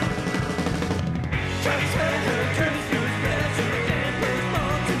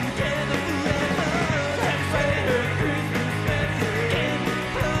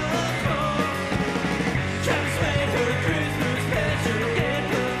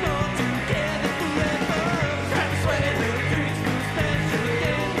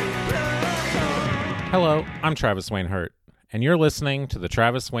Hello, I'm Travis Wainhurt, and you're listening to the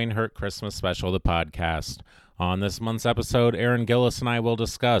Travis Wainhurt Christmas Special, the podcast. On this month's episode, Erin Gillis and I will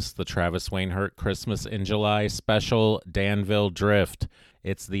discuss the Travis Wainhurt Christmas in July special, Danville Drift.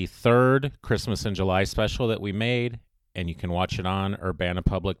 It's the third Christmas in July special that we made, and you can watch it on Urbana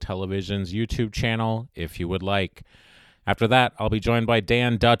Public Television's YouTube channel if you would like. After that, I'll be joined by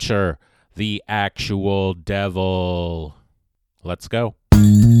Dan Duitscher, the actual devil. Let's go.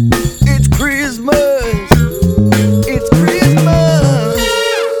 It's Christmas. It's Christmas.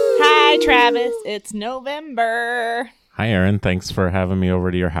 Hi, Travis. It's November. Hi, Erin. Thanks for having me over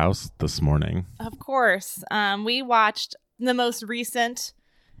to your house this morning. Of course. We watched the most recent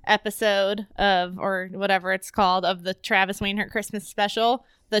episode of, or whatever it's called, of the Travis Wainhurt Christmas special,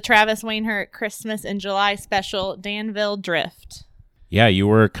 the Travis Wainhurt Christmas in July special, Danville Drift. Yeah, you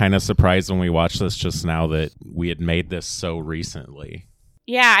were kind of surprised when we watched this just now that we had made this so recently.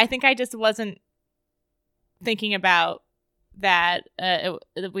 Yeah, I think I just wasn't thinking about that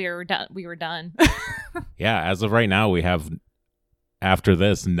we were done. Yeah, as of right now, we have, after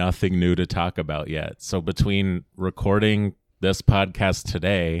this, nothing new to talk about yet. So between recording this podcast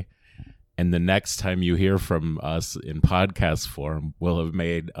today and the next time you hear from us in podcast form, we'll have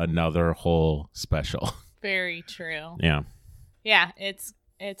made another whole special. Very true. Yeah. Yeah, it's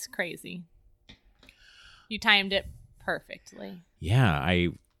crazy. You timed it perfectly. Yeah, I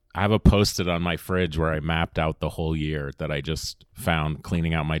have a Post-it on my fridge where I mapped out the whole year that I just found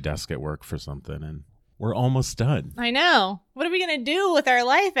cleaning out my desk at work for something, and we're almost done. I know. What are we going to do with our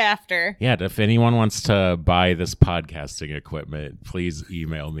life after? Yeah, if anyone wants to buy this podcasting equipment, please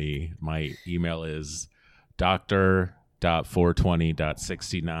email me. My email is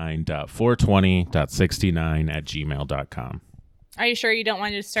dr.420.69.420.69@gmail.com. Are you sure you don't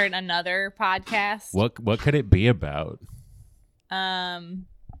want to start another podcast? What could it be about?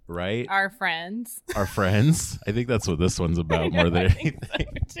 Right? Our friends. Our friends? I think that's what this one's about more than anything.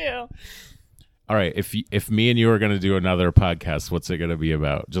 So too. All right, if me and you are going to do another podcast, what's it going to be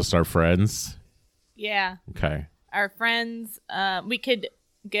about? Just our friends? Yeah. Okay. Our friends, we could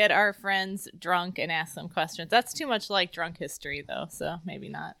get our friends drunk and ask them questions. That's too much like drunk history, though, so maybe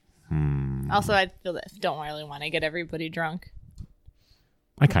not. Also, I feel that don't really want to get everybody drunk.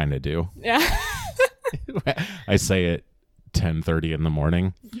 I kind of do. Yeah. I say it 10:30 in the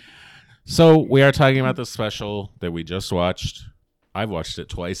morning. So we are talking about the special that we just watched. I've watched it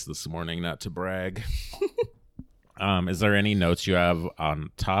twice this morning, not to brag. Is there any notes you have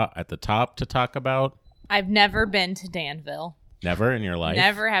at the top to talk about? I've never been to Danville. Never in your life?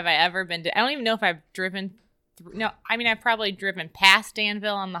 Never have I ever been to. I don't even know if I've driven through. No, I mean, I've probably driven past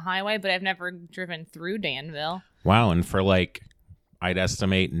Danville on the highway, but I've never driven through Danville. Wow. And for I'd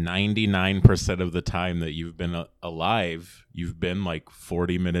estimate 99% of the time that you've been alive, you've been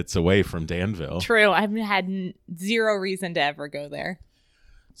 40 minutes away from Danville. True. I've had zero reason to ever go there.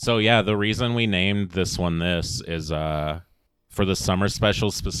 So, yeah, the reason we named this one this is for the summer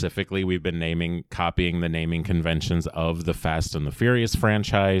special specifically, we've been copying the naming conventions of the Fast and the Furious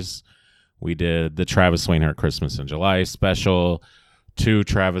franchise. We did the Travis Wainhurt Christmas in July special,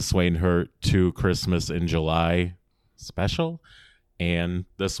 Travis Wainhurt 2 Christmas in July special, and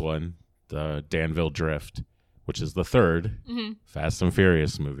this one, the Danville Drift, which is the third Fast and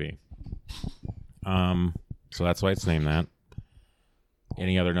Furious movie. So that's why it's named that.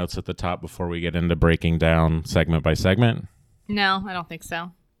 Any other notes at the top before we get into breaking down segment by segment? No, I don't think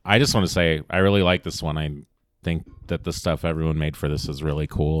so. I just want to say I really like this one. I think that the stuff everyone made for this is really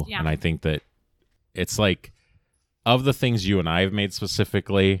cool. Yeah. And I think that it's of the things you and I have made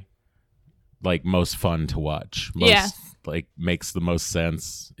specifically, most fun to watch. Yes. Makes the most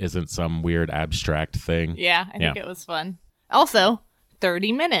sense, isn't some weird abstract thing. Yeah, I think it was fun. Also,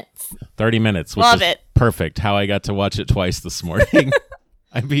 30 minutes. 30 minutes, which Love is it. Perfect. How I got to watch it twice this morning.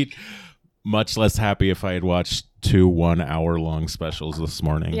 I'd be much less happy if I had watched 2 1-hour-long specials this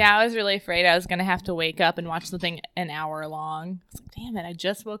morning. Yeah, I was really afraid I was going to have to wake up and watch something an hour long. I was like, damn it, I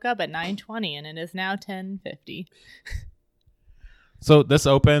just woke up at 9:20 and it is now 10:50. So this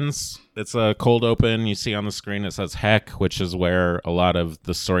opens, it's a cold open. You see on the screen it says Heck, which is where a lot of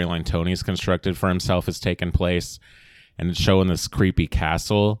the storyline Tony's constructed for himself has taken place. And it's showing this creepy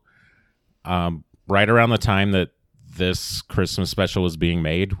castle. Right around the time that this Christmas special was being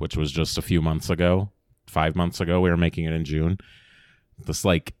made, which was just a few months ago, 5 months ago, we were making it in June. This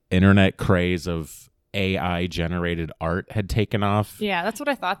internet craze of AI generated art had taken off. Yeah, that's what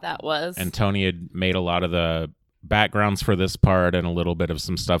I thought that was. And Tony had made a lot of the backgrounds for this part and a little bit of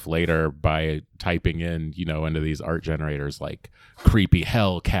some stuff later by typing in, into these art generators creepy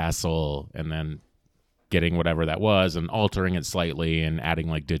hell castle, and then getting whatever that was and altering it slightly and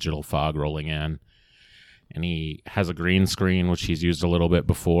adding digital fog rolling in. and he has a green screen, which he's used a little bit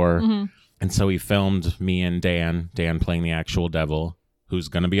before. Mm-hmm. And so he filmed me and Dan playing the actual devil, who's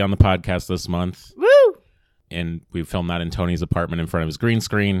going to be on the podcast this month. Woo! And we filmed that in Tony's apartment in front of his green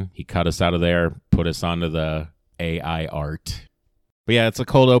screen. He cut us out of there, put us onto the AI art. But yeah, it's a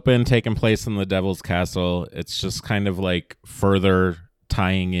cold open taking place in the Devil's Castle. It's just kind of like further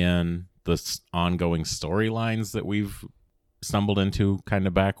tying in the ongoing storylines that we've stumbled into kind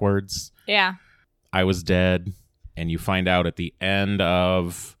of backwards. Yeah. I was dead, and you find out at the end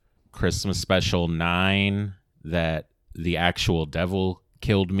of Christmas Special 9 that the actual devil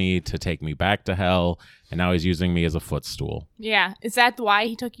killed me to take me back to hell, and now he's using me as a footstool. Yeah. Is that why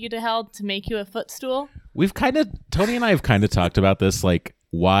he took you to hell, to make you a footstool? Tony and I have kind of talked about this, like,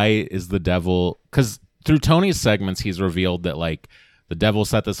 why is the devil, because through Tony's segments, he's revealed that, like, the devil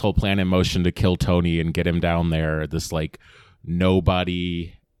set this whole plan in motion to kill Tony and get him down there, this, like,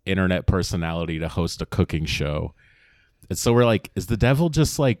 nobody internet personality to host a cooking show. And so we're like, is the devil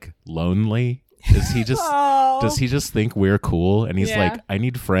just, like, lonely? Is he just does he just think we're cool? And he's like, I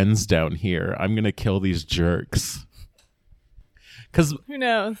need friends down here. I'm gonna kill these jerks. Because who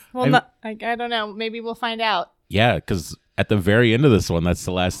knows? Well, I don't know. Maybe we'll find out. Yeah, because at the very end of this one, that's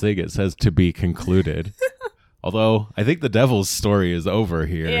the last thing. It says to be concluded. Although I think the devil's story is over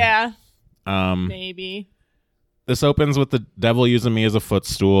here. Yeah. Maybe. This opens with the devil using me as a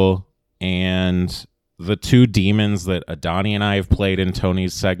footstool, and the two demons that Adani and I have played in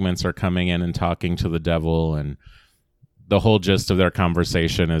Tony's segments are coming in and talking to the devil, and the whole gist of their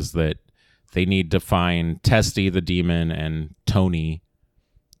conversation is that they need to find Testy the demon and Tony,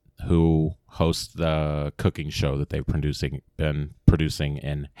 who host the cooking show that they've been producing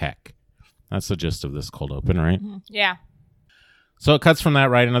in Heck. That's the gist of this cold open, right? Mm-hmm. Yeah. So it cuts from that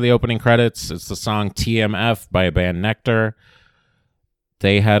right into the opening credits. It's the song TMF by a band Nectar.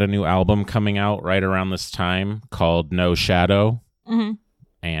 They had a new album coming out right around this time called No Shadow. Mm-hmm.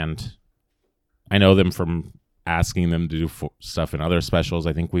 And I know them from asking them to do stuff in other specials.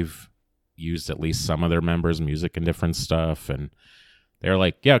 I think we've used at least some of their members' music and different stuff. And they're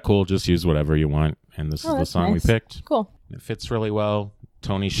like, yeah, cool, just use whatever you want. And this is the song we picked. Cool. It fits really well.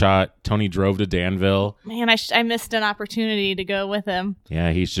 Tony drove to Danville. Man, I missed an opportunity to go with him.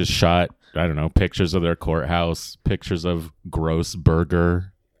 Yeah, he's just shot, I don't know, pictures of their courthouse, pictures of gross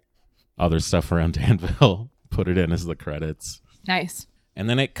burger, other stuff around Danville, put it in as the credits. Nice. And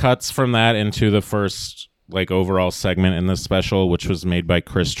then it cuts from that into the first, like, overall segment in this special, which was made by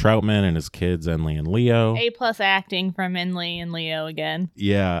Chris Troutman and his kids, Enley and Leo. A+ acting from Enley and Leo again.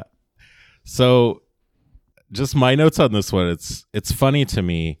 Yeah. So just my notes on this one, it's funny to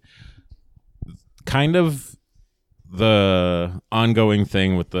me. Kind of the ongoing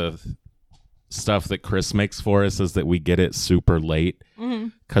thing with the stuff that Chris makes for us is that we get it super late,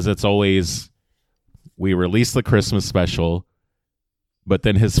 because it's always, we release the Christmas special, but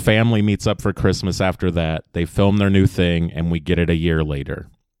then his family meets up for Christmas after that. They film their new thing, and we get it a year later.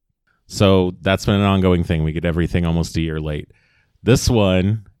 So that's been an ongoing thing. We get everything almost a year late. This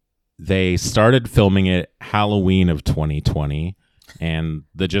one, they started filming it Halloween of 2020, and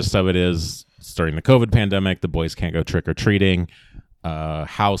the gist of it is, during the COVID pandemic, the boys can't go trick-or-treating. A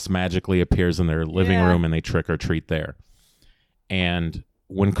house magically appears in their living room, and they trick-or-treat there. And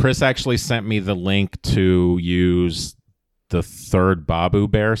when Chris actually sent me the link to use the third Babu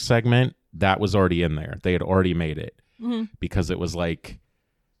Bear segment, that was already in there. They had already made it, because it was like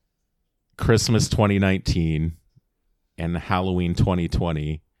Christmas 2019 and Halloween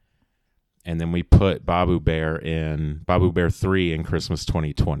 2020. And then we put Babu Bear 3 in Christmas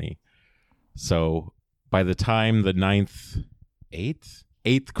 2020. So by the time the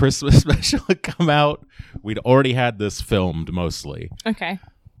eighth Christmas special had come out, we'd already had this filmed mostly. Okay.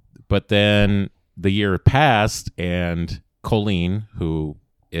 But then the year passed, and Colleen, who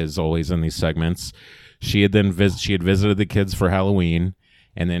is always in these segments, she had visited the kids for Halloween,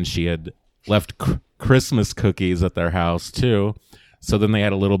 and then she had left Christmas cookies at their house too. So then they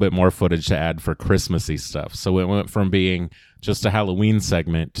had a little bit more footage to add for Christmassy stuff. So it went from being just a Halloween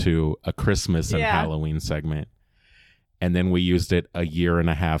segment to a Christmas and Halloween segment. And then we used it a year and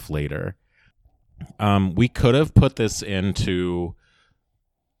a half later. We could have put this into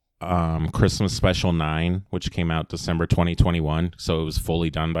Christmas Special 9, which came out December 2021. So it was fully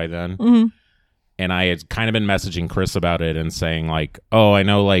done by then. Mm-hmm. And I had kind of been messaging Chris about it and saying, like, oh, I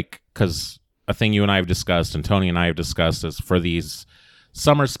know, like, because a thing you and I have discussed and Tony and I have discussed is for these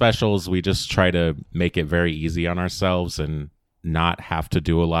summer specials, we just try to make it very easy on ourselves and not have to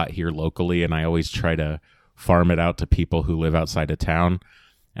do a lot here locally. And I always try to farm it out to people who live outside of town.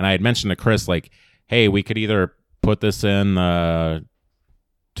 And I had mentioned to Chris, like, hey, we could either put this in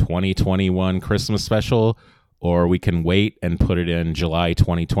 2021 Christmas special, or we can wait and put it in July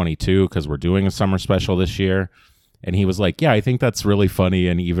 2022 because we're doing a summer special this year. And he was like, yeah, I think that's really funny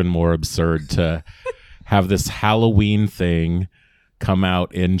and even more absurd to have this Halloween thing come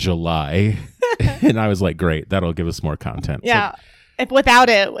out in July. And I was like, great, that'll give us more content. Yeah. So, if without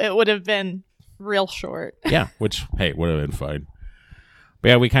it, it would have been real short. yeah, which, hey, would have been fine. But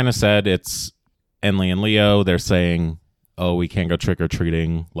yeah, we kind of said it's Enley and Leo. They're saying, oh, we can't go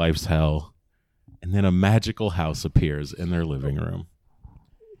trick-or-treating. Life's hell. And then a magical house appears in their living room.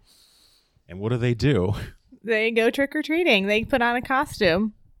 And what do? They go trick-or-treating. They put on a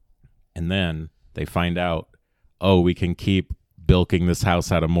costume. And then they find out, oh, we can keep bilking this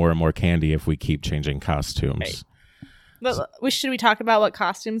house out of more and more candy if we keep changing costumes. Right. But should we talk about what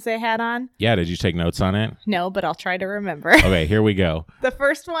costumes they had on? Yeah, did you take notes on it? No, but I'll try to remember. Okay, here we go. The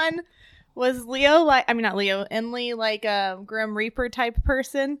first one was Enley, like a Grim Reaper type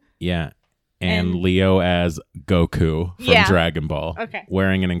person. Yeah. And Leo as Goku from Dragon Ball. Okay.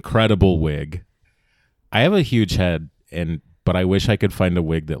 Wearing an incredible wig. I have a huge head, but I wish I could find a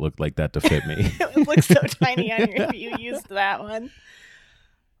wig that looked like that to fit me. It looks so tiny on you if you used that one.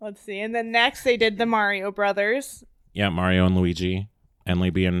 Let's see. And then next they did the Mario Brothers. Yeah, Mario and Luigi.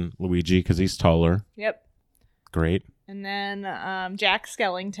 Enley being Luigi because he's taller. Yep. Great. And then Jack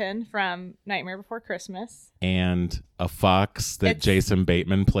Skellington from Nightmare Before Christmas. And a fox that Jason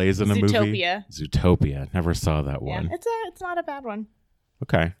Bateman plays in a movie. Zootopia. Never saw that one. Yeah, it's not a bad one.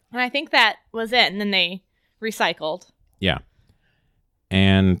 Okay. And I think that was it. And then they recycled. Yeah.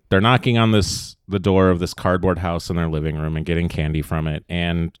 And they're knocking on the door of this cardboard house in their living room and getting candy from it.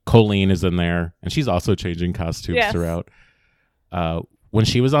 And Colleen is in there, and she's also changing costumes throughout. When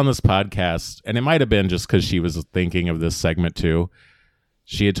she was on this podcast, and it might have been just because she was thinking of this segment too,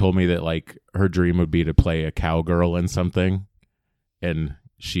 she had told me that like her dream would be to play a cowgirl in something, and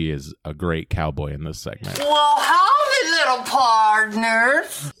she is a great cowboy in this segment. Well, howdy, little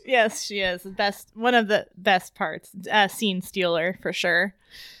partners. Yes, she is. One of the best parts. Scene stealer, for sure.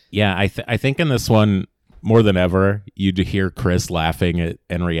 Yeah, I think in this one, more than ever, you'd hear Chris laughing at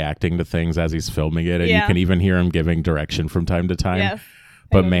and reacting to things as he's filming it, and you can even hear him giving direction from time to time. Yes.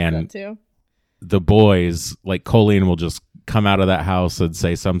 But man, the boys, like Colleen will just come out of that house and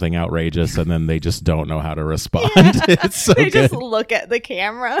say something outrageous, and then they just don't know how to respond. It's so they good. Just look at the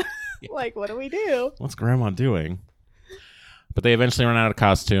camera like, what do we do? What's Grandma doing? But they eventually run out of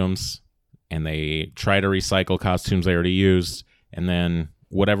costumes, and they try to recycle costumes they already used, and then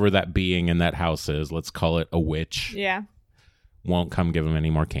whatever that being in that house is, let's call it a witch. Yeah. Won't come give them any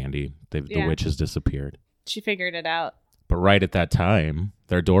more candy. The witch has disappeared. She figured it out. But right at that time,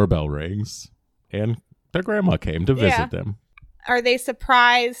 their doorbell rings, and their grandma came to visit them. Are they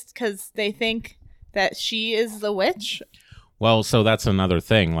surprised because they think that she is the witch? Well, so that's another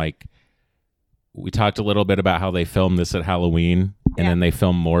thing. Like, we talked a little bit about how they filmed this at Halloween, and then they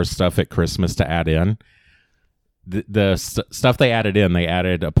filmed more stuff at Christmas to add in. The stuff they added in, they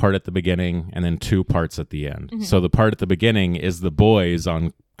added a part at the beginning and then 2 parts at the end. Mm-hmm. So the part at the beginning is the boys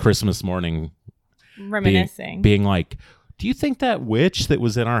on Christmas morning reminiscing, being like, do you think that witch that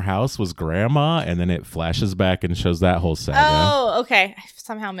was in our house was Grandma? And then it flashes back and shows that whole saga. Oh, okay. I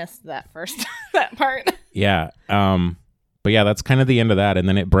somehow missed that that part. Yeah. But yeah, that's kind of the end of that. And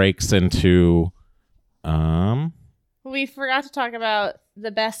then it breaks into... We forgot to talk about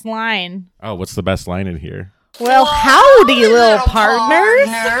the best line. Oh, what's the best line in here? Well, howdy, little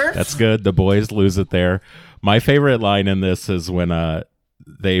partners. That's good. The boys lose it there. My favorite line in this is when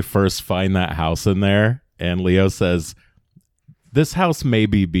they first find that house in there, and Leo says, this house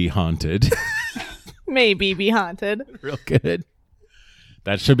maybe be haunted. Maybe be haunted. Real good.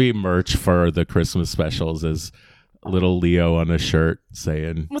 That should be merch for the Christmas specials, is little Leo on a shirt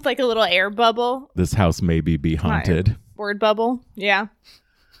saying... with like a little air bubble. This house maybe be haunted. Word bubble. Yeah.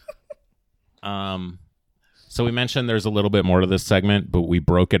 So we mentioned there's a little bit more to this segment, but we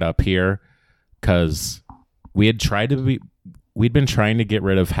broke it up here because we'd been trying to get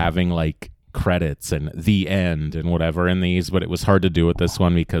rid of having like credits and the end and whatever in these, but it was hard to do with this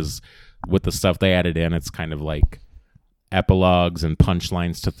one because with the stuff they added in, it's kind of like epilogues and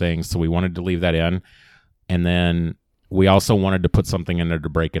punchlines to things. So we wanted to leave that in. And then we also wanted to put something in there to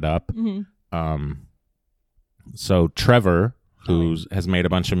break it up. Mm-hmm. So Trevor, who has made a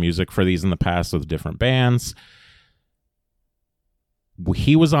bunch of music for these in the past with different bands,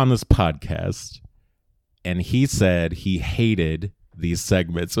 he was on this podcast and he said he hated these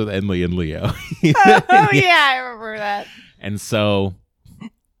segments with Enley and Leo. I remember that. And so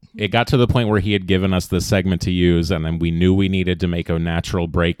it got to the point where he had given us this segment to use, and then we knew we needed to make a natural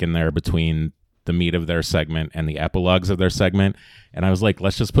break in there between the meat of their segment and the epilogues of their segment. And I was like,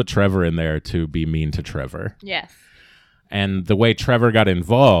 let's just put Trevor in there to be mean to Trevor. Yes. And the way Trevor got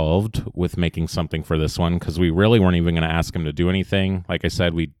involved with making something for this one, because we really weren't even going to ask him to do anything. Like I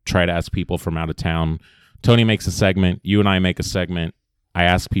said, we try to ask people from out of town. Tony makes a segment. You and I make a segment. I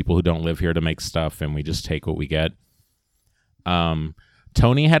ask people who don't live here to make stuff, and we just take what we get.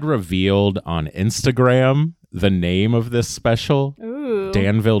 Tony had revealed on Instagram the name of this special, Ooh.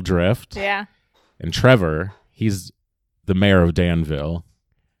 Danville Drift. Yeah. And Trevor, he's the mayor of Danville.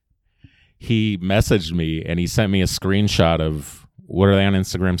 He messaged me and he sent me a screenshot of, what are they on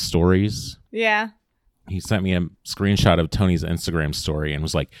Instagram stories? Yeah. He sent me a screenshot of Tony's Instagram story and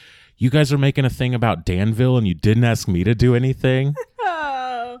was like, you guys are making a thing about Danville and you didn't ask me to do anything?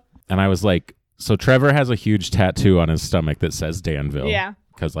 Oh. And I was like, so Trevor has a huge tattoo on his stomach that says Danville. Yeah.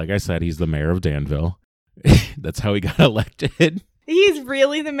 Because like I said, he's the mayor of Danville. That's how he got elected. He's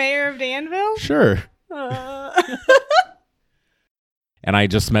really the mayor of Danville? Sure. And I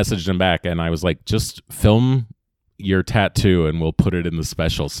just messaged him back and I was like, just film your tattoo and we'll put it in the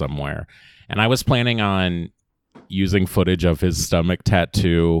special somewhere. And I was planning on using footage of his stomach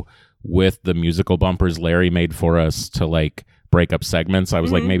tattoo with the musical bumpers Larry made for us to like break up segments. I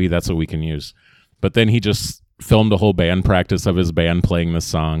was like, maybe that's what we can use. But then he just filmed a whole band practice of his band playing this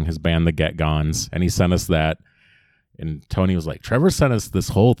song, his band, the Get Gones, and he sent us that. And Tony was like, Trevor sent us this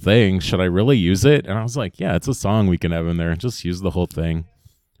whole thing. Should I really use it? And I was like, yeah, it's a song we can have in there. Just use the whole thing.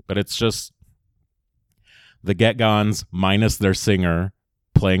 But it's just the Get Gones minus their singer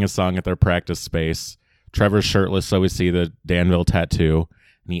playing a song at their practice space. Trevor's shirtless, so we see the Danville tattoo.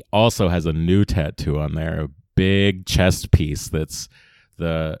 And he also has a new tattoo on there, a big chest piece that's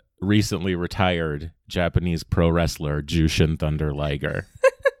the recently retired Japanese pro wrestler Jushin Thunder Liger.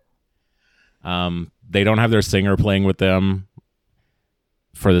 They don't have their singer playing with them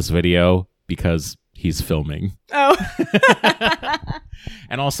for this video because he's filming. Oh.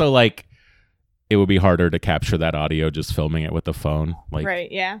 And also, like, it would be harder to capture that audio just filming it with the phone. Like, Right,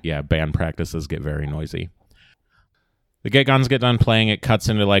 yeah. Yeah, band practices get very noisy. The Get Gones get done playing. It cuts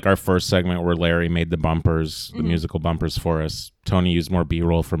into, like, our first segment where Larry made the bumpers, the musical bumpers for us. Tony used more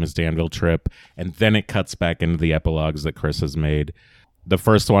B-roll from his Danville trip. And then it cuts back into the epilogues that Chris has made. The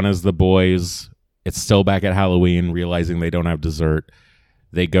first one is the boys. It's still back at Halloween, realizing they don't have dessert.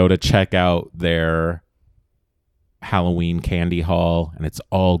 They go to check out their Halloween candy haul, and it's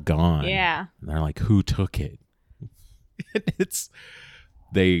all gone. Yeah. And they're like, who took it?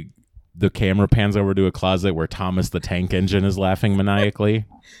 The camera pans over to a closet where Thomas the Tank Engine is laughing maniacally.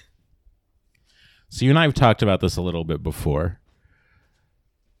 So you and I have talked about this a little bit before.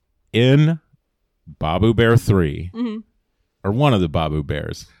 In Babu Bear 3, or one of the Babu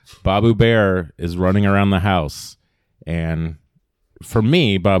Bears, Babu Bear is running around the house. And for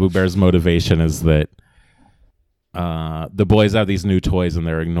me, Babu Bear's motivation is that the boys have these new toys and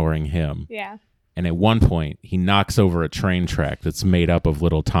they're ignoring him. Yeah. And at one point, he knocks over a train track that's made up of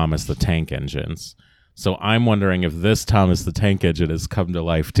little Thomas the Tank Engines. So I'm wondering if this Thomas the Tank Engine has come to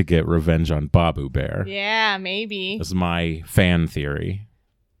life to get revenge on Babu Bear. Yeah, maybe. That's my fan theory.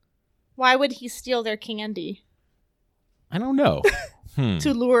 Why would he steal their candy? I don't know.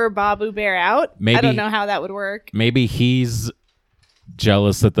 To lure Babu Bear out? Maybe, I don't know how that would work. Maybe he's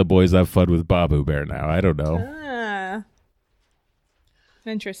jealous that the boys have fun with Babu Bear now. I don't know.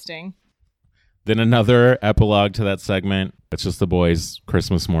 Interesting. Then another epilogue to that segment. It's just the boys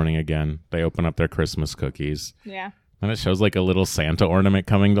Christmas morning again. They open up their Christmas cookies. Yeah. And it shows like a little Santa ornament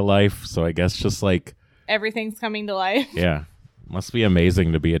coming to life. So I guess just like... everything's coming to life. Yeah. Must be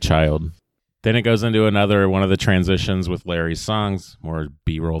amazing to be a child. Then it goes into another one of the transitions with Larry's songs. More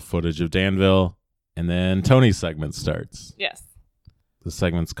B-roll footage of Danville. And then Tony's segment starts. Yes. The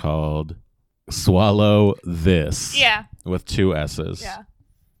segment's called Swallow This. Yeah. With 2 S's. Yeah.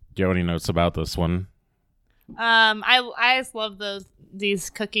 Do you have any notes about this one? I just love these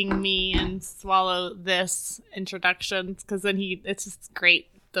cooking me and swallow this introductions, because then it's just great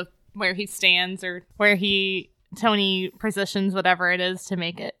where he stands or where Tony positions whatever it is to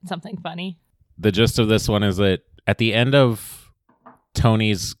make it something funny. The gist of this one is that at the end of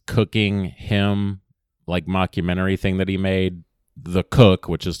Tony's cooking him like mockumentary thing that he made, The Cook,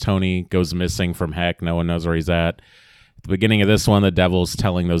 which is Tony goes missing from heck, no one knows where he's at. At the beginning of this one, the devil's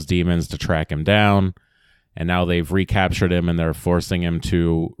telling those demons to track him down, and now they've recaptured him and they're forcing him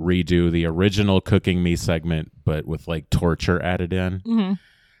to redo the original Cooking Me segment, but with like torture added in. Mm-hmm.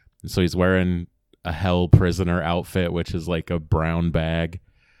 And so he's wearing a hell prisoner outfit, which is like a brown bag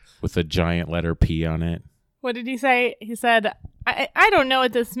with a giant letter P on it. What did he say? He said, I don't know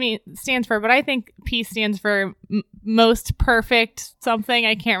what this stands for, but I think P stands for most perfect something.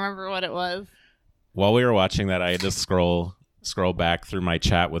 I can't remember what it was. while we were watching that, I had to scroll back through my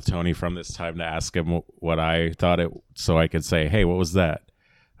chat with Tony from this time to ask him what I thought it, so I could say, hey, what was that?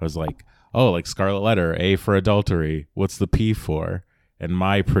 I was like, oh, like Scarlet Letter, A for adultery. What's the P for? And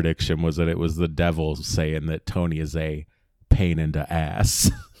my prediction was that it was the devil saying that Tony is a pain in the ass.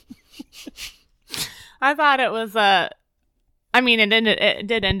 I thought it was it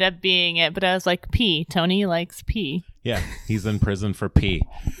did end up being it, but I was like, P. Tony likes P. Yeah, he's in prison for P.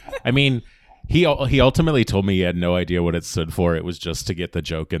 I mean, he ultimately told me he had no idea what it stood for. It was just to get the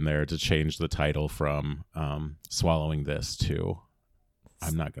joke in there to change the title from Swallowing This to,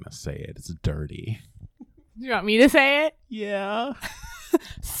 I'm not going to say it, it's dirty. You want me to say it? Yeah.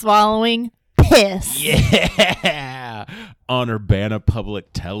 Swallowing piss. Yeah. On Urbana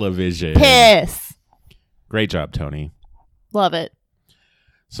Public Television. Piss. Great job, Tony. Love it.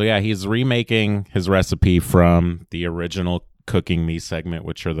 So yeah, he's remaking his recipe from the original Cooking Me segment,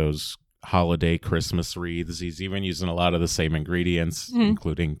 which are those holiday Christmas wreaths. He's even using a lot of the same ingredients,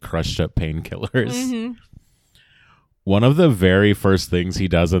 including crushed up painkillers. Mm-hmm. One of the very first things he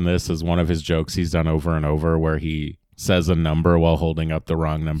does in this is one of his jokes he's done over and over, where he says a number while holding up the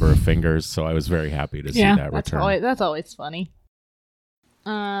wrong number of fingers. So I was very happy to see that return. That's always funny.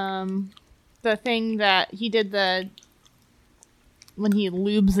 The thing that he did when he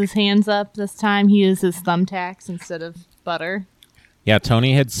lubes his hands up this time, he uses thumbtacks instead of butter. Yeah,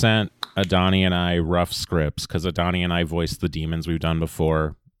 Tony had sent Adani and I rough scripts because Adani and I voiced the demons we've done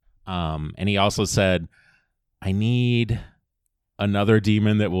before. And he also said, I need another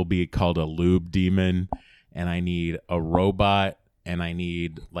demon that will be called a lube demon, and I need a robot, and I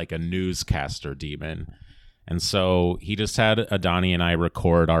need like a newscaster demon. And so he just had Adani and I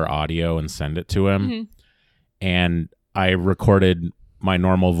record our audio and send it to him. Mm-hmm. And I recorded my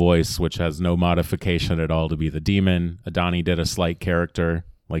normal voice, which has no modification at all, to be the demon. Adani did a slight character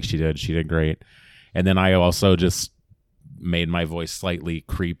like she did. She did great. And then I also just made my voice slightly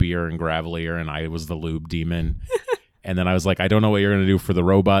creepier and gravelier, and I was the lube demon. And then I was like, I don't know what you're going to do for the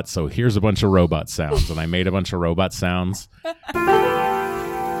robot, so here's a bunch of robot sounds. And I made a bunch of robot sounds.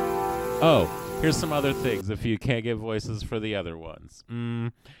 Oh, here's some other things if you can't get voices for the other ones.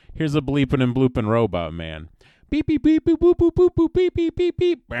 Here's a bleeping and blooping robot man. Beep, beep, beep, boop, boop, boop, boop, boop, beep, beep, beep,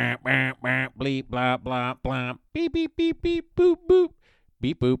 beep, bam, bam, bam, bleep, blah, blah, blah, beep, beep, beep, beep, boop, boop,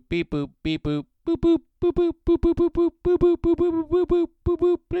 beep, boop, beep, boop, beep, boop, boop, boop, boop, boop, boop, boop, boop, boop, boop, boop, boop, boop, boop, boop, boop,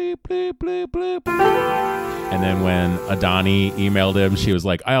 boop, bleep, bleep, bleep, bleep. And then when Adani emailed him, she was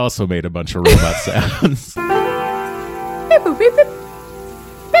like, I also made a bunch of robot sounds. Beep, boop, beep, beep,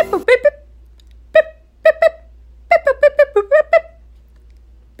 beep, boop, beep, beep.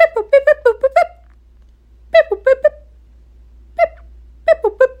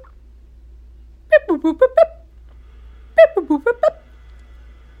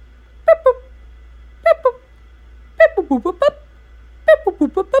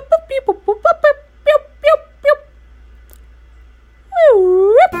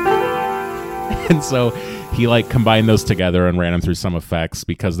 And so he like combined those together and ran them through some effects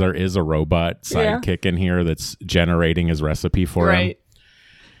because there is a robot sidekick in here that's generating his recipe for him.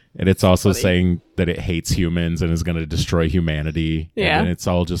 And it's also saying that it hates humans and is going to destroy humanity. Yeah. And it's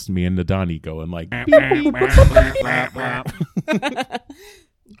all just me and Nadani going like... But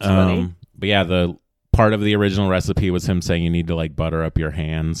yeah, the part of the original recipe was him saying you need to like butter up your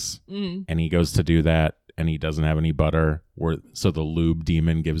hands. And he goes to do that and he doesn't have any butter. So the lube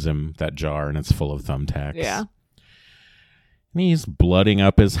demon gives him that jar and it's full of thumbtacks. Yeah. And he's blooding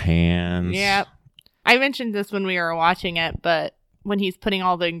up his hands. Yeah. I mentioned this when we were watching it, but when he's putting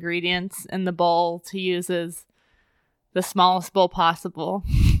all the ingredients in the bowl, he uses the smallest bowl possible.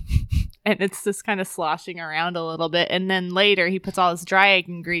 And it's just kind of sloshing around a little bit. And then later he puts all his dry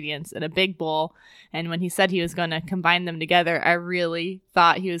ingredients in a big bowl. And when he said he was going to combine them together, I really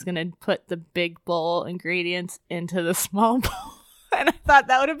thought he was going to put the big bowl ingredients into the small bowl. And I thought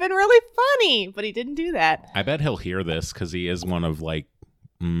that would have been really funny, but he didn't do that. I bet he'll hear this because he is one of like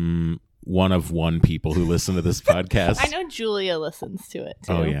one of one people who listen to this podcast. I know Julia listens to it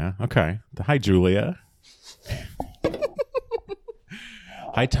too. Oh yeah, okay. Hi Julia.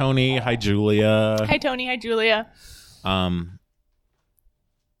 Hi Tony. Hi Julia. Hi Tony. Hi Julia.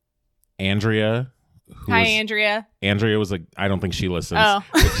 Andrea. Hi Andrea. Andrea was I don't think she listens. Oh.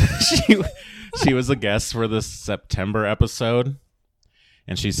 she was a guest for the September episode,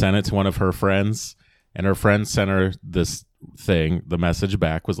 and she sent it to one of her friends, and her friend sent her this thing. The message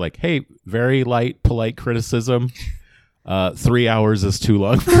back was like, hey, very light, polite criticism. 3 hours is too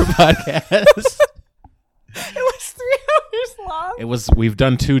long for a podcast. It was 3 hours long? We've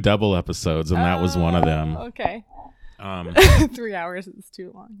done 2 double episodes, and that was one of them. Okay. 3 hours is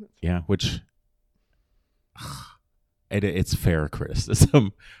too long. Yeah, which it's fair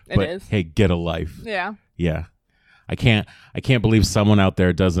criticism. But is. Hey, get a life. Yeah. Yeah. I can't believe someone out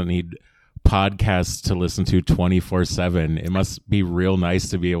there doesn't need podcasts to listen to 24/7. It must be real nice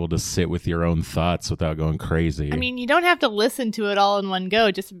to be able to sit with your own thoughts without going crazy. I mean, you don't have to listen to it all in one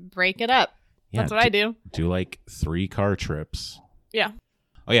go. Just break it up. Yeah, That's what I do. Do like 3 car trips. Yeah.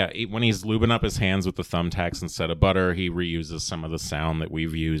 Oh, yeah. When he's lubing up his hands with the thumbtacks instead of butter, he reuses some of the sound that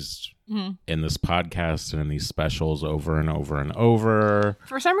we've used in this podcast and in these specials over and over and over.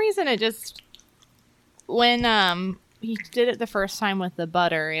 For some reason, it just... When he did it the first time with the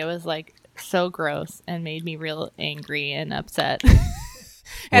butter, it was like so gross and made me real angry and upset.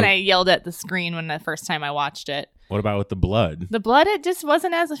 And I yelled at the screen when the first time I watched it. What about with the blood? The blood, it just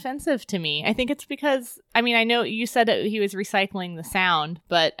wasn't as offensive to me. I think it's because, I mean, I know you said that he was recycling the sound,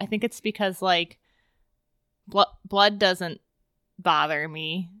 but I think it's because, like, blood doesn't bother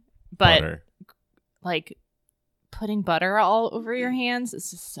me. But, Butter. like, putting butter all over your hands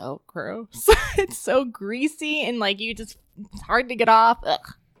is just so gross. It's so greasy and, like, it's hard to get off.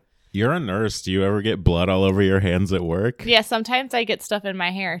 Ugh. You're a nurse. Do you ever get blood all over your hands at work? Yeah, sometimes I get stuff in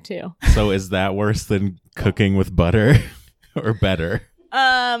my hair, too. So is that worse than cooking with butter or better?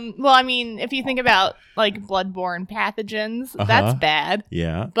 Well, I mean, if you think about like bloodborne pathogens, that's bad.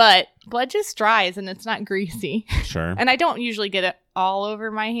 Yeah. But blood just dries and it's not greasy. Sure. And I don't usually get it all over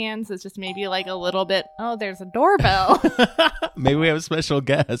my hands. It's just maybe like a little bit. Oh, there's a doorbell. Maybe we have a special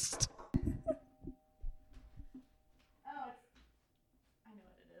guest.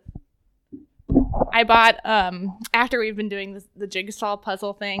 I bought after we've been doing the jigsaw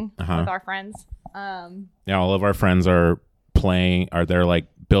puzzle thing with our friends. Yeah, all of our friends are they're like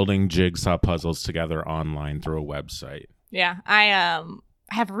building jigsaw puzzles together online through a website. Yeah, I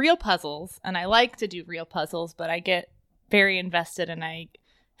have real puzzles and I like to do real puzzles, but I get very invested and I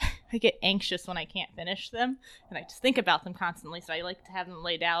get anxious when I can't finish them and I just think about them constantly, so I like to have them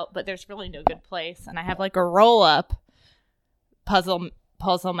laid out, but there's really no good place. And I have like a roll up puzzle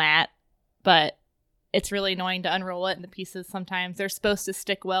mat, but it's really annoying to unroll it in the pieces sometimes. They're supposed to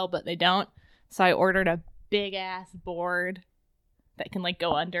stick well, but they don't. So I ordered a big ass board that can like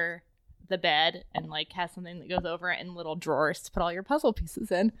go under the bed and like has something that goes over it and little drawers to put all your puzzle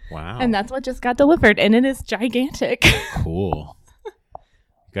pieces in. Wow. And that's what just got delivered, and it is gigantic. Cool.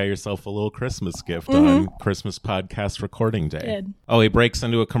 Got yourself a little Christmas gift on Christmas podcast recording day. Did. Oh, he breaks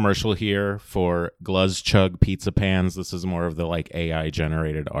into a commercial here for Gluzz Chug pizza pans. This is more of the like AI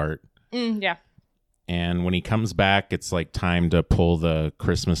generated art. Yeah. And when he comes back, it's like time to pull the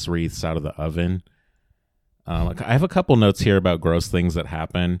Christmas wreaths out of the oven. I have a couple notes here about gross things that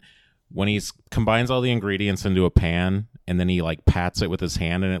happen. When he combines all the ingredients into a pan and then he like pats it with his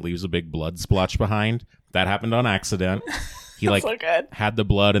hand and it leaves a big blood splotch behind. That happened on accident. He like so good. had the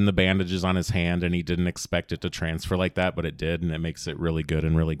blood and the bandages on his hand and he didn't expect it to transfer like that, but it did, and it makes it really good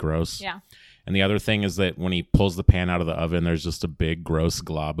and really gross. Yeah. And the other thing is that when he pulls the pan out of the oven, there's just a big gross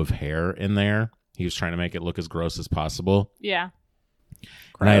glob of hair in there. He was trying to make it look as gross as possible. Yeah.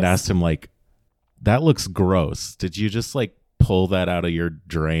 And I had asked him, like, that looks gross. Did you just, like, pull that out of your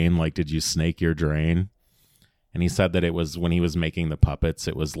drain? Like, did you snake your drain? And he said that it was when he was making the puppets,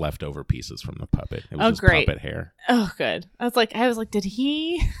 it was leftover pieces from the puppet. It was just great. puppet hair. Oh, good. I was like, did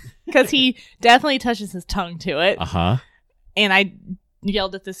he? Because he definitely touches his tongue to it. Uh-huh. And I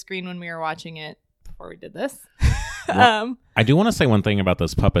yelled at the screen when we were watching it before we did this. Well, I do want to say one thing about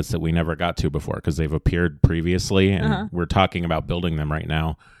those puppets that we never got to before because they've appeared previously and we're talking about building them right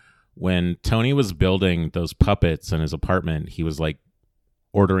now. When Tony was building those puppets in his apartment, he was like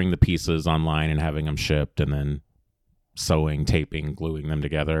ordering the pieces online and having them shipped and then sewing, taping, gluing them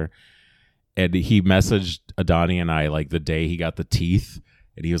together. And he messaged Adani and I like the day he got the teeth.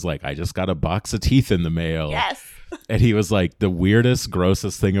 And he was like, I just got a box of teeth in the mail. Yes. And he was like, the weirdest,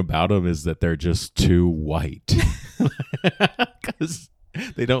 grossest thing about them is that they're just too white. Because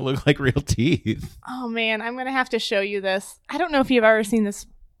they don't look like real teeth. Oh, man. I'm going to have to show you this. I don't know if you've ever seen this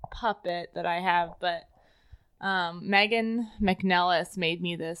puppet that I have, but Megan McNellis made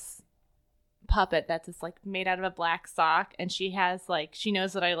me this puppet that's just like made out of a black sock. And she has like, she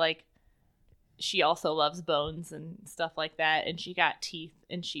knows that I like, she also loves bones and stuff like that. And she got teeth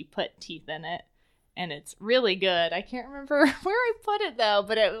and she put teeth in it. And it's really good. I can't remember where I put it though,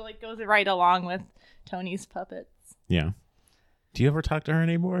 but it like goes right along with Tony's puppets. Yeah. Do you ever talk to her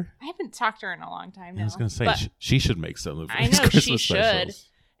anymore? I haven't talked to her in a long time now. I was going to say, she should make some of I these know Christmas she should. specials.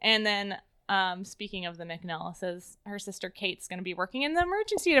 And then speaking of the McNellises, her sister Kate's going to be working in the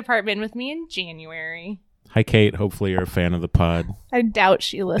emergency department with me in January. Hi, Kate. Hopefully you're a fan of the pod. I doubt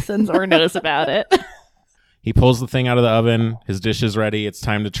she listens or knows about it. He pulls the thing out of the oven. His dish is ready. It's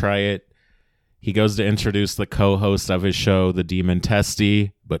time to try it. He goes to introduce the co-host of his show, the demon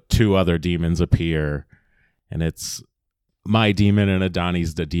Testy, but 2 other demons appear. And it's my demon and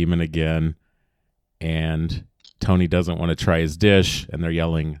Adani's the demon again. And Tony doesn't want to try his dish, and they're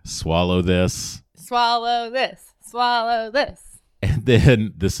yelling, "Swallow this. Swallow this. Swallow this." And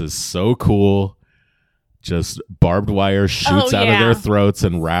then, this is so cool, just barbed wire shoots out of their throats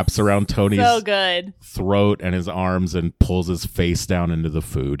and wraps around Tony's throat and his arms and pulls his face down into the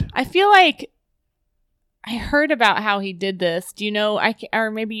food. I feel like I heard about how he did this. Do you know,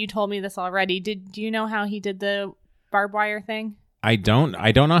 or maybe you told me this already. Do you know how he did the barbed wire thing? I don't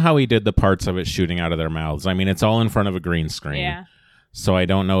know how he did the parts of it shooting out of their mouths. I mean, it's all in front of a green screen. Yeah. So I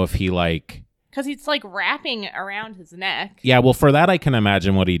don't know if he because he's like wrapping around his neck. Yeah, well, for that I can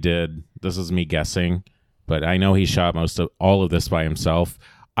imagine what he did. This is me guessing, but I know he shot all of this by himself.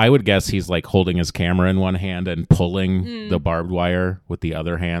 I would guess he's like holding his camera in one hand and pulling the barbed wire with the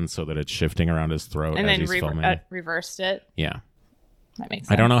other hand so that it's shifting around his throat and as then he's filming. Reversed it. Yeah. That makes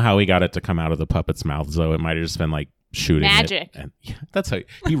sense. I don't know how he got it to come out of the puppet's mouth, though. It might have just been like shooting magic. And that's how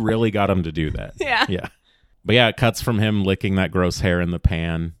he really got him to do that. Yeah. But yeah, it cuts from him licking that gross hair in the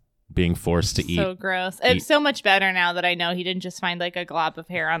pan, being forced to eat. So gross. It's so much better now that I know he didn't just find like a glob of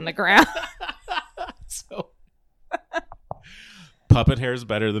hair on the ground. Puppet hair is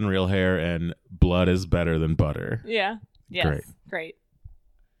better than real hair, and blood is better than butter. Yeah. Yes. Great.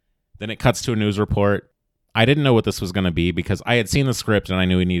 Then it cuts to a news report. I didn't know what this was going to be because I had seen the script and I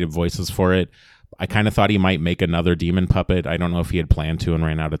knew he needed voices for it. I kind of thought he might make another demon puppet. I don't know if he had planned to and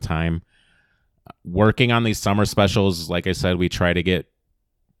ran out of time. Working on these summer specials, like I said, we try to get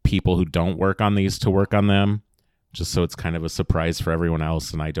people who don't work on these to work on them, just so it's kind of a surprise for everyone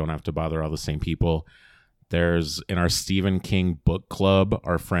else and I don't have to bother all the same people. There's, in our Stephen King book club,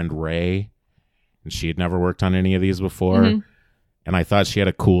 our friend Ray, and she had never worked on any of these before. Mm-hmm. And I thought she had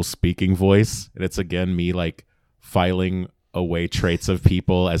a cool speaking voice. And it's, again, me like filing away traits of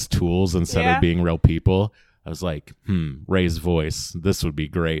people as tools instead of being real people. I was like, Ray's voice. This would be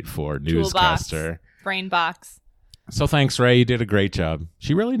great for newscaster. Brain box. So thanks, Ray. You did a great job.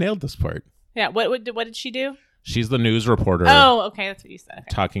 She really nailed this part. Yeah. What did she do? She's the news reporter. Oh, okay. That's what you said.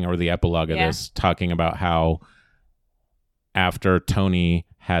 Okay. Talking over the epilogue of this, talking about how after Tony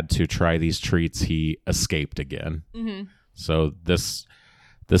had to try these treats, he escaped again. Mm-hmm. So this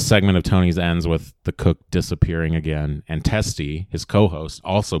segment of Tony's ends with the cook disappearing again and Testy, his co-host,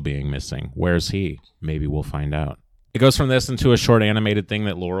 also being missing. Where's he? Maybe we'll find out. It goes from this into a short animated thing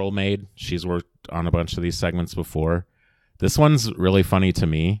that Laurel made. She's worked on a bunch of these segments before. This one's really funny to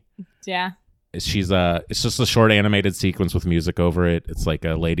me. Yeah. It's just a short animated sequence with music over it. It's like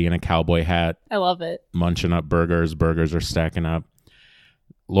a lady in a cowboy hat. I love it. Munching up burgers. Burgers are stacking up.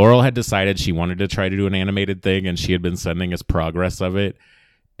 Laurel had decided she wanted to try to do an animated thing, and she had been sending us progress of it.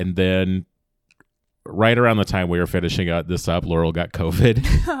 And then right around the time we were finishing this up, Laurel got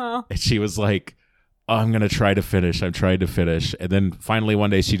COVID. And she was like, "Oh, I'm going to try to finish. I'm trying to finish." And then finally one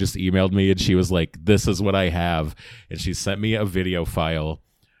day she just emailed me and she was like, "This is what I have." And she sent me a video file,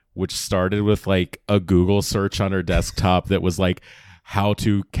 which started with like a Google search on her desktop that was like, how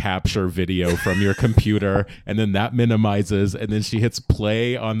to capture video from your computer. And then that minimizes. And then she hits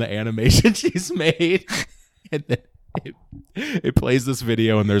play on the animation she's made. And then it plays this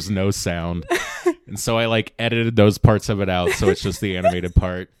video and there's no sound. And so I like edited those parts of it out. So it's just the animated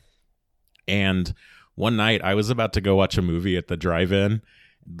part. And one night I was about to go watch a movie at the drive-in,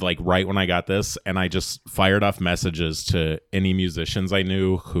 like right when I got this, and I just fired off messages to any musicians I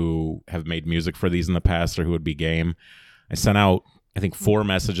knew who have made music for these in the past or who would be game. I sent out, I think, 4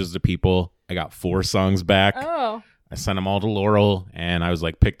 messages to people. I got 4 songs back. Oh. I sent them all to Laurel, and I was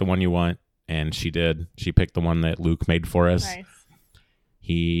like, pick the one you want. And she did. She picked the one that Luke made for us.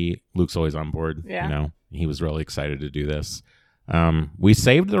 Nice. Luke's always on board. Yeah. You know, he was really excited to do this. We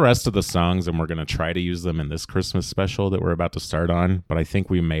saved the rest of the songs and we're going to try to use them in this Christmas special that we're about to start on, but I think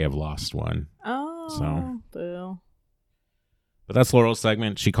we may have lost one. Oh, boo. But that's Laurel's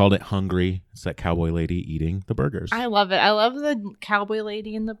segment. She called it Hungry. It's that cowboy lady eating the burgers. I love it. I love the cowboy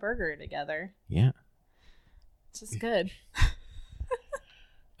lady and the burger together. Yeah. It's just good.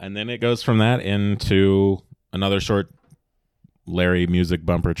 And then it goes from that into another short Larry music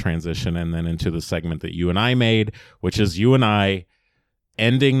bumper transition and then into the segment that you and I made, which is you and I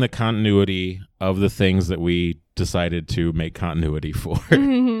ending the continuity of the things that we decided to make continuity for,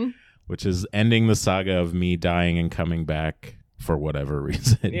 which is ending the saga of me dying and coming back for whatever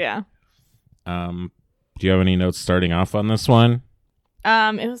reason. Yeah. Do you have any notes starting off on this one?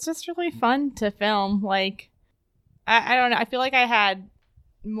 It was just really fun to film. Like, I don't know. I feel like I had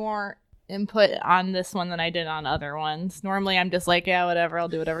more input on this one than I did on other ones. Normally I'm just like, yeah, whatever, I'll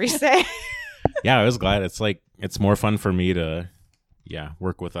do whatever you say. Yeah, I was glad. It's more fun for me to,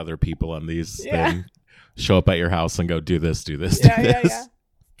 work with other people on these than show up at your house and go do this, do this.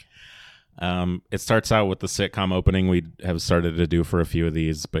 It starts out with the sitcom opening we have started to do for a few of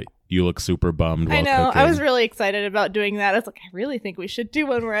these, but you look super bummed while I know. cooking. I was really excited about doing that. I was like, I really think we should do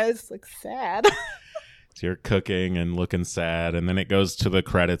one where I was like sad. So you're cooking and looking sad, and then it goes to the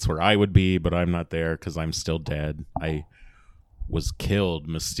credits where I would be, but I'm not there because I'm still dead. I was killed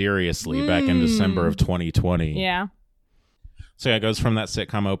mysteriously back in December of 2020. Yeah. So it goes from that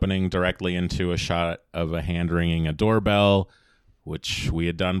sitcom opening directly into a shot of a hand ringing a doorbell, which we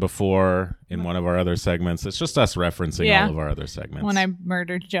had done before in one of our other segments. It's just us referencing all of our other segments. When I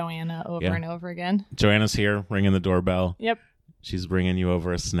murdered Joanna over and over again. Joanna's here ringing the doorbell. Yep. She's bringing you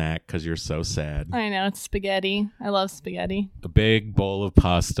over a snack because you're so sad. I know. It's spaghetti. I love spaghetti. A big bowl of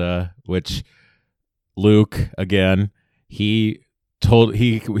pasta, which Luke, again, he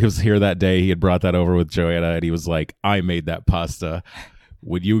was here that day. He had brought that over with Joanna, and he was like, I made that pasta.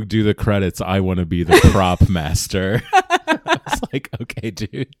 When you do the credits, I want to be the prop master. I was like, okay,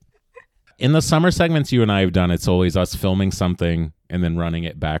 dude. In the summer segments you and I have done, it's always us filming something and then running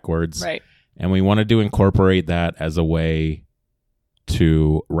it backwards. Right. And we wanted to incorporate that as a way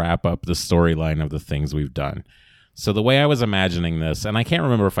to wrap up the storyline of the things we've done. So the way I was imagining this, and I can't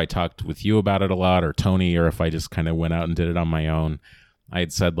remember if I talked with you about it a lot or Tony, or if I just kind of went out and did it on my own. I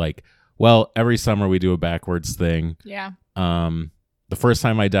had said like, well, every summer we do a backwards thing. Yeah. The first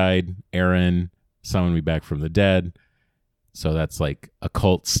time I died, Erin summoned me back from the dead. So that's like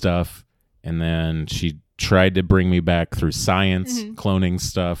occult stuff. And then she tried to bring me back through science, cloning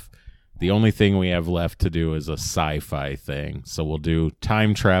stuff. The only thing we have left to do is a sci-fi thing. So we'll do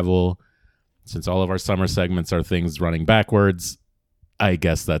time travel. Since all of our summer segments are things running backwards, I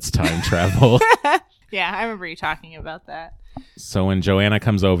guess that's time travel. Yeah, I remember you talking about that. So when Joanna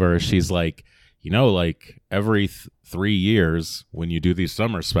comes over, she's like, like every 3 years when you do these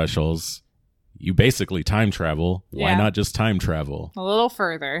summer specials, you basically time travel. Why not just time travel? A little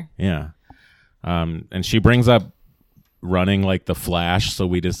further. Yeah. And she brings up running like the Flash. So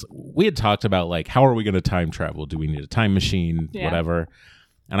we had talked about like, how are we going to time travel? Do we need a time machine? Whatever.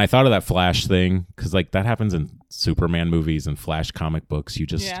 And I thought of that Flash thing because like that happens in Superman movies and Flash comic books. You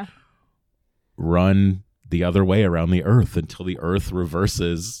just run the other way around the Earth until the Earth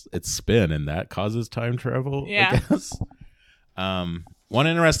reverses its spin, and that causes time travel. I guess. One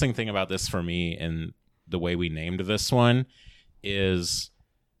interesting thing about this for me and the way we named this one is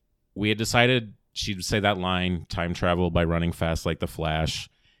we had decided she'd say that line, time travel by running fast like the Flash,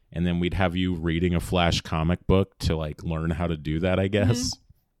 and then we'd have you reading a Flash comic book to like learn how to do that, I guess.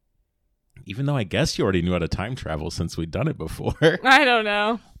 Even though I guess you already knew how to time travel since we'd done it before. I don't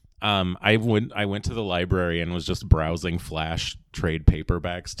know. I went to the library and was just browsing Flash trade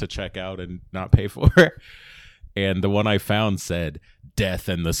paperbacks to check out and not pay for. And the one I found said Death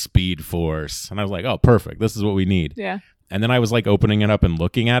and the Speed Force. And I was like, oh, perfect. This is what we need. Yeah. And then I was like opening it up and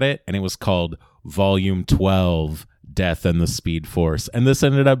looking at it, and it was called Volume 12, Death and the Speed Force. And this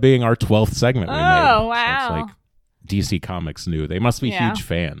ended up being our 12th segment we made. Oh, wow. So it's like DC Comics knew. They must be huge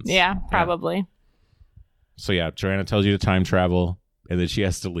fans. Yeah, probably. So yeah, Joanna tells you to time travel, and then she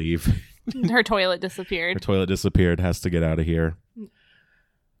has to leave. Her toilet disappeared. Her toilet disappeared, has to get out of here.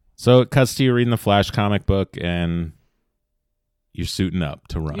 So it cuts to you reading the Flash comic book, and you're suiting up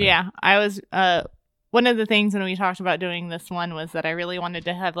to run. Yeah, I was... one of the things when we talked about doing this one was that I really wanted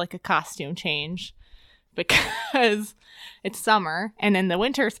to have like a costume change because it's summer, and in the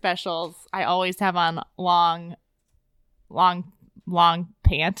winter specials, I always have on long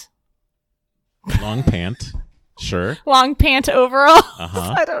pant. Long pant. Sure. Long pant overalls.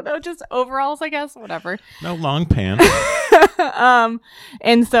 Uh-huh. I don't know, just overalls, I guess. Whatever. No, long pants.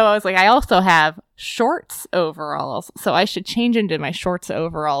 And so I was like, I also have shorts overalls, so I should change into my shorts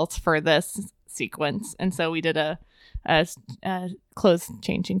overalls for this sequence. And so we did a clothes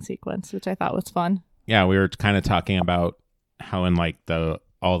changing sequence, which I thought was fun. Yeah, we were kind of talking about how in like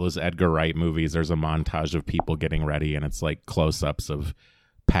all those Edgar Wright movies, there's a montage of people getting ready, and it's like close-ups of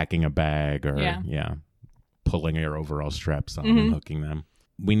packing a bag or pulling your overall straps on and hooking them.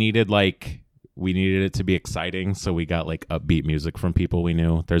 We needed it to be exciting, so we got like upbeat music from people we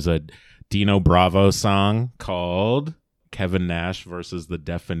knew. There's a Dino Bravo song called Kevin Nash versus the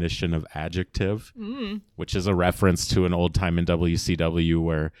Definition of Adjective, which is a reference to an old time in WCW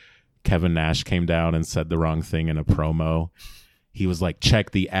where Kevin Nash came down and said the wrong thing in a promo. He was like,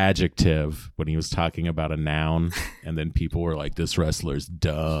 check the adjective when he was talking about a noun. And then people were like, this wrestler's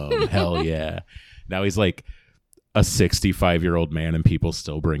dumb. Hell yeah. Now he's like a 65-year-old man and people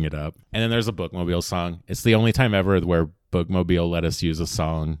still bring it up. And then there's a Bookmobile song. It's the only time ever where Bookmobile let us use a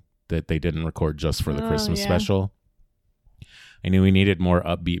song that they didn't record just for the Christmas special. I knew we needed more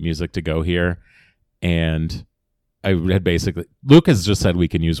upbeat music to go here. And I had basically, Luke has just said we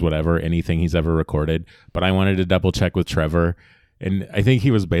can use anything he's ever recorded, but I wanted to double check with Trevor. And I think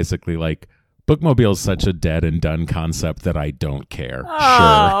he was basically like, Bookmobile is such a dead and done concept that I don't care.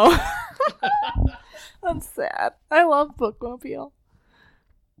 Oh. Sure. That's sad. I love Bookmobile.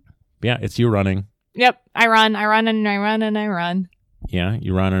 Yeah, it's you running. Yep. I run. Yeah,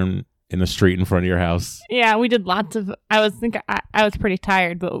 you run in the street in front of your house. Yeah, we did lots of, I was pretty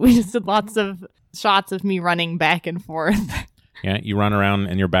tired, but we just did lots of shots of me running back and forth. Yeah, you run around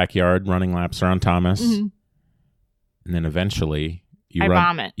in your backyard running laps around Thomas. Mm-hmm. And then eventually I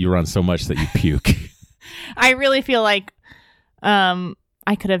vomit. You run so much that you puke. I really feel like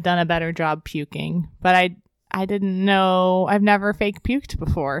I could have done a better job puking, but I didn't know. I've never fake puked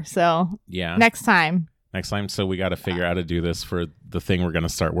before, so yeah. Next time. So we got to figure out how to do this for the thing we're going to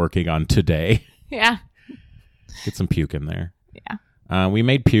start working on today. Yeah. Get some puke in there. Yeah. We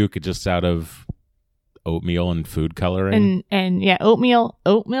made puke just out of oatmeal and food coloring. And yeah, oat milk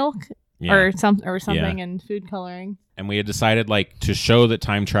yeah. or something yeah. And food coloring. And we had decided like to show that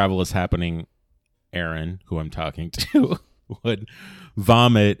time travel is happening, Erin, who I'm talking to, would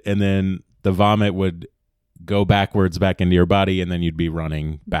vomit, and then the vomit would go backwards back into your body, and then you'd be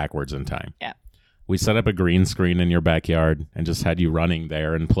running backwards in time. Yeah. We set up a green screen in your backyard and just had you running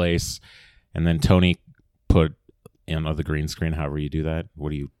there in place. And then Tony put in the green screen, however you do that.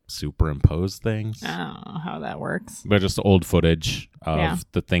 What do you superimpose things? I don't know how that works. But just old footage of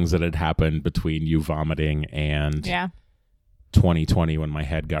the things that had happened between you vomiting and 2020 when my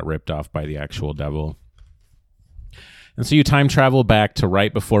head got ripped off by the actual devil. And so you time travel back to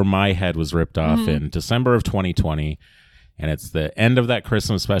right before my head was ripped off in December of 2020. And it's the end of that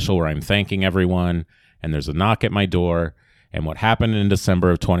Christmas special where I'm thanking everyone. And there's a knock at my door. And what happened in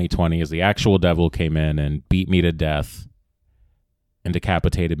December of 2020 is the actual devil came in and beat me to death and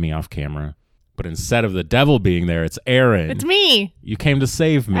decapitated me off camera. But instead of the devil being there, it's Erin. It's me. You came to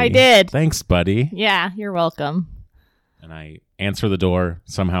save me. I did. Thanks, buddy. Yeah, you're welcome. And I answer the door.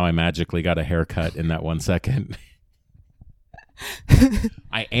 Somehow I magically got a haircut in that 1 second.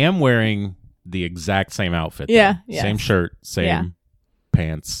 I am wearing the exact same outfit. Yeah. Same shirt, same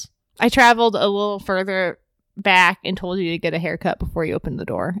pants. I traveled a little further back and told you to get a haircut before you opened the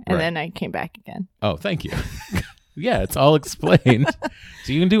door. And then I came back again. Oh, thank you. Yeah, it's all explained.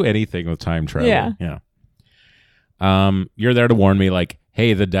 So you can do anything with time travel. Yeah. You're there to warn me like,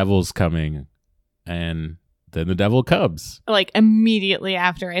 hey, the devil's coming. And then the devil comes. Like immediately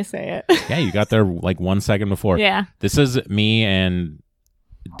after I say it. Yeah, you got there like 1 second before. Yeah. This is me and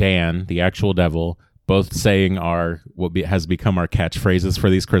Dan, the actual devil, both saying what has become our catchphrases for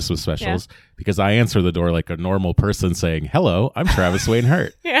these Christmas specials, because I answer the door like a normal person saying, hello, I'm Travis Wayne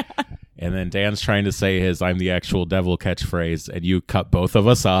Hurt. Yeah. And then Dan's trying to say his I'm the actual devil catchphrase, and you cut both of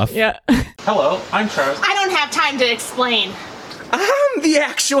us off. Yeah. Hello, I'm Travis. I don't have time to explain. I'm the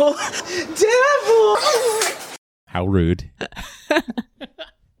actual devil. How rude.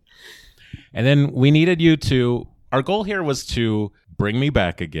 And then we needed you to, our goal here was to bring me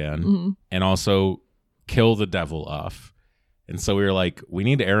back again and also kill the devil off. And so we were like, we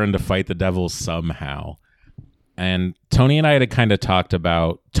need Erin to fight the devil somehow. And Tony and I had kind of talked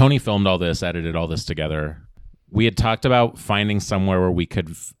about, Tony filmed all this, edited all this together. We had talked about finding somewhere where we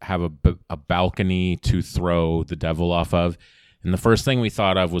could have a balcony to throw the devil off of. And the first thing we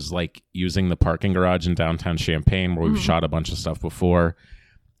thought of was like using the parking garage in downtown Champaign where we've shot a bunch of stuff before.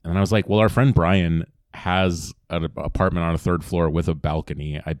 And I was like, well, our friend Brian has an apartment on a third floor with a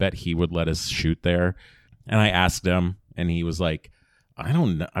balcony. I bet he would let us shoot there. And I asked him, and he was like, I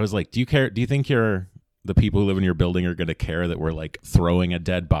don't know. I was like, do you care? Do you think the people who live in your building are going to care that we're like throwing a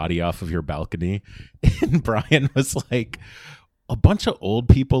dead body off of your balcony? And Brian was like, a bunch of old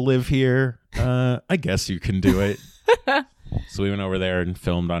people live here. I guess you can do it. So we went over there and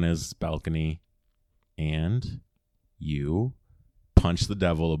filmed on his balcony, and you punched the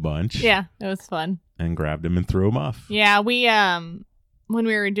devil a bunch. Yeah, it was fun. And grabbed him and threw him off. Yeah, we when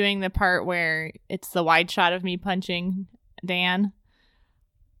we were doing the part where it's the wide shot of me punching Dan,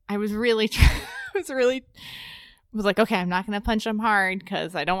 I was like, okay, I'm not going to punch him hard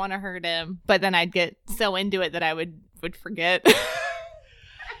because I don't want to hurt him. But then I'd get so into it that I would forget. I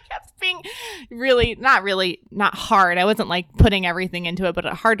kept being not hard. I wasn't like putting everything into it, but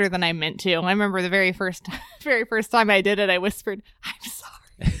harder than I meant to. I remember the very first time I did it, I whispered, I'm sorry.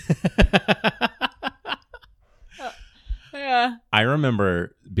 Yeah. I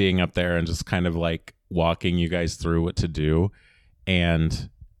remember being up there and just kind of like walking you guys through what to do, and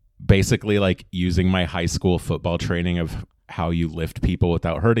basically like using my high school football training of how you lift people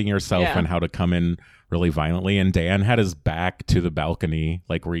without hurting yourself and how to come in really violently. And Dan had his back to the balcony,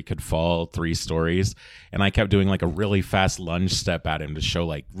 like where he could fall 3 stories. And I kept doing like a really fast lunge step at him to show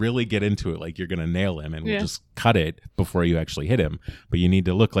like really get into it, like you're going to nail him and we'll just cut it before you actually hit him. But you need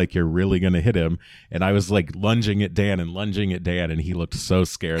to look like you're really going to hit him. And I was like lunging at Dan. And he looked so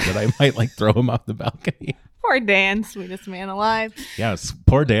scared that I might like throw him off the balcony. Poor Dan, sweetest man alive. Yes,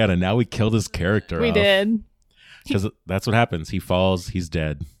 poor Dan. And now we killed his character off. We did. Because that's what happens. He falls. He's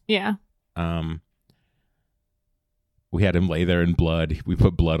dead. Yeah. We had him lay there in blood. We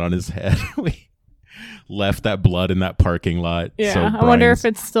put blood on his head. We left that blood in that parking lot. Yeah. So I wonder if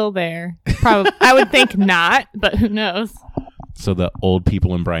it's still there. Probably. I would think not, but who knows? So the old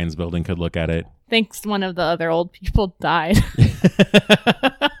people in Brian's building could look at it. Thinks one of the other old people died.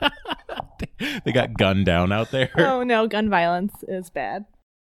 They got gunned down out there. Oh no, gun violence is bad.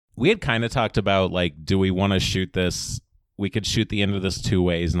 We had kind of talked about, like, do we want to shoot this? We could shoot the end of this 2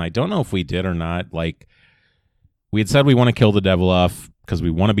 ways. And I don't know if we did or not. Like, we had said we want to kill the devil off because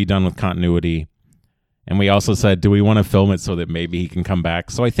we want to be done with continuity. And we also said, do we want to film it so that maybe he can come back?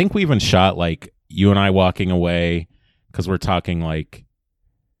 So I think we even shot, like, you and I walking away because we're talking, like,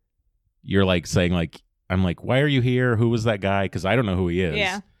 you're, like, saying, like, I'm like, why are you here? Who was that guy? Because I don't know who he is.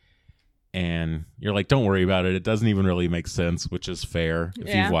 Yeah. And you're like, don't worry about it. It doesn't even really make sense, which is fair.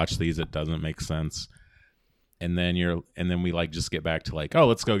 If you've watched these, it doesn't make sense. And then we like just get back to like, oh,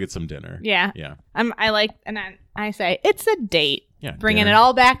 let's go get some dinner. Yeah. Yeah. I say it's a date. Yeah. Bringing it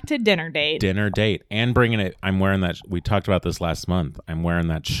all back to dinner date. Dinner date. And bringing it. I'm wearing that. We talked about this last month. I'm wearing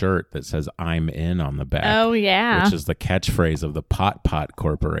that shirt that says I'm in on the back. Oh, yeah. Which is the catchphrase of the Pot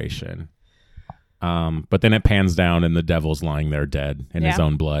Corporation. But then it pans down and the devil's lying there dead in his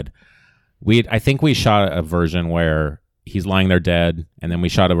own blood. I think we shot a version where he's lying there dead, and then we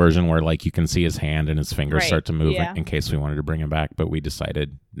shot a version where like you can see his hand and his fingers start to move in case we wanted to bring him back. But we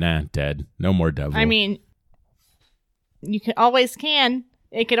decided, nah, dead. No more devil. I mean, you always can.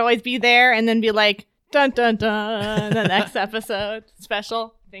 It could always be there and then be like, dun, dun, dun, the next episode.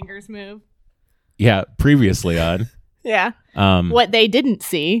 Special. Fingers move. Yeah, previously on. Yeah. What they didn't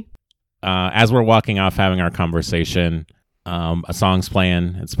see. As we're walking off having our conversation, a song's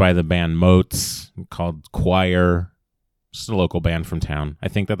playing. It's by the band Moats called Choir. Just a local band from town. I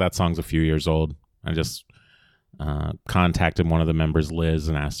think that song's a few years old. I just contacted one of the members, Liz,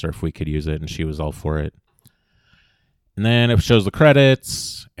 and asked her if we could use it, and she was all for it. And then it shows the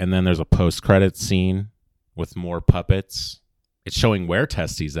credits, and then there's a post-credits scene with more puppets. It's showing where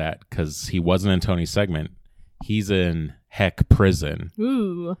Testy's at, because he wasn't in Tony's segment. He's in Heck Prison.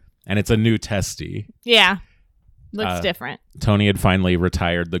 Ooh. And it's a new Testy. Yeah. Looks different. Tony had finally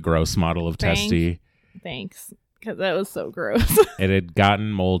retired the gross model of Testy. Thanks. Because that was so gross. It had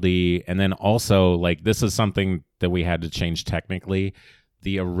gotten moldy. And then also, like, this is something that we had to change technically.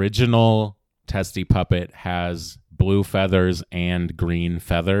 The original Testy puppet has blue feathers and green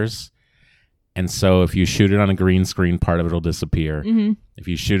feathers. And so if you shoot it on a green screen, part of it will disappear. Mm-hmm. If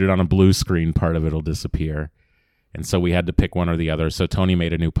you shoot it on a blue screen, part of it will disappear. And so we had to pick one or the other. So Tony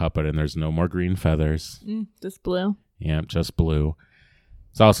made a new puppet, and there's no more green feathers. Just blue. Yeah, just blue.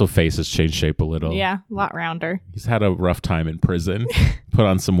 His also face has changed shape a little. Yeah, a lot rounder. He's had a rough time in prison. Put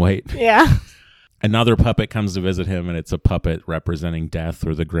on some weight. Yeah. Another puppet comes to visit him, and it's a puppet representing death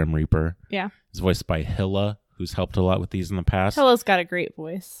or the Grim Reaper. Yeah. It's voiced by Hilla, who's helped a lot with these in the past. Hilla's got a great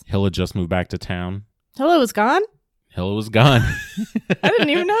voice. Hilla just moved back to town. Hilla was gone? Hilla was gone. I didn't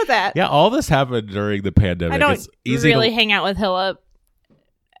even know that. Yeah, all this happened during the pandemic. I don't really hang out with Hilla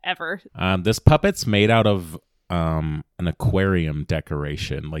ever. This puppet's made out of an aquarium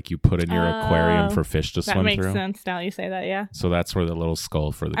decoration, like you put in your aquarium for fish to swim through. That makes sense now you say that, yeah. So that's where the little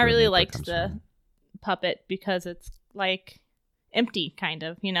skull for the I really liked comes the from. puppet because it's like empty, kind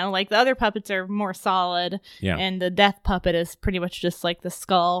of, you know? Like the other puppets are more solid, and the death puppet is pretty much just like the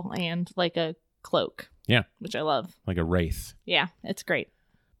skull and like a cloak. Yeah. Which I love. Like a wraith. Yeah, it's great.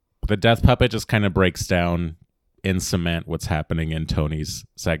 The death puppet just kind of breaks down in cement what's happening in Tony's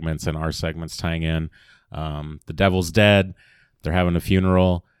segments and our segments tying in. The devil's dead. They're having a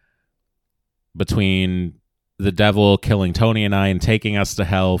funeral. Between the devil killing Tony and I and taking us to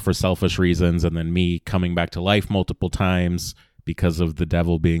hell for selfish reasons, and then me coming back to life multiple times because of the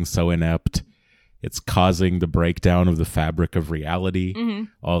devil being so inept, it's causing the breakdown of the fabric of reality,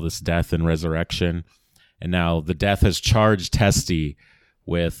 all this death and resurrection. And now the death has charged Testy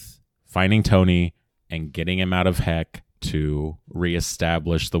with finding Tony and getting him out of heck to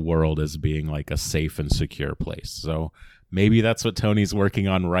reestablish the world as being like a safe and secure place. So maybe that's what Tony's working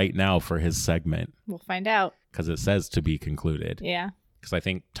on right now for his segment. We'll find out. Because it says to be concluded. Yeah. Because I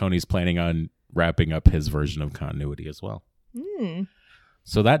think Tony's planning on wrapping up his version of continuity as well.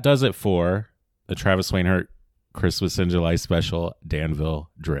 So that does it for the Travis Wainhurt Christmas in July special, Danville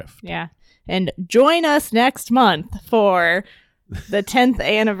Drift. Yeah. And join us next month for the 10th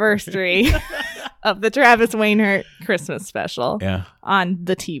anniversary of the Travis Wainhurt Christmas special on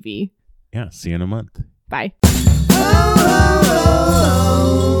the TV. Yeah. See you in a month. Bye.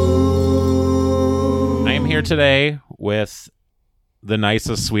 I am here today with the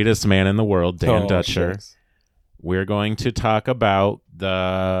nicest, sweetest man in the world, Dan Duitscher. Shucks. We're going to talk about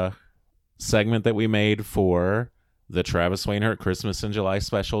the segment that we made for the Travis Wainhurt Christmas in July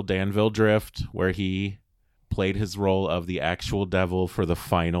special, Danville Drift, where he played his role of the actual devil for the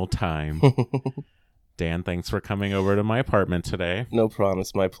final time. Dan, thanks for coming over to my apartment today. No problem.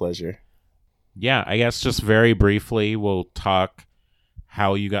 It's my pleasure. Yeah, I guess just very briefly, we'll talk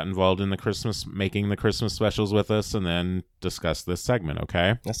how you got involved in making the Christmas specials with us, and then discuss this segment,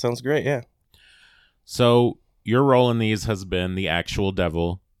 okay? That sounds great, yeah. So your role in these has been the actual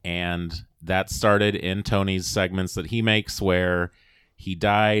devil, and that started in Tony's segments that he makes where he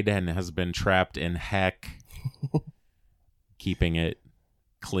died and has been trapped in heck, keeping it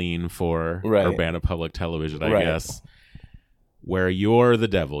clean for Urbana Public Television, I guess, where you're the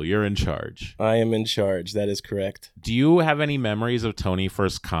devil. You're in charge. I am in charge. That is correct. Do you have any memories of Tony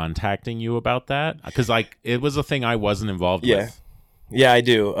first contacting you about that? Because it was a thing I wasn't involved with. Yeah, I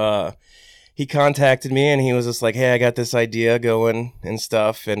do. He contacted me and he was just like, hey, I got this idea going and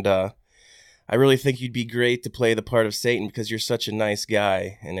stuff. And I really think you'd be great to play the part of Satan because you're such a nice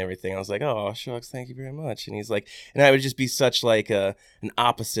guy and everything. I was like, oh, shucks, thank you very much. And he's like, and I would just be such like an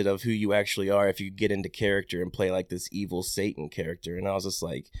opposite of who you actually are if you get into character and play like this evil Satan character. And I was just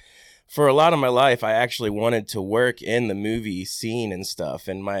like, for a lot of my life, I actually wanted to work in the movie scene and stuff.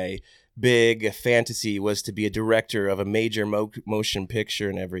 And my big fantasy was to be a director of a major motion picture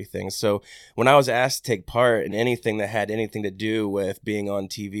and everything. So when I was asked to take part in anything that had anything to do with being on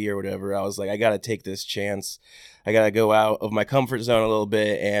TV or whatever, I was like, I got to take this chance. I got to go out of my comfort zone a little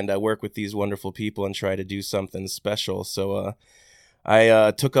bit and work with these wonderful people and try to do something special. So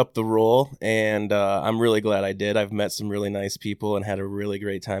I took up the role, and I'm really glad I did. I've met some really nice people and had a really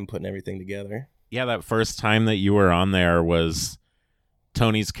great time putting everything together. Yeah, that first time that you were on there was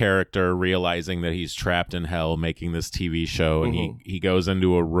Tony's character realizing that he's trapped in hell making this TV show, and he goes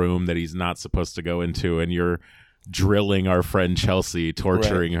into a room that he's not supposed to go into, and you're drilling our friend Chelsea,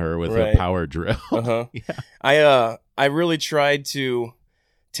 torturing her with a power drill. Yeah. I really tried to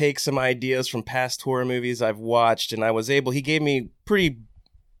take some ideas from past horror movies I've watched, and he gave me pretty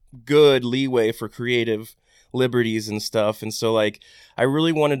good leeway for creative liberties and stuff. And so like I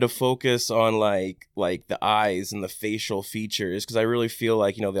really wanted to focus on like the eyes and the facial features, because I really feel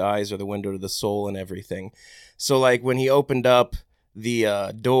like, you know, the eyes are the window to the soul and everything. So like when he opened up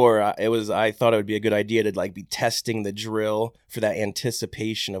the door, I thought it would be a good idea to like be testing the drill for that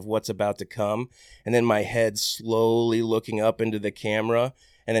anticipation of what's about to come, and then my head slowly looking up into the camera,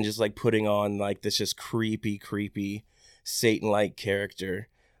 and then just like putting on like this just creepy Satan-like character.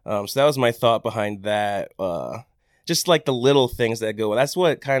 So that was my thought behind that. Just like the little things that go. That's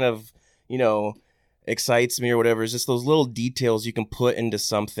what kind of, you know, excites me or whatever, is just those little details you can put into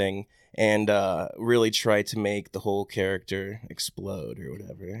something and really try to make the whole character explode or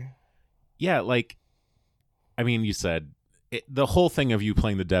whatever. Yeah, like, I mean, you said the whole thing of you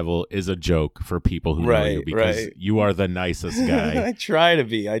playing the devil is a joke for people who know you, because you are the nicest guy. I try to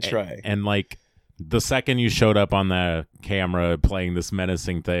be. I try. And like, the second you showed up on the camera playing this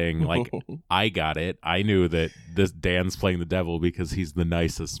menacing thing, like, I got it. I knew that this Dan's playing the devil because he's the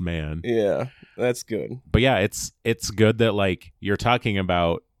nicest man. Yeah, that's good. But yeah, it's good that like you're talking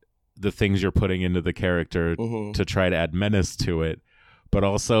about the things you're putting into the character to try to add menace to it, but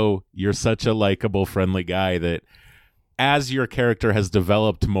also you're such a likable, friendly guy that as your character has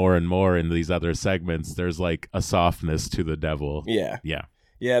developed more and more in these other segments, there's like a softness to the devil.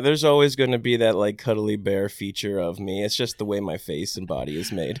 Yeah, there's always going to be that like cuddly bear feature of me. It's just the way my face and body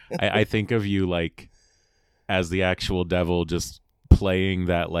is made. I think of you like as the actual devil, just playing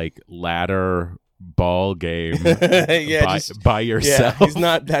that like ladder ball game by yourself. Yeah, he's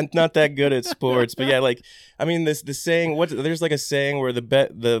not that good at sports, but yeah, like I mean, the saying, there's like a saying where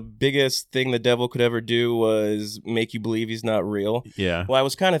the biggest thing the devil could ever do was make you believe he's not real. Yeah. Well, I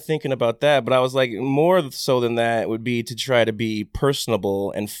was kind of thinking about that, but I was like, more so than that would be to try to be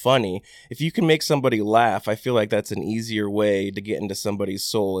personable and funny. If you can make somebody laugh, I feel like that's an easier way to get into somebody's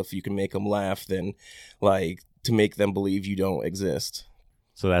soul. If you can make them laugh, than like to make them believe you don't exist.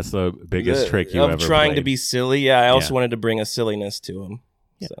 So that's the biggest trick you ever played. Of trying to be silly. Yeah, I also wanted to bring a silliness to him.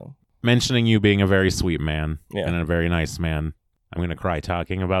 Yeah. So mentioning you being a very sweet man and a very nice man. I'm going to cry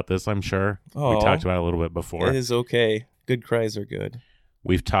talking about this, I'm sure. We talked about it a little bit before. It is okay. Good cries are good.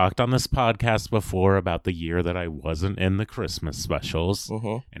 We've talked on this podcast before about the year that I wasn't in the Christmas specials,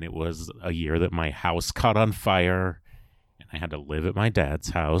 and it was a year that my house caught on fire, and I had to live at my dad's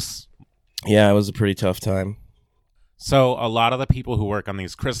house. Yeah, it was a pretty tough time. So a lot of the people who work on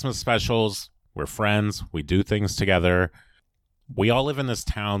these Christmas specials, we're friends, we do things together. We all live in this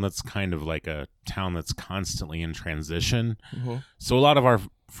town that's kind of like a town that's constantly in transition. So a lot of our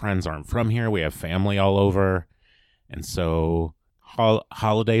friends aren't from here. We have family all over, and so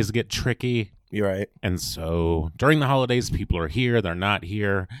holidays get tricky. You're right. And so during the holidays, people are here, they're not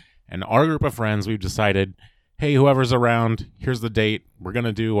here. And our group of friends, we've decided, hey, whoever's around, here's the date. We're going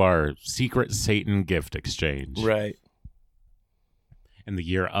to do our secret Satan gift exchange. Right. In the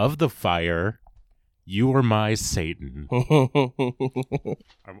year of the fire, you were my Satan.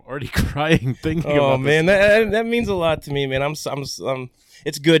 I'm already crying thinking about this. Oh, man, that means a lot to me, man.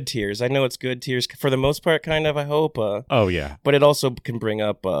 It's good tears. I know it's good tears for the most part, kind of, I hope. Oh, yeah. But it also can bring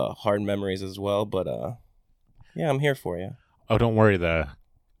up hard memories as well. But, yeah, I'm here for you. Oh, don't worry. The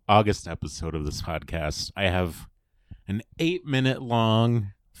August episode of this podcast, I have an 8-minute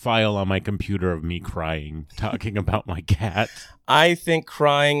long file on my computer of me crying, talking about my cat. I think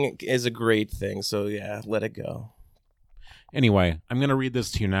crying is a great thing. So, yeah, let it go. Anyway, I'm going to read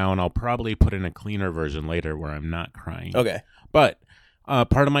this to you now, and I'll probably put in a cleaner version later where I'm not crying. Okay. But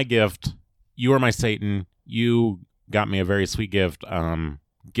part of my gift, you are my Satan. You got me a very sweet gift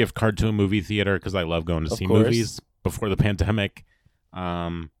card to a movie theater because I love going to see movies before the pandemic.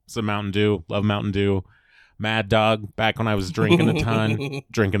 Some Mountain Dew. Love Mountain Dew. Mad Dog, back when I was drinking a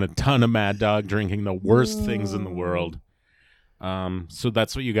ton of Mad Dog, drinking the worst things in the world. So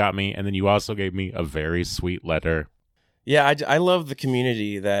that's what you got me. And then you also gave me a very sweet letter. Yeah, I love the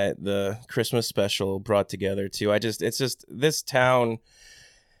community that the Christmas special brought together too. It's just this town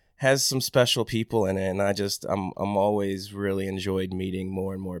has some special people in it, and I'm always really enjoyed meeting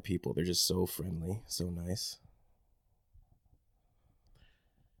more and more people. They're just so friendly, so nice.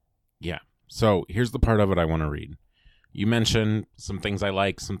 Yeah. So here's the part of it I want to read. You mentioned some things I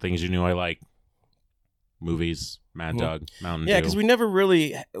like, some things you knew I like. Movies, Mad Dog, Mountain Dew. Yeah, because we never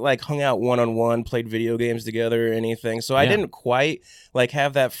really hung out one-on-one, played video games together or anything. So I didn't quite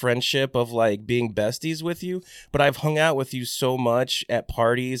have that friendship of being besties with you. But I've hung out with you so much at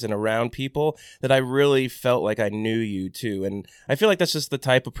parties and around people that I really felt like I knew you too. And I feel like that's just the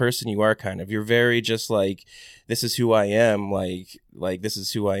type of person you are, kind of. You're very just this is who I am. This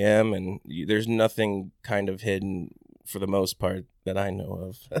is who I am. And there's nothing kind of hidden for the most part that I know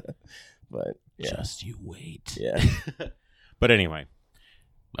of. But yeah. Just you wait. Yeah. But anyway.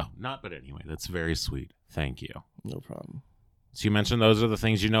 That's very sweet. Thank you. No problem. So you mentioned those are the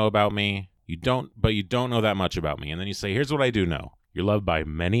things you know about me. You don't know that much about me. And then you say, here's what I do know. You're loved by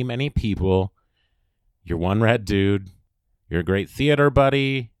many, many people. You're one rad dude. You're a great theater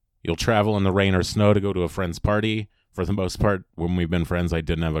buddy. You'll travel in the rain or snow to go to a friend's party. For the most part, when we've been friends, I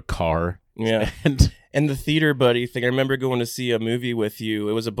didn't have a car. Yeah. And the theater buddy thing, I remember going to see a movie with you.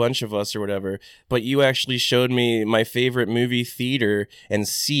 It was a bunch of us or whatever, but you actually showed me my favorite movie theater and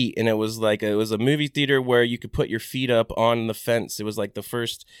seat, and it was a movie theater where you could put your feet up on the fence. It was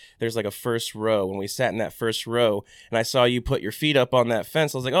there's a first row, and we sat in that first row, and I saw you put your feet up on that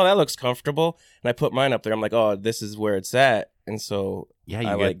fence. I was like, oh, that looks comfortable, and I put mine up there. I'm like, oh, this is where it's at. And so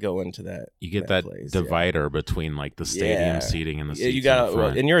I going to that. You get that place, divider between the stadium seating and the seats. You got,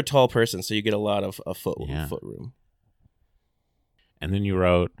 and you're a tall person, so you get a lot of foot room. And then you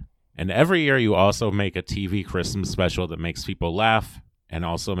wrote, and every year you also make a TV Christmas special that makes people laugh and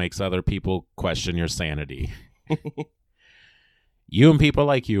also makes other people question your sanity. You and people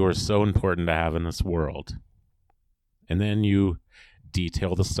like you are so important to have in this world. And then you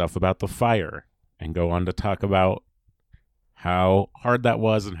detail the stuff about the fire and go on to talk about how hard that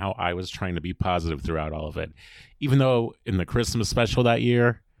was and how I was trying to be positive throughout all of it. Even though in the Christmas special that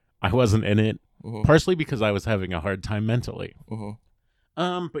year, I wasn't in it, partially because I was having a hard time mentally.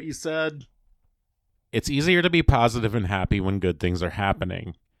 But you said, it's easier to be positive and happy when good things are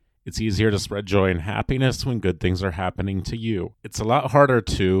happening. It's easier to spread joy and happiness when good things are happening to you. It's a lot harder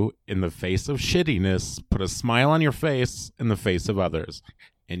to, in the face of shittiness, put a smile on your face in the face of others.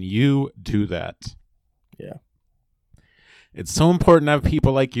 And you do that. Yeah. It's so important to have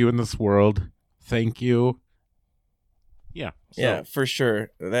people like you in this world. Thank you. Yeah. Yeah, for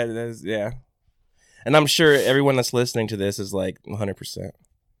sure. That is, yeah. And I'm sure everyone that's listening to this is 100%.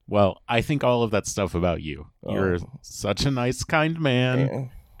 Well, I think all of that stuff about you. You're such a nice, kind man. Yeah.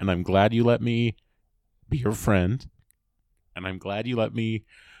 And I'm glad you let me be your friend. And I'm glad you let me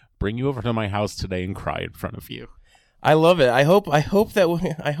bring you over to my house today and cry in front of you. I love it. I hope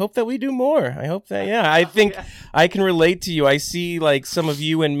that we do more. I hope that I think I can relate to you. I see like some of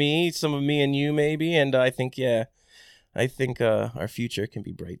you and me, some of me and you maybe, and I think our future can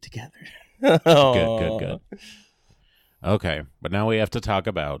be bright together. Good. Okay, but now we have to talk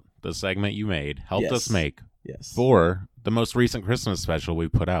about the segment you helped us make for the most recent Christmas special we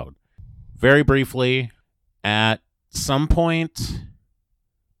put out. Very briefly, at some point,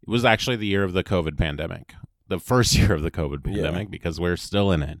 it was actually the year of the COVID pandemic. The first year of the COVID pandemic, because we're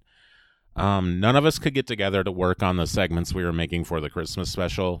still in it. None of us could get together to work on the segments we were making for the Christmas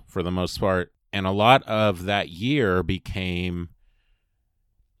special for the most part. And a lot of that year became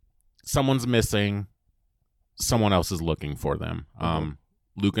someone's missing, someone else is looking for them.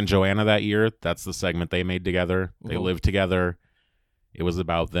 Luke and Joanna that year, that's the segment they made together. They lived together. It was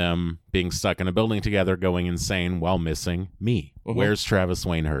about them being stuck in a building together, going insane while missing me. Where's Travis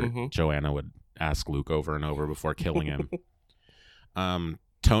Wainhurt? Joanna would ask Luke over and over before killing him.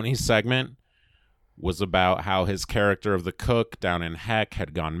 Tony's segment was about how his character of the cook down in Heck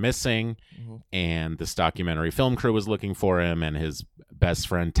had gone missing, and this documentary film crew was looking for him, and his best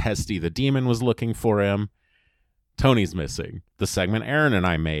friend Testy the Demon was looking for him. Tony's missing. The segment Erin and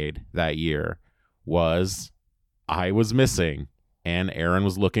I made that year was I was missing, and Erin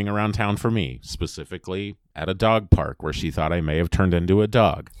was looking around town for me, specifically at a dog park where she thought I may have turned into a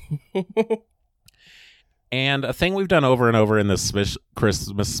dog. And a thing we've done over and over in this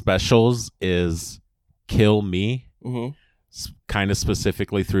Christmas specials is kill me, kind of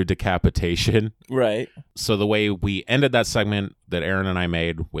specifically through decapitation. Right. So the way we ended that segment that Erin and I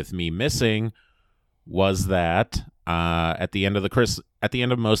made with me missing was that at the end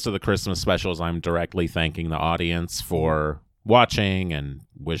of most of the Christmas specials, I'm directly thanking the audience for watching and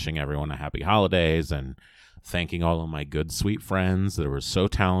wishing everyone a happy holidays and thanking all of my good, sweet friends that were so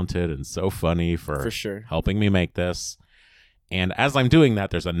talented and so funny for sure helping me make this. And as I'm doing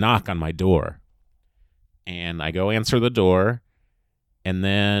that, there's a knock on my door. And I go answer the door. And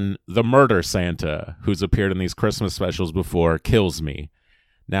then the murder Santa, who's appeared in these Christmas specials before, kills me.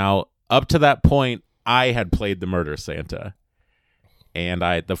 Now, up to that point, I had played the murder Santa. And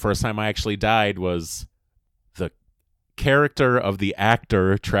the first time I actually died was the character of the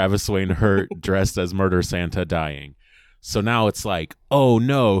actor Travis Wainhurt dressed as Murder Santa dying. So now it's like, oh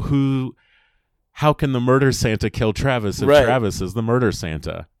no, how can the Murder Santa kill Travis if Travis is the Murder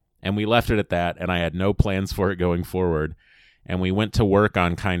Santa? And we left it at that, and I had no plans for it going forward. And we went to work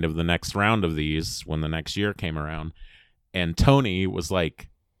on kind of the next round of these when the next year came around. And Tony was like,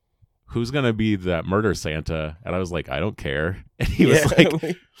 who's going to be that Murder Santa? And I was like, I don't care. And he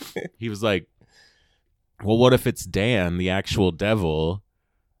was like, well, what if it's Dan, the actual devil?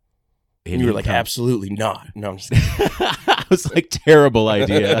 And you were like, absolutely not. No, I'm just kidding. I was like, terrible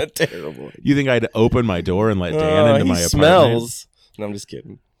idea. Terrible. You think I'd open my door and let Dan into my apartment? Smells. No, I'm just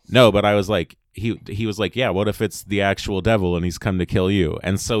kidding. No, but I was like, he was like, yeah, what if it's the actual devil and he's come to kill you?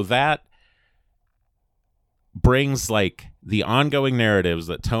 And so that brings like the ongoing narratives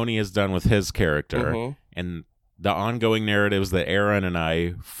that Tony has done with his character and the ongoing narratives that Erin and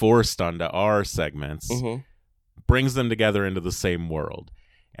I forced onto our segments, brings them together into the same world.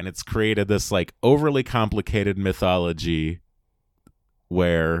 And it's created this like overly complicated mythology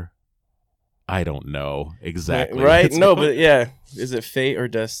where I don't know exactly. Right? No, but yeah. Is it fate or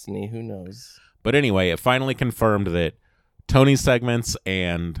destiny? Who knows? But anyway, it finally confirmed that Tony's segments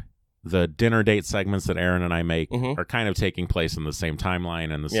and the dinner date segments that Erin and I make are kind of taking place in the same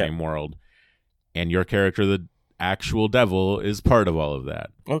timeline and the same world. And your character, the actual devil, is part of all of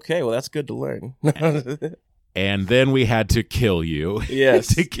that. Okay, well, that's good to learn. And then we had to kill you.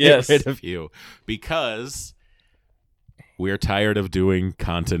 Yes. To get rid of you. Because we're tired of doing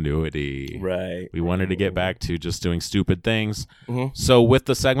continuity. Right. We wanted to get back to just doing stupid things. So with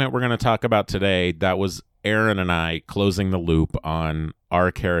the segment we're going to talk about today, that was Erin and I closing the loop on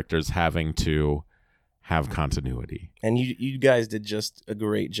our characters having to have continuity. And you guys did just a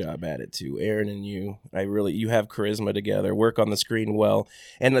great job at it too. Erin and you have charisma together, work on the screen well.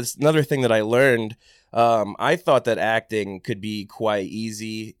 And that's another thing that I learned. I thought that acting could be quite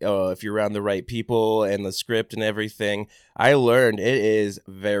easy if you're around the right people and the script and everything. I learned it is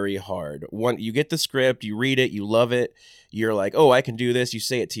very hard. You get the script, you read it, you love it. You're like, oh, I can do this. You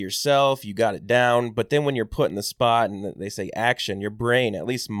say it to yourself. You got it down. But then when you're put in the spot and they say action, your brain, at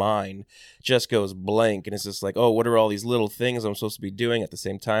least mine, just goes blank. And it's just like, oh, what are all these little things I'm supposed to be doing at the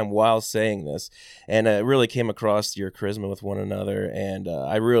same time while saying this? And it really came across your charisma with one another. And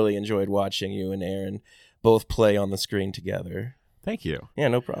I really enjoyed watching you and Erin both play on the screen together. Thank you. Yeah,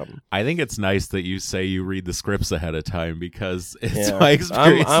 no problem. I think it's nice that you say you read the scripts ahead of time because it's Yeah. my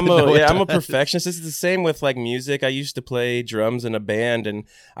experience. I'm a perfectionist. It's the same with like music. I used to play drums in a band, and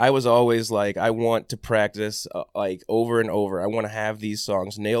I was always like, I want to practice like over and over. I want to have these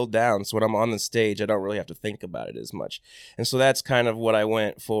songs nailed down, so when I'm on the stage, I don't really have to think about it as much. And so that's kind of what I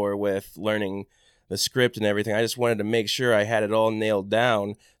went for with learning the script and everything. I just wanted to make sure I had it all nailed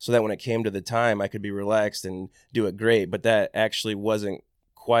down so that when it came to the time, I could be relaxed and do it great. But that actually wasn't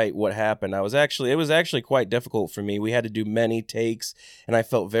quite what happened. It was actually quite difficult for me. We had to do many takes, and I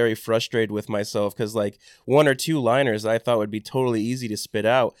felt very frustrated with myself because like 1 or 2 liners I thought would be totally easy to spit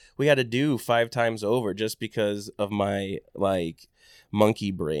out, we had to do 5 times over just because of my like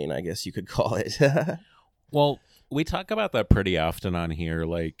monkey brain, I guess you could call it. Well, we talk about that pretty often on here.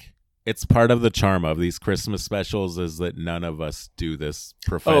 Like, it's part of the charm of these Christmas specials is that none of us do this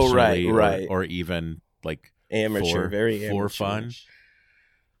professionally right. Or even like Amateur, very for fun.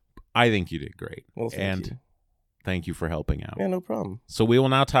 I think you did great. Well, thank you. Thank you for helping out. Yeah, no problem. So we will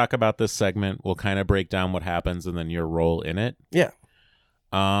now talk about this segment. We'll kind of break down what happens and then your role in it. Yeah.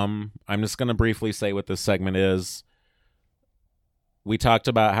 I'm just going to briefly say what this segment is. We talked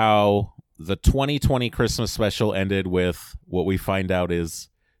about how the 2020 Christmas special ended with what we find out is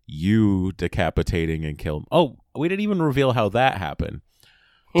you decapitating and killing. Oh, we didn't even reveal how that happened.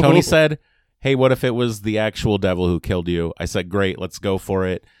 Tony said, hey, what if it was the actual devil who killed you? I said, great, let's go for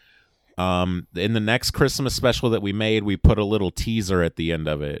it. In the next Christmas special that we made, we put a little teaser at the end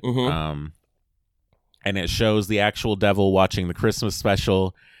of it. Mm-hmm. And it shows the actual devil watching the Christmas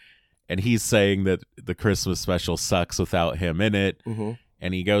special. And he's saying that the Christmas special sucks without him in it. Mm-hmm.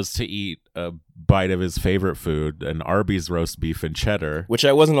 And he goes to eat a bite of his favorite food, an Arby's roast beef and cheddar. Which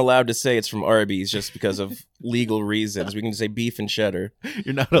I wasn't allowed to say it's from Arby's just because of legal reasons. We can just say beef and cheddar.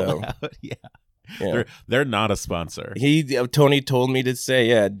 You're not allowed. Yeah. They're not a sponsor. Tony told me to say,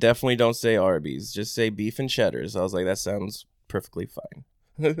 yeah, definitely don't say Arby's. Just say beef and cheddars. I was like, that sounds perfectly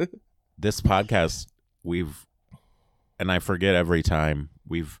fine. This podcast, and I forget every time,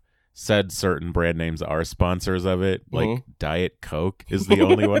 we've said certain brand names are sponsors of it. Like Diet Coke is the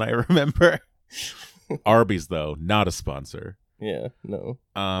only one I remember. Arby's, though, not a sponsor. Yeah, no.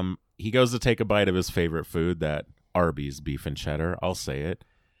 He goes to take a bite of his favorite food, that Arby's beef and cheddar. I'll say it.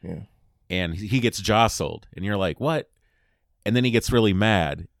 Yeah. And he gets jostled, and you're like, what? And then he gets really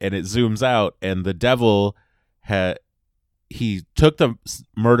mad, and it zooms out, and the devil he took the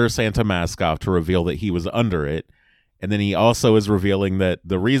Murder Santa mask off to reveal that he was under it. And then he also is revealing that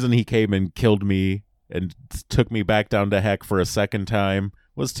the reason he came and killed me and took me back down to heck for a second time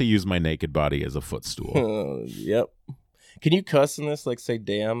was to use my naked body as a footstool. Yep. Can you cuss in this? Like say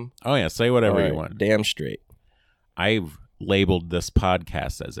damn? Oh, yeah. Say whatever you want. Damn straight. I've labeled this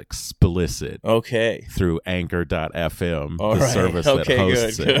podcast as explicit. Okay. Through Anchor.fm, All the right. service that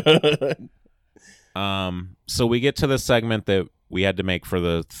hosts good. it. So we get to the segment that we had to make for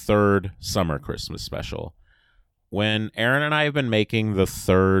the 3rd summer Christmas special. When Erin and I have been making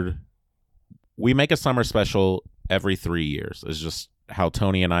we make a summer special every 3 years. It's just how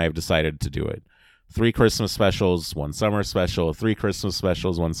Tony and I have decided to do it. 3 Christmas specials, 1 summer special, 3 Christmas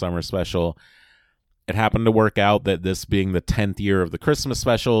specials, 1 summer special. It happened to work out that this being the 10th year of the Christmas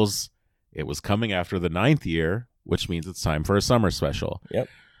specials, it was coming after the 9th year, which means it's time for a summer special. Yep.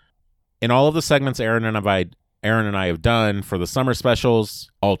 In all of the segments Erin and I have done for the summer specials,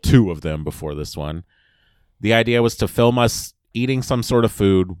 all 2 of them before this one, the idea was to film us eating some sort of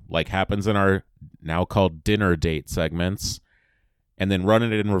food, like happens in our now called dinner date segments, and then run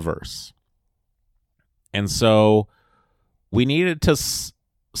it in reverse. And so we needed to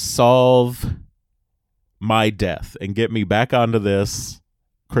solve my death and get me back onto this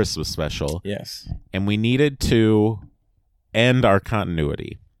Christmas special. Yes. And we needed to end our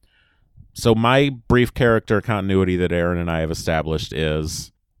continuity. So my brief character continuity that Erin and I have established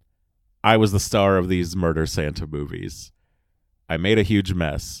is I was the star of these Murder Santa movies. I made a huge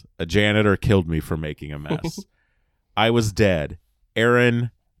mess. A janitor killed me for making a mess. I was dead.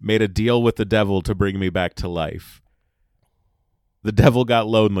 Erin made a deal with the devil to bring me back to life. The devil got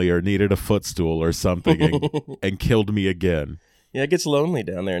lonely or needed a footstool or something and killed me again. Yeah, it gets lonely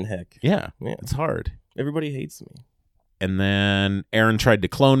down there in heck. Yeah, it's hard. Everybody hates me. And then Erin tried to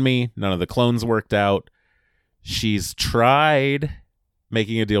clone me. None of the clones worked out. She's tried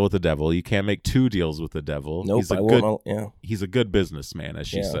making a deal with the devil. You can't make 2 deals with the devil. Nope, He's a good businessman, as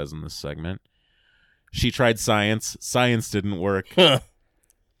she says in this segment. She tried science. Science didn't work.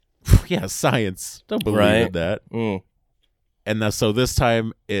 Yeah, science. Don't believe in that. And so this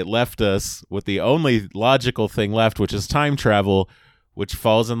time it left us with the only logical thing left, which is time travel. which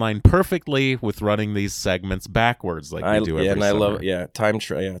falls in line perfectly with running these segments backwards like we do every and summer. I love it. Time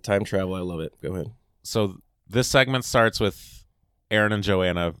travel. I love it. Go ahead. So this segment starts with Erin and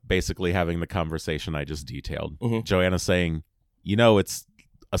Joanna basically having the conversation I just detailed. Mhm. Joanna saying, it's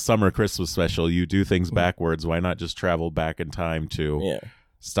a summer Christmas special. You do things backwards. Why not just travel back in time to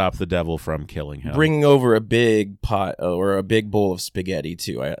stop the devil from killing him? Bringing over a big pot or a big bowl of spaghetti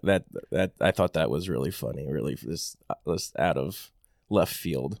too. I thought that was really funny. Really, this out of left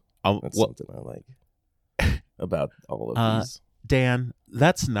field. That's something I like about all of these. Dan,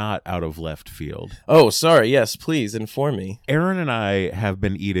 that's not out of left field. Oh, sorry. Yes, please inform me. Erin and I have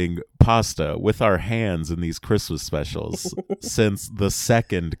been eating pasta with our hands in these Christmas specials since the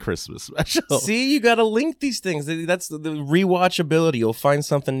second Christmas special. See, you got to link these things. That's the rewatchability. You'll find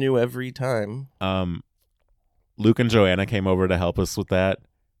something new every time. Luke and Joanna came over to help us with that,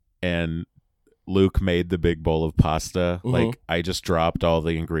 and Luke made the big bowl of pasta. Mhm. Like, I just dropped all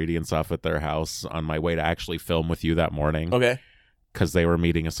the ingredients off at their house on my way to actually film with you that morning. Okay. Because they were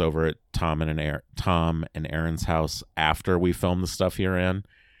meeting us over at Tom and Erin's house after we filmed the stuff here in.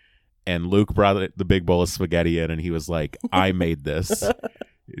 And Luke brought the big bowl of spaghetti in, and he was like, I made this.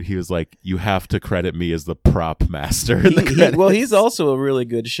 He was like, you have to credit me as the prop master. Well, he's also a really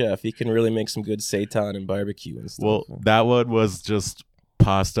good chef. He can really make some good seitan and barbecue and stuff. Well, that one was just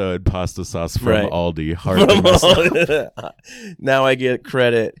pasta and pasta sauce from Right. Aldi. Hardly messed up. Now I get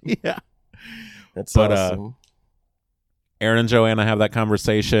credit. Yeah. That's But, awesome. Erin and Joanna have that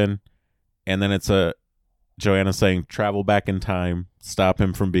conversation, and then it's Joanna saying, travel back in time, stop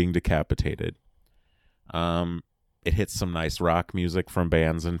him from being decapitated. It hits some nice rock music from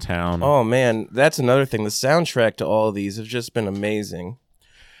bands in town. Oh, man. That's another thing. The soundtrack to all of these have just been amazing.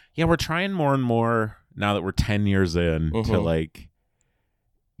 Yeah, we're trying more and more, now that we're 10 years in, to, Mhm. like,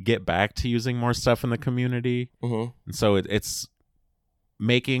 get back to using more stuff in the community. Mm-hmm. And so it's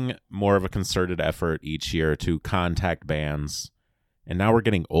making more of a concerted effort each year to contact bands. And now we're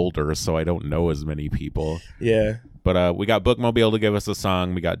getting older, so I don't know as many people. Yeah. But we got Bookmobile to give us a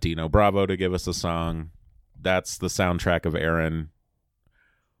song. We got Dino Bravo to give us a song. That's the soundtrack of Erin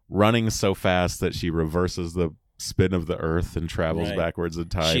running so fast that she reverses the spin of the earth and travels Right. backwards in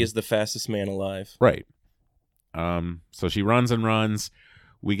time. She is the fastest man alive. Right. So she runs and runs.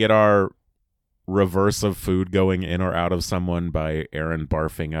 We get our reverse of food going in or out of someone by Erin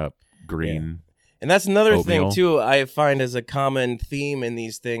barfing up green. And that's another Oatmeal. thing, too, I find as a common theme in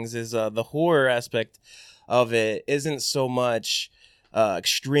these things is the horror aspect of it isn't so much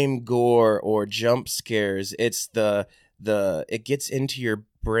extreme gore or jump scares. It's it gets into your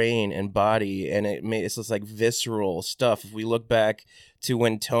brain and body, and it's just like visceral stuff. If we look back to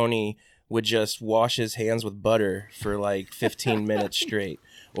when Tony would just wash his hands with butter for like 15 minutes straight,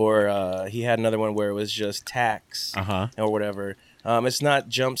 or he had another one where it was just tacks or whatever. It's not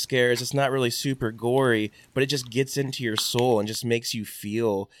jump scares. It's not really super gory, but it just gets into your soul and just makes you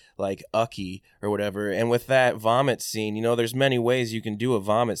feel like ucky or whatever. And with that vomit scene, there's many ways you can do a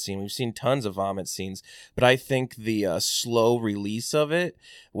vomit scene. We've seen tons of vomit scenes, but I think the slow release of it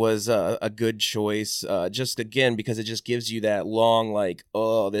was a good choice. Just again, because it just gives you that long, like,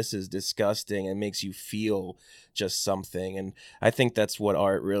 oh, this is disgusting, and makes you feel just something. And I think that's what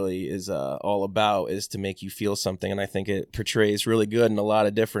art really is all about, is to make you feel something. And I think it portrays really good in a lot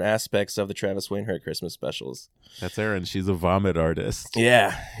of different aspects of the Travis Wainhurt Christmas specials. That's Erin. She's a vomit artist.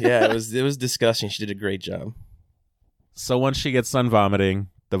 Yeah, it was disgusting. She did a great job. So once she gets done vomiting,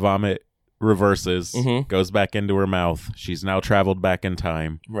 the vomit reverses, goes back into her mouth. She's now traveled back in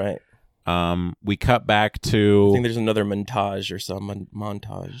time. Right. We cut back to... I think there's another montage or some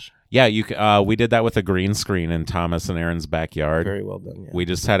montage. Yeah, we did that with a green screen in Thomas and Erin's backyard. Very well done, yeah. We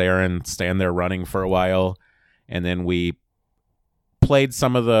just had Erin stand there running for a while, and then we played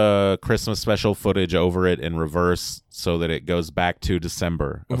some of the Christmas special footage over it in reverse so that it goes back to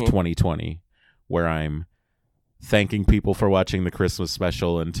December of 2020, where I'm thanking people for watching the Christmas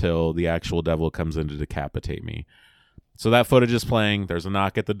special until the actual devil comes in to decapitate me. So that footage is playing. There's a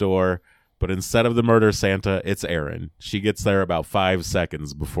knock at the door. But instead of the murder Santa, it's Erin. She gets there about 5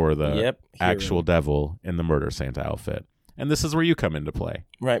 seconds before the actual devil in the murder Santa outfit. And this is where you come into play.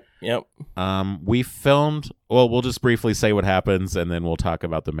 Right, yep. We filmed... Well, we'll just briefly say what happens, and then we'll talk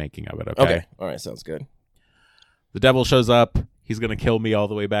about the making of it, okay? All right, sounds good. The devil shows up. He's going to kill me all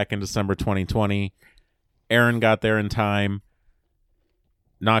the way back in December 2020. Erin got there in time.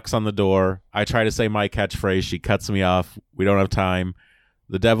 Knocks on the door. I try to say my catchphrase. She cuts me off. We don't have time.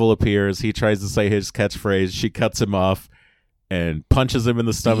 The devil appears. He tries to say his catchphrase. She cuts him off and punches him in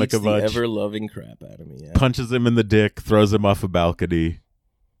the stomach a bunch. Ever-loving crap out of me, yeah. Punches him in the dick, throws him off a balcony,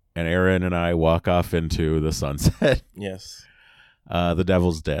 and Erin and I walk off into the sunset. Yes. The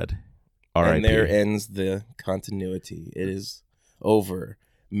Devil's Dead. R.I.P. And there ends the continuity. It is over.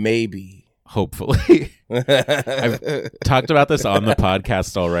 Maybe. Hopefully. I've talked about this on the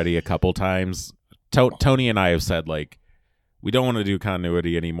podcast already a couple times. Tony and I have said, like, we don't want to do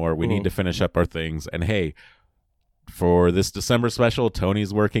continuity anymore. We need to finish up our things. And hey, for this December special,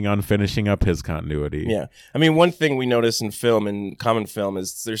 Tony's working on finishing up his continuity. Yeah. I mean, one thing we notice in film and common film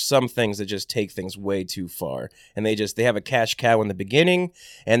is there's some things that just take things way too far. And they have a cash cow in the beginning,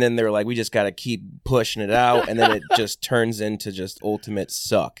 and then they're like, we just got to keep pushing it out, and then it just turns into just ultimate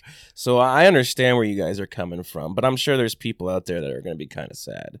suck. So I understand where you guys are coming from, but I'm sure there's people out there that are going to be kind of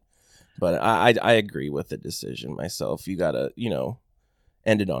sad. But I agree with the decision myself. You got to,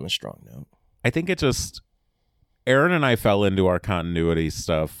 end it on a strong note. I think it just... Erin and I fell into our continuity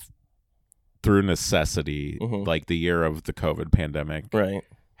stuff through necessity, like the year of the COVID pandemic. Right.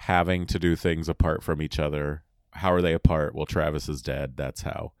 Having to do things apart from each other. How are they apart? Well, Travis is dead. That's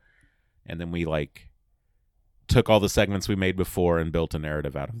how. And then we took all the segments we made before and built a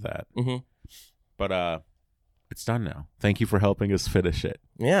narrative out of that. But it's done now. Thank you for helping us finish it.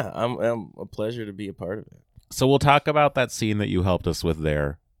 Yeah, I'm a pleasure to be a part of it. So we'll talk about that scene that you helped us with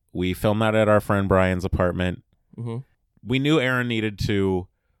there. We filmed that at our friend Brian's apartment. We knew Erin needed to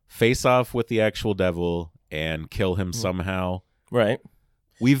face off with the actual devil and kill him somehow. Right.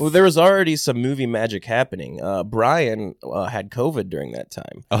 Well, there was already some movie magic happening. Brian had COVID during that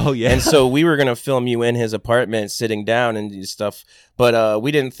time. Oh, yeah. And so we were going to film you in his apartment sitting down and do stuff. But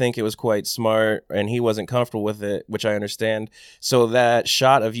we didn't think it was quite smart, and he wasn't comfortable with it, which I understand. So that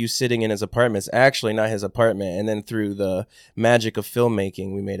shot of you sitting in his apartment is actually not his apartment. And then through the magic of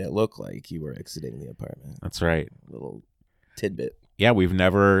filmmaking, we made it look like you were exiting the apartment. That's right. A little tidbit. Yeah, we've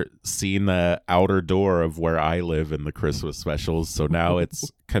never seen the outer door of where I live in the Christmas specials, so now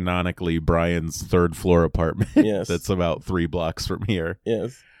it's canonically Brian's third floor apartment. Yes. That's about 3 blocks from here.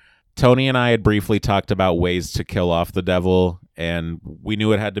 Yes. Tony and I had briefly talked about ways to kill off the devil, and we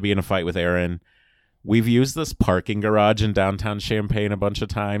knew it had to be in a fight with Erin. We've used this parking garage in downtown Champaign a bunch of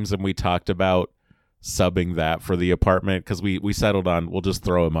times, and we talked about subbing that for the apartment because we settled on we'll just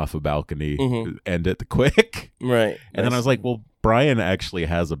throw him off a balcony, end it quick. Right. And then I was like, well, Brian actually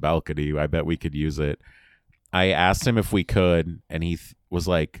has a balcony. I bet we could use it. I asked him if we could, and he was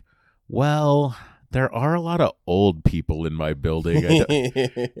like, well, there are a lot of old people in my building.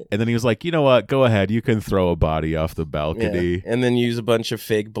 And then he was like, you know what? Go ahead. You can throw a body off the balcony. Yeah. And then use a bunch of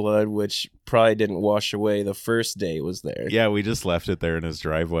fake blood, which probably didn't wash away the first day it was there. Yeah, we just left it there in his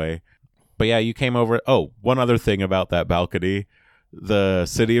driveway. But yeah, you came over. Oh, one other thing about that balcony. The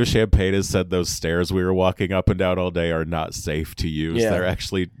city of Champaign has said those stairs we were walking up and down all day are not safe to use. Yeah.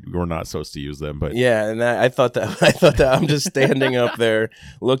 We're not supposed to use them. But yeah, and I thought that I'm just standing up there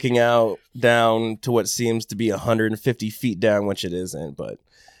looking out down to what seems to be 150 feet down, which it isn't. But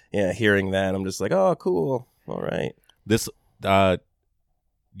yeah, hearing that, I'm just like, oh, cool. All right. This,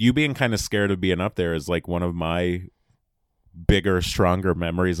 you being kind of scared of being up there is like one of my bigger, stronger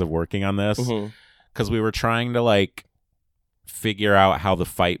memories of working on this. Because we were trying to figure out how the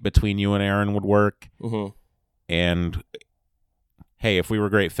fight between you and Erin would work. And hey, if we were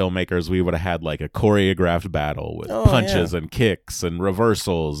great filmmakers, we would have had a choreographed battle with punches and kicks and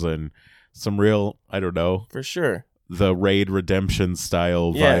reversals and some real, I don't know, for sure, the Raid Redemption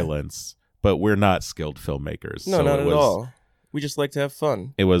style violence. But we're not skilled filmmakers. No, not at all. We just like to have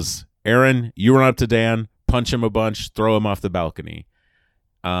fun. It was Erin, you run up to Dan, punch him a bunch, throw him off the balcony.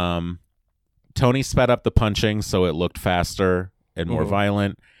 Tony sped up the punching so it looked faster and more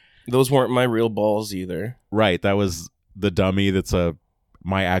violent. Those weren't my real balls either. Right. That was the dummy that's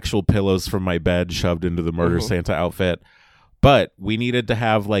my actual pillows from my bed shoved into the Murder Santa outfit. But we needed to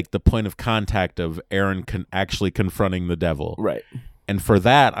have the point of contact of Erin actually confronting the devil. Right. And for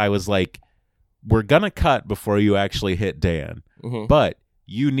that, I was like, we're going to cut before you actually hit Dan. But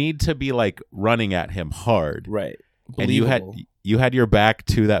you need to be running at him hard. Right. Believable. And you had your back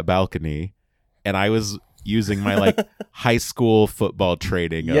to that balcony. And I was using my high school football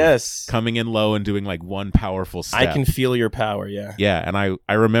training of coming in low and doing one powerful step. I can feel your power, yeah. Yeah, and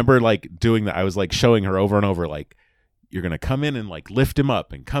I remember doing that. I was showing her over and over you're going to come in and lift him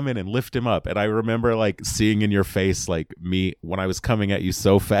up and come in and lift him up. And I remember seeing in your face me when I was coming at you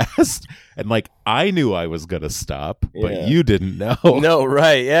so fast and I knew I was going to stop, but you didn't know. No,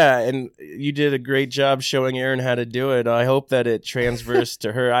 right. Yeah. And you did a great job showing Erin how to do it. I hope that it transfers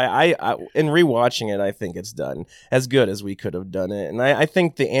to her. I in rewatching it, I think it's done as good as we could have done it. And I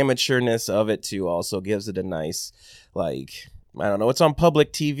think the amateurness of it too also gives it a nice I don't know. It's on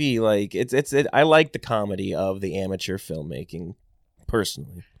public TV. I like the comedy of the amateur filmmaking,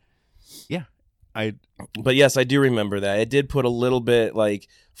 personally. Yeah, But yes, I do remember that. It did put a little bit, like,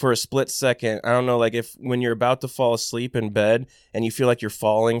 for a split second. I don't know, like, if when you're about to fall asleep in bed and you feel like you're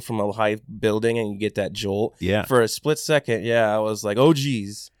falling from a high building and you get that jolt. Yeah. For a split second, I was like, oh,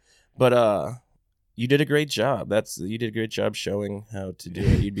 geez. But you did a great job. You did a great job showing how to do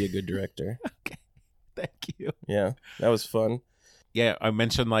it. You'd be a good director. Okay. Thank you. Yeah, that was fun. Yeah, I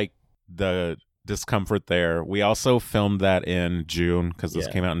mentioned, like, the discomfort there. We also filmed that in June because this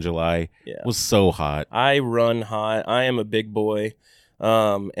came out in July. Yeah. It was so hot. I run hot. I am a big boy.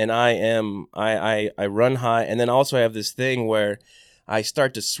 And I run hot. And then also I have this thing where I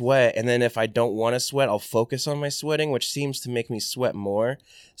start to sweat. And then if I don't want to sweat, I'll focus on my sweating, which seems to make me sweat more.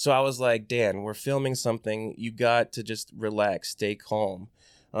 So I was like, Dan, we're filming something. You got to just relax, stay calm.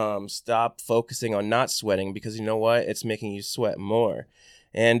 Stop focusing on not sweating because you know what? It's making you sweat more.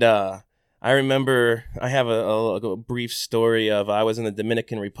 And, I remember I have a brief story of I was in the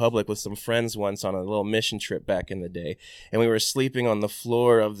Dominican Republic with some friends once on a little mission trip back in the day. And we were sleeping on the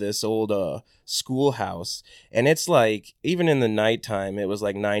floor of this old schoolhouse. And it's like, even in the nighttime, it was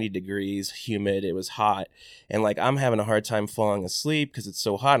like 90 degrees, humid. It was hot. And like, I'm having a hard time falling asleep because it's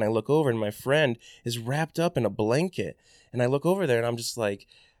so hot. And I look over and my friend is wrapped up in a blanket. And I look over there and I'm just like,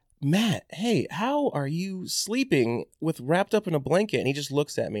 Matt, hey, how are you sleeping with wrapped up in a blanket? And he just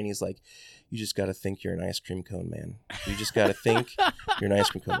looks at me and he's like, you just got to think you're an ice cream cone, man. You just got to think you're an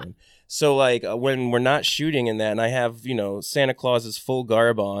ice cream cone, man. So like when we're not shooting in that and I have, Santa Claus's full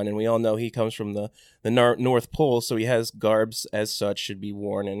garb on and we all know he comes from the North Pole. So he has garbs as such should be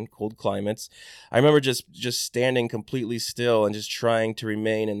worn in cold climates. I remember just standing completely still and just trying to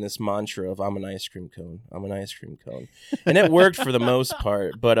remain in this mantra of I'm an ice cream cone. I'm an ice cream cone. And it worked for the most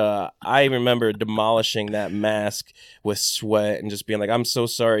part. But I remember demolishing that mask with sweat and just being like, I'm so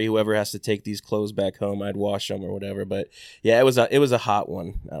sorry whoever has to take these clothes back home. I'd wash them or whatever. But yeah, it was a hot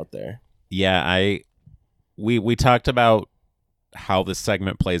one out there. Yeah, we talked about how this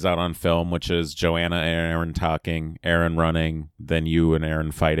segment plays out on film, which is Joanna and Erin talking, Erin running, then you and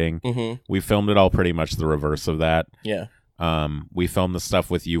Erin fighting. Mm-hmm. We filmed it all pretty much the reverse of that. Yeah. We filmed the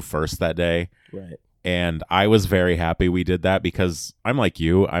stuff with you first that day. Right. And I was very happy we did that because I'm like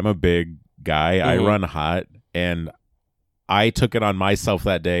you. I'm a big guy. Mm-hmm. I run hot. And I took it on myself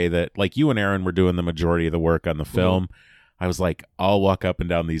that day that, like, you and Erin were doing the majority of the work on the film. Mm-hmm. I was like, I'll walk up and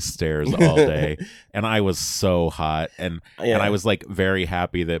down these stairs all day. And I was so hot. And I was like very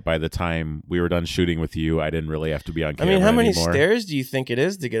happy that by the time we were done shooting with you, I didn't really have to be on camera how many anymore. Stairs do you think it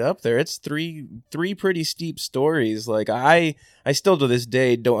is to get up there? It's three pretty steep stories. Like I still to this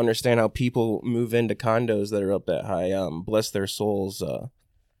day don't understand how people move into condos that are up that high. Bless their souls.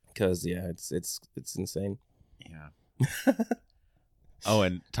 Because it's insane. Yeah. Oh,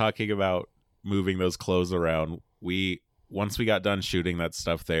 and talking about moving those clothes around, once we got done shooting that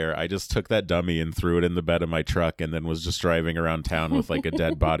stuff there, I just took that dummy and threw it in the bed of my truck and then was just driving around town with like a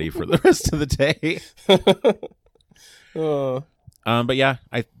dead body for the rest of the day. But yeah,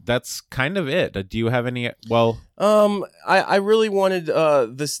 that's kind of it. Do you have any? Well, I really wanted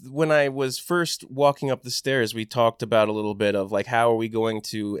this when I was first walking up the stairs. We talked about a little bit of like how are we going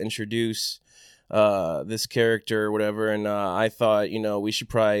to introduce this character or whatever, and I thought we should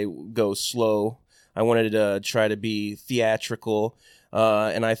probably go slow. I wanted to try to be theatrical,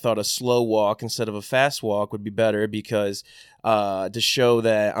 and I thought a slow walk instead of a fast walk would be better because to show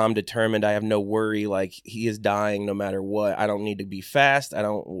that I'm determined, I have no worry, like he is dying no matter what. I don't need to be fast. I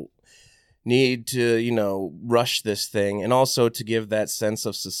don't need to, rush this thing. And also to give that sense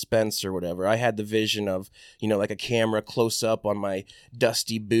of suspense or whatever. I had the vision of, like a camera close up on my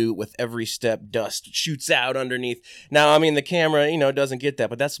dusty boot with every step dust shoots out underneath. Now, the camera, doesn't get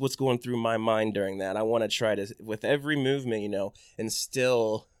that, but that's what's going through my mind during that. I want to try to, with every movement, and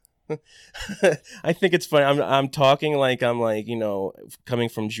still... I think it's funny. I'm talking like I'm like, coming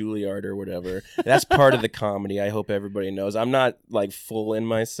from Juilliard or whatever. That's part of the comedy. I hope everybody knows. I'm not like full in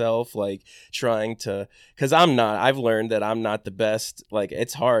myself, like trying to, because I've learned that I'm not the best. Like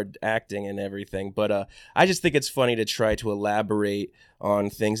it's hard acting and everything, but I just think it's funny to try to elaborate on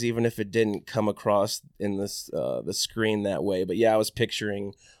things, even if it didn't come across in this the screen that way. But yeah, I was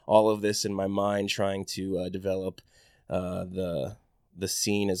picturing all of this in my mind, trying to develop the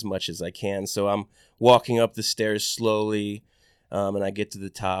scene as much as I can. So I'm walking up the stairs slowly, and I get to the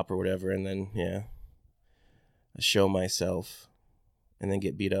top or whatever, and then I show myself, and then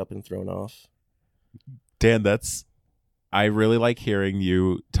get beat up and thrown off. Dan, I really like hearing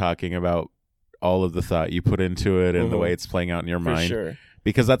you talking about all of the thought you put into it and the way it's playing out in your mind. Sure.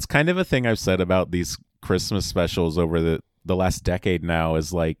 Because that's kind of a thing I've said about these Christmas specials over the last decade now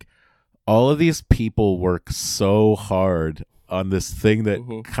is like all of these people work so hard on this thing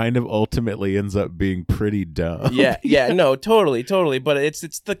that kind of ultimately ends up being pretty dumb. No, totally. But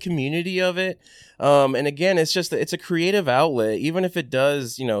it's the community of it. And again, it's a creative outlet, even if it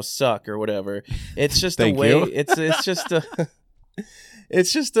does, suck or whatever. It's just a way.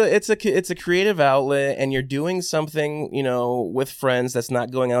 It's a creative outlet, and you're doing something, with friends that's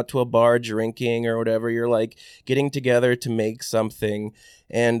not going out to a bar drinking or whatever. You're like getting together to make something,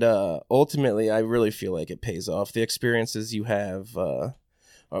 and ultimately, I really feel like it pays off. The experiences you have, it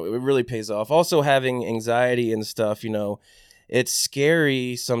really pays off. Also, having anxiety and stuff, it's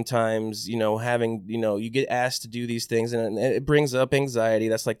scary sometimes, having, you get asked to do these things and it brings up anxiety.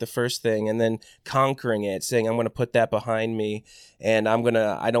 That's like the first thing. And then conquering it, saying, I'm going to put that behind me and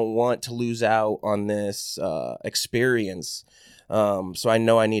I don't want to lose out on this experience. So I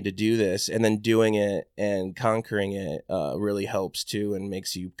know I need to do this, and then doing it and conquering it really helps too, and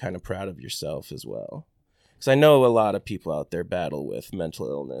makes you kind of proud of yourself as well. Because I know a lot of people out there battle with mental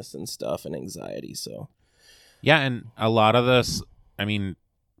illness and stuff and anxiety. So. Yeah, and a lot of this,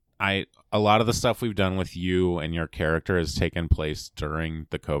 a lot of the stuff we've done with you and your character has taken place during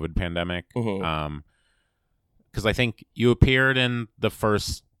the COVID pandemic. Because I think you appeared in the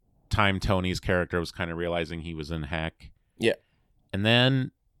first time Tony's character was kind of realizing he was in heck. Yeah. And then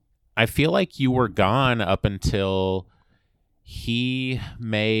I feel like you were gone up until he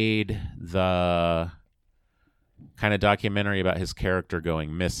made the kind of documentary about his character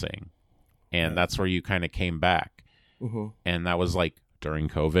going missing. And that's where you kind of came back. And that was like during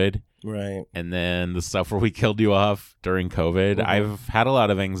COVID. Right. And then the stuff where we killed you off during COVID. I've had a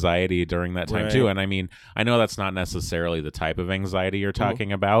lot of anxiety during that time too. And I know that's not necessarily the type of anxiety you're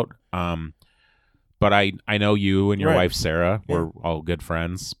talking about. But I know you and your wife, Sarah, we're all good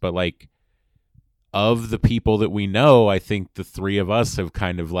friends. But like, of the people that we know, I think the three of us have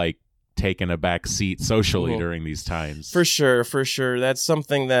kind of like taken a back seat socially during these times. For sure. That's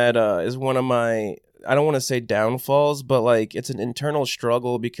something that is one of my, I don't want to say downfalls, but like it's an internal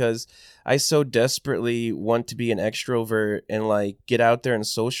struggle, because I so desperately want to be an extrovert and like get out there and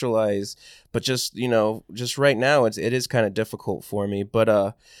socialize, but just right now it is kind of difficult for me.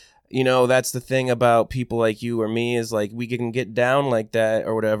 But that's the thing about people like you or me, is like we can get down like that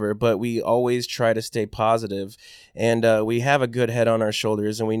or whatever, but we always try to stay positive, and we have a good head on our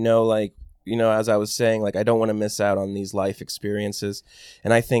shoulders, and we know, like, as I was saying, like, I don't want to miss out on these life experiences.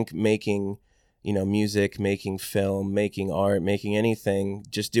 And I think making, music, making film, making art, making anything,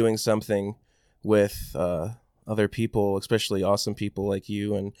 just doing something with other people, especially awesome people like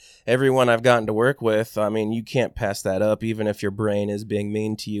you and everyone I've gotten to work with. You can't pass that up, even if your brain is being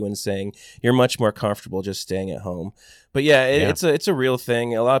mean to you and saying you're much more comfortable just staying at home. But it's a real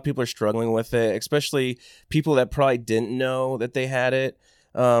thing. A lot of people are struggling with it, especially people that probably didn't know that they had it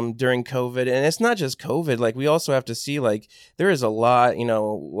during COVID. And it's not just COVID. Like, we also have to see, like, there is a lot,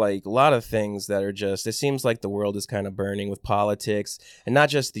 like a lot of things that are just, it seems like the world is kind of burning with politics, and not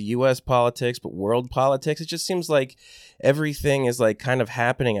just the US politics, but world politics. It just seems like everything is like kind of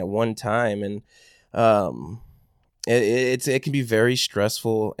happening at one time. And it can be very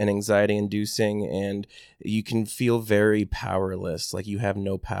stressful and anxiety inducing, and you can feel very powerless, like you have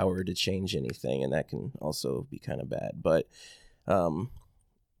no power to change anything. And that can also be kind of bad. But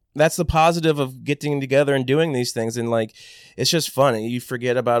that's the positive of getting together and doing these things. And like, it's just fun. You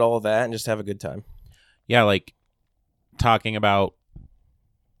forget about all that and just have a good time. Yeah. Like, talking about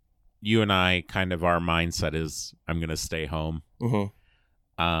you and I, kind of our mindset is, I'm going to stay home.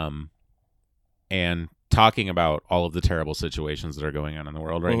 And talking about all of the terrible situations that are going on in the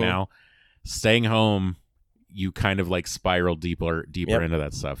world right now, staying home, you kind of like spiral deeper into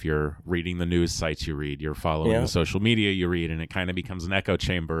that stuff. You're reading the news sites you read, you're following the social media you read, and it kind of becomes an echo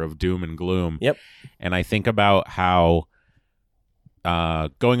chamber of doom and gloom. And I think about how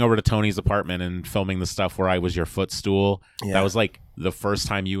going over to Tony's apartment and filming the stuff where I was your footstool, that was like the first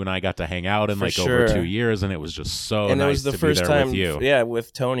time you and I got to hang out in over 2 years, and it was just so and nice it was the to first be there time with you.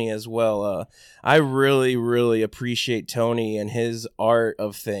 With Tony as well. I really, really appreciate Tony and his art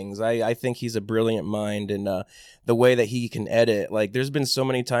of things. I think he's a brilliant mind, and the way that he can edit. Like, there's been so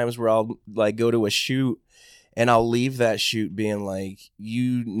many times where I'll like go to a shoot and I'll leave that shoot being like,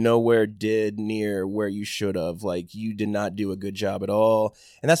 you nowhere did near where you should have. Like, you did not do a good job at all.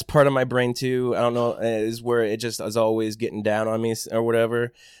 And that's part of my brain too. I don't know, is where it just is always getting down on me or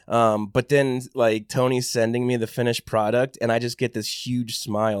whatever. But then like Tony's sending me the finished product, and I just get this huge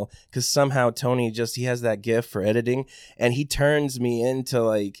smile, because somehow Tony he has that gift for editing, and he turns me into,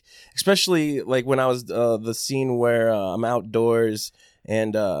 like, especially like when I was the scene where I'm outdoors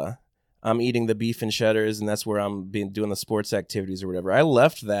and I'm eating the beef and cheddars, and that's where I'm doing the sports activities or whatever. I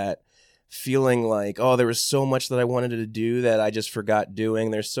left that feeling like, oh, there was so much that I wanted to do that I just forgot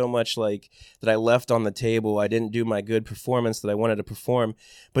doing. There's so much like that I left on the table. I didn't do my good performance that I wanted to perform.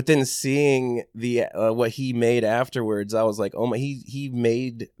 But then seeing the what he made afterwards, I was like, oh my, he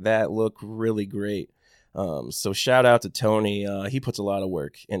made that look really great. So shout out to Tony. He puts a lot of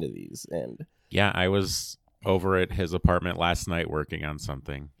work into these. And yeah, I was over at his apartment last night working on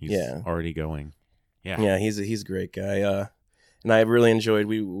something. He's already going. Yeah, he's a great guy. And I really enjoyed.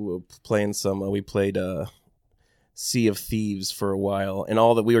 We were playing some. We played Sea of Thieves for a while, and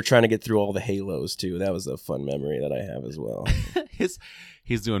we were trying to get through all the Halos too. That was a fun memory that I have as well.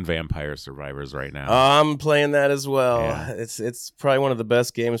 He's doing Vampire Survivors right now. I'm playing that as well. Yeah. It's probably one of the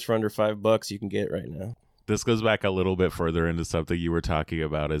best games for under $5 you can get right now. This goes back a little bit further into something you were talking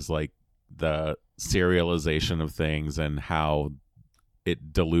about, is like the serialization of things and how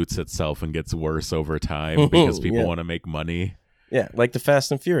it dilutes itself and gets worse over time because people want to make money. Yeah, like the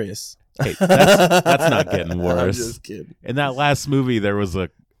Fast and Furious. Hey, that's not getting worse. I'm just kidding. In that last movie, there was a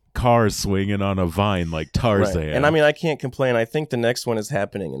car swinging on a vine like Tarzan. Right. And I mean, I can't complain. I think the next one is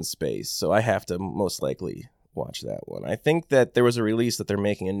happening in space, so I have to most likely watch that one. I think that there was a release that they're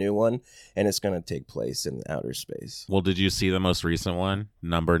making a new one, and it's going to take place in outer space. Well, did you see the most recent one,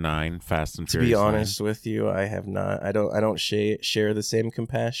 number 9, Fast and Furious? To be honest with you, I have not. I don't share the same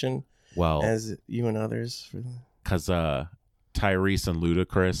compassion as you and others. Because Tyrese and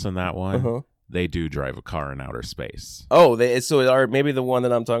Ludacris in that one, they do drive a car in outer space. Oh, maybe the one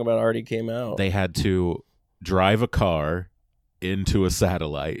that I'm talking about already came out. They had to drive a car into a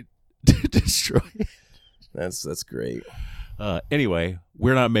satellite to destroy it. That's great. Anyway,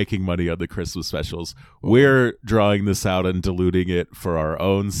 we're not making money on the Christmas specials. We're drawing this out and diluting it for our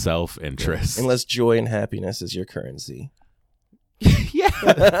own self-interest. Yeah. Unless joy and happiness is your currency. Yeah.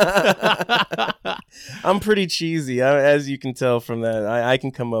 I'm pretty cheesy, as you can tell from that. I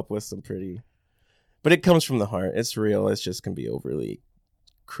can come up with some pretty... But it comes from the heart. It's real. It's just can be overly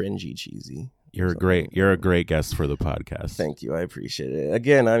cringy cheesy. You're a great guest for the podcast. Thank you. I appreciate it.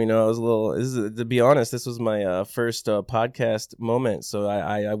 Again, I was a little, to be honest, this was my first podcast moment. So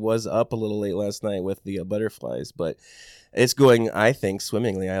I was up a little late last night with the butterflies, but it's going, I think,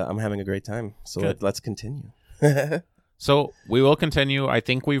 swimmingly. I'm having a great time. So let's continue. So we will continue. I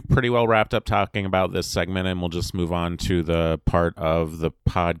think we've pretty well wrapped up talking about this segment, and we'll just move on to the part of the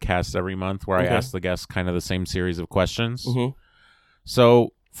podcast every month where I ask the guests kind of the same series of questions. Mm-hmm.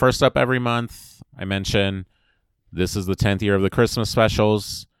 So first up every month, I mention this is the 10th year of the Christmas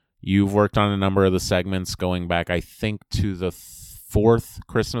specials. You've worked on a number of the segments going back, I think, to the 4th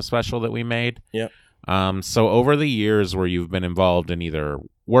Christmas special that we made. Yep. So over the years where you've been involved in either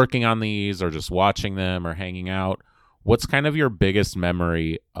working on these or just watching them or hanging out, what's kind of your biggest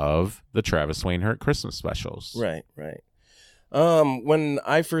memory of the Travis Wainhurt Christmas specials? Right. When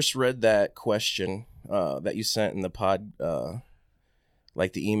I first read that question that you sent in the pod,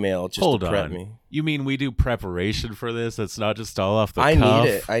 like the email, just to prep me. You mean we do preparation for this? It's not just all off the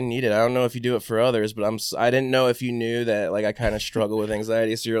cuff? I need it. I don't know if you do it for others, but I didn't know if you knew that, like, I kind of struggle with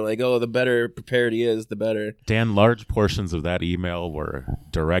anxiety. So you're like, oh, the better prepared he is, the better. Dan, large portions of that email were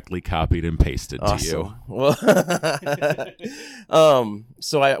directly copied and pasted to you. Well,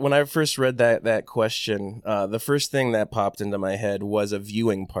 so when I first read that question, the first thing that popped into my head was a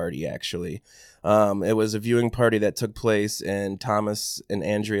viewing party, actually. It was a viewing party that took place in Thomas and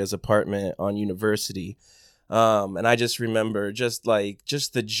Andrea's apartment on University. And I just remember just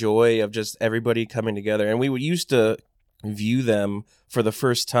the joy of just everybody coming together. And we used to view them for the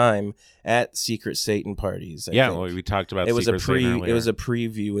first time at Secret Satan parties. I think. Well, we talked about It was Secret Satan earlier. It was a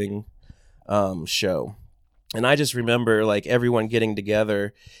previewing show. And I just remember like everyone getting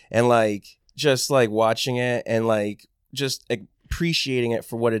together and like just like watching it and like just appreciating it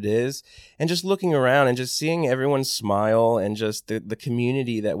for what it is and just looking around and just seeing everyone smile and just the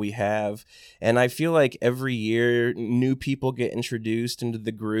community that we have. And I feel like every year new people get introduced into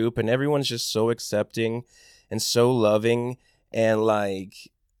the group and everyone's just so accepting and so loving. And like,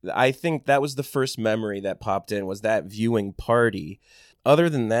 I think that was the first memory that popped in, was that viewing party. Other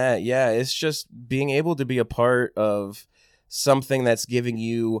than that, yeah, it's just being able to be a part of something that's giving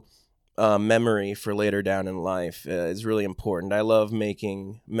you memory for later down in life is really important. I love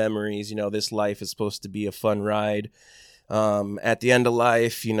making memories. You know, this life is supposed to be a fun ride. At the end of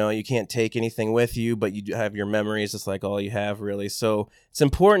life, you know, you can't take anything with you, but you do have your memories. It's like all you have, really. So it's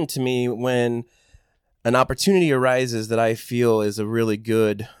important to me when an opportunity arises that I feel is a really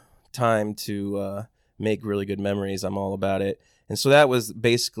good time to make really good memories. I'm all about it. And so that was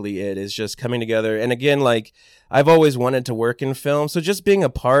basically it, is just coming together. And again, like, I've always wanted to work in film. So just being a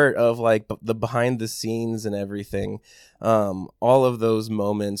part of like the behind the scenes and everything, all of those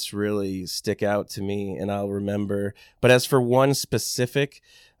moments really stick out to me and I'll remember. But as for one specific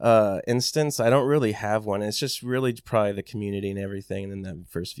instance, I don't really have one. It's just really probably the community and everything. And then that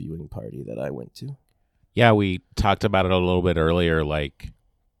first viewing party that I went to. Yeah, we talked about it a little bit earlier, like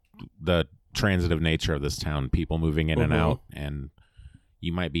the transitive nature of this town, people moving in and out, and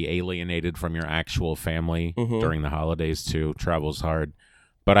you might be alienated from your actual family during the holidays too. Travel's hard.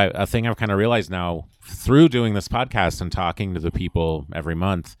 But a thing I've kind of realized now through doing this podcast and talking to the people every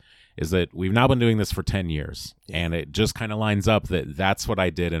month is that we've now been doing this for 10 years. Yeah. And it just kind of lines up that that's what I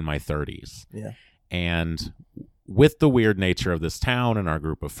did in my 30s. Yeah. And with the weird nature of this town and our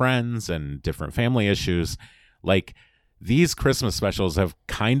group of friends and different family issues, like, these Christmas specials have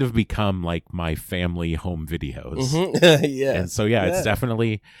kind of become like my family home videos. Yeah. And so, it's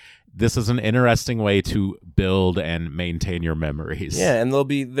definitely, this is an interesting way to build and maintain your memories. Yeah. And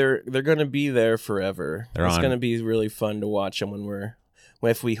they're going to be there forever. It's going to be really fun to watch them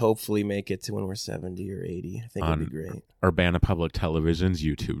if we hopefully make it to when we're 70 or 80. I think it'd be great. Urbana Public Television's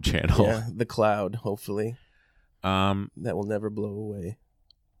YouTube channel. Yeah. The cloud, hopefully. That will never blow away.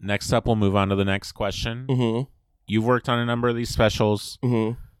 Next up, we'll move on to the next question. You've worked on a number of these specials.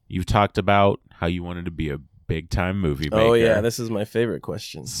 You've talked about how you wanted to be a big-time movie maker. Oh, yeah. This is my favorite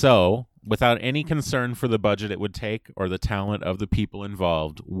question. So, without any concern for the budget it would take or the talent of the people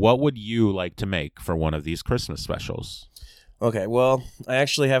involved, what would you like to make for one of these Christmas specials? Okay, well, I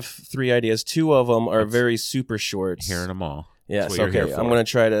actually have 3 ideas. 2 of them are very super shorts. Hearing them all. Yes, okay. I'm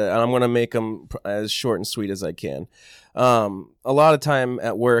going to make them as short and sweet as I can. A lot of time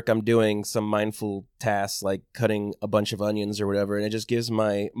at work, I'm doing some mindful tasks like cutting a bunch of onions or whatever, and it just gives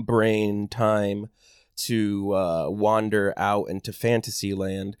my brain time to wander out into fantasy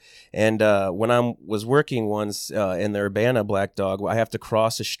land. And when I was working once in the Urbana Black Dog, I have to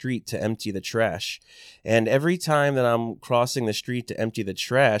cross a street to empty the trash. And every time that I'm crossing the street to empty the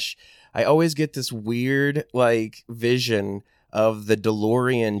trash, I always get this weird like vision of the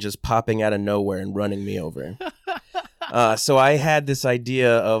DeLorean just popping out of nowhere and running me over. So I had this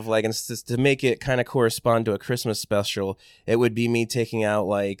idea of like, to make it kind of correspond to a Christmas special, it would be me taking out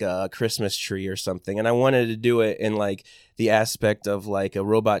like a Christmas tree or something. And I wanted to do it in like the aspect of like a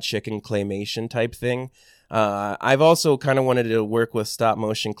Robot Chicken claymation type thing. I've also kind of wanted to work with stop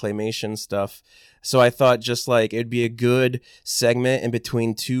motion claymation stuff. So I thought just like it'd be a good segment in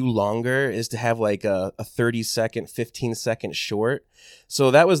between 2 longer is to have like a 30-second, 15-second short.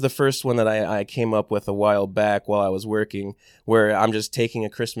 So that was the first one that I came up with a while back while I was working, where I'm just taking a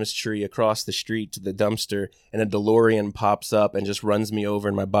Christmas tree across the street to the dumpster and a DeLorean pops up and just runs me over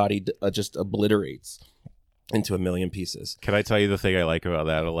and my body just obliterates into a million pieces. Can I tell you the thing I like about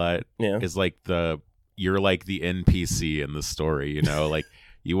that a lot? Yeah. Is like you're like the NPC in the story, you know, like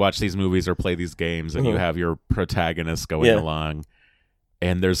you watch these movies or play these games and you have your protagonist going along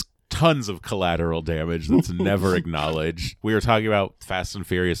and there's tons of collateral damage that's never acknowledged. We were talking about Fast and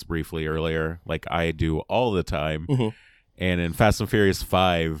Furious briefly earlier, like I do all the time. And in Fast and Furious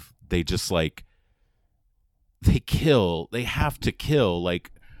 5, they just like, they have to kill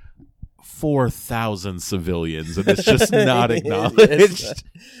like 4,000 civilians and it's just not acknowledged.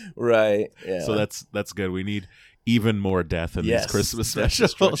 Right. Yeah. So that's good. We need even more death in these Christmas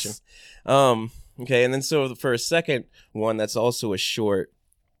specials. Okay, and then so for a second one that's also a short,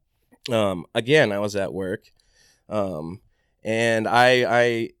 again, I was at work, and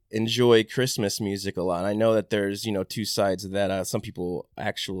I enjoy Christmas music a lot. I know that there's, 2 sides of that. Some people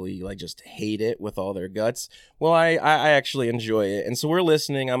actually like just hate it with all their guts. Well, I actually enjoy it. And so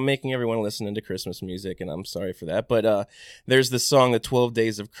I'm making everyone listen to Christmas music, and I'm sorry for that. But there's this song, The 12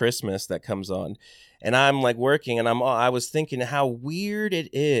 Days of Christmas, that comes on. And I'm like working and I was thinking how weird it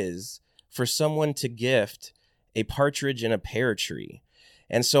is for someone to gift a partridge in a pear tree.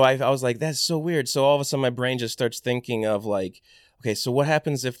 And so I was like, that's so weird. So all of a sudden my brain just starts thinking of like, okay, so what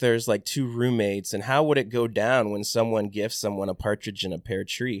happens if there's like 2 roommates and how would it go down when someone gifts someone a partridge in a pear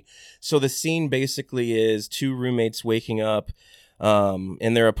tree? So the scene basically is 2 roommates waking up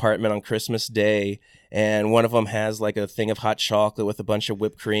in their apartment on Christmas Day. And one of them has like a thing of hot chocolate with a bunch of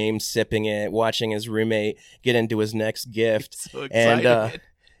whipped cream, sipping it, watching his roommate get into his next gift. So excited.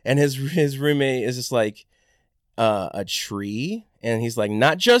 And his roommate is just like, a tree? And he's like,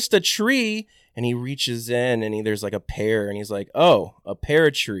 not just a tree. And he reaches in and there's like a pear and he's like, oh, a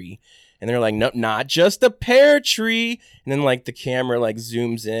pear tree. And they're like, no, not just a pear tree. And then like the camera like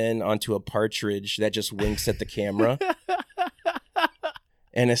zooms in onto a partridge that just winks at the camera.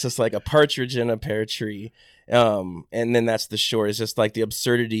 and it's just like a partridge in a pear tree. And then that's the short. It's just like the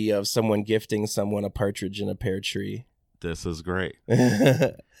absurdity of someone gifting someone a partridge in a pear tree. This is great.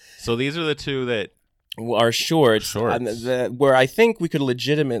 So these are the two that are shorts. Where I think we could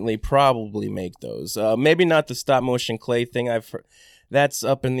legitimately probably make those. Maybe not the stop motion clay thing. That's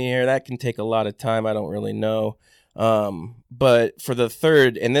up in the air. That can take a lot of time. I don't really know. But for the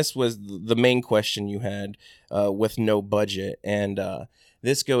third, and this was the main question you had with no budget, and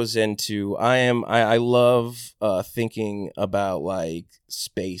this goes into I love thinking about like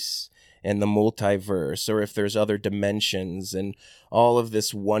space and the multiverse, or if there's other dimensions, and all of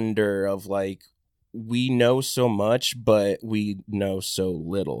this wonder of like, we know so much, but we know so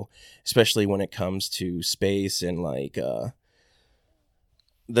little, especially when it comes to space and like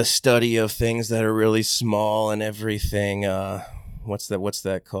the study of things that are really small and everything. What's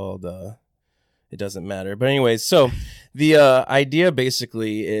that called? It doesn't matter. But anyways, so the idea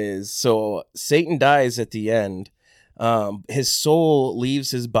basically is, so Satan dies at the end. His soul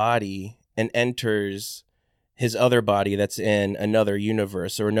leaves his body and enters his other body that's in another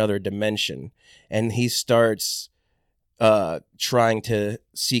universe or another dimension. And he starts trying to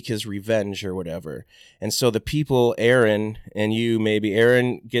seek his revenge or whatever. And so the people, Erin and you, maybe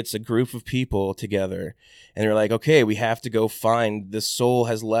Erin gets a group of people together and they're like, okay, we have to go find, the soul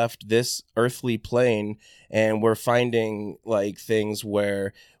has left this earthly plane and we're finding like things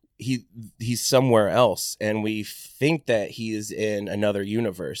where he's somewhere else and we think that he is in another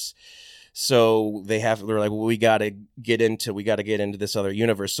universe. So they're like, well, we got to get into this other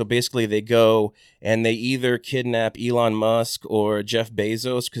universe. So basically they go and they either kidnap Elon Musk or Jeff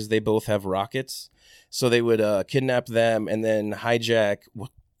Bezos, because they both have rockets. So they would kidnap them and then hijack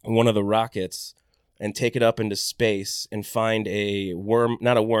one of the rockets and take it up into space and find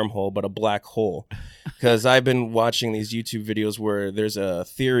not a wormhole, but a black hole. Because I've been watching these YouTube videos where there's a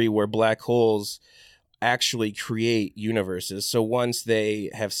theory where black holes actually create universes. So once they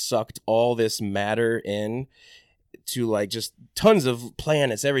have sucked all this matter in to like just tons of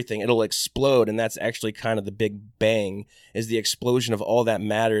planets, everything, it'll explode. And that's actually kind of the Big Bang, is the explosion of all that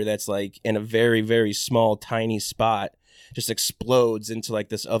matter that's like in a very, very small, tiny spot, just explodes into like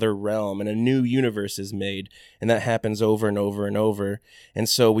this other realm and a new universe is made. And that happens over and over and over. And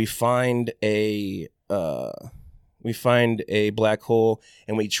so we find a black hole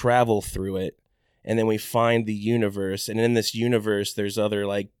and we travel through it. And then we find the universe. And in this universe, there's other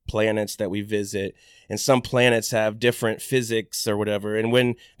like planets that we visit. And some planets have different physics or whatever. And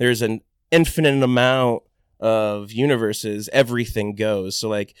when there's an infinite amount of universes, everything goes. So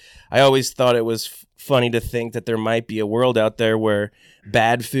like, I always thought it was funny to think that there might be a world out there where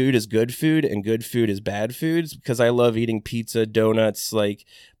bad food is good food and good food is bad foods, because I love eating pizza, donuts, like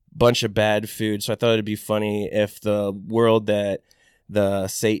bunch of bad food. So I thought it'd be funny if the world that the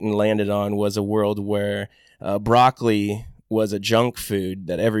Satan landed on was a world where broccoli was a junk food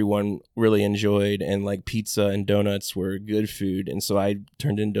that everyone really enjoyed, and like pizza and donuts were good food. And so I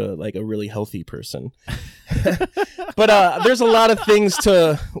turned into like a really healthy person. But there's a lot of things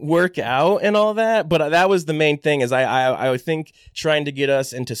to work out and all that. But that was the main thing, is I think trying to get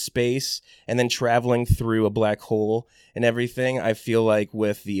us into space and then traveling through a black hole and everything, I feel like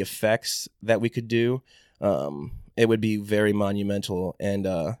with the effects that we could do, it would be very monumental, and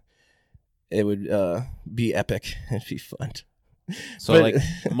it would be epic. It'd be fun. So but, like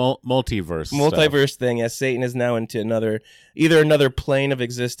multiverse thing. Yes, Satan is now into either another plane of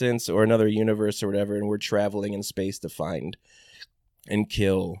existence or another universe or whatever, and we're traveling in space to find and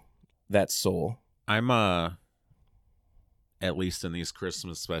kill that soul. I'm at least in these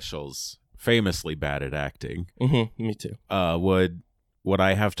Christmas specials, famously bad at acting. Mm-hmm, me too. Would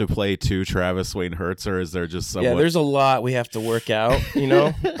I have to play two Travis Wayne Hertz, or is there just someone? Yeah, there's a lot we have to work out, you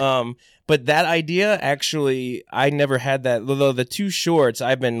know? But that idea, actually, I never had that. Although the two shorts,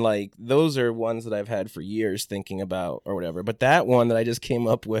 I've been like, those are ones that I've had for years thinking about or whatever. But that one that I just came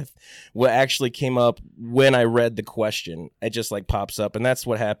up with, what actually came up when I read the question, it just like pops up. And that's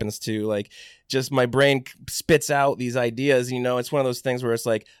what happens to like, just my brain spits out these ideas, you know. It's one of those things where it's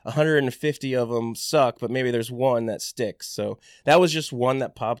like 150 of them suck, but maybe there's one that sticks. So that was just one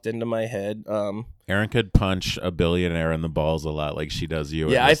that popped into my head. Erin could punch a billionaire in the balls a lot like she does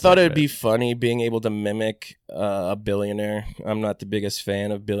you. Yeah, I thought it'd be funny being able to mimic a billionaire. I'm not the biggest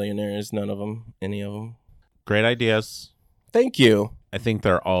fan of billionaires, none of them, any of them. Great ideas. Thank you. I think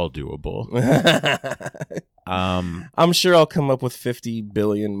they're all doable. I'm sure I'll come up with 50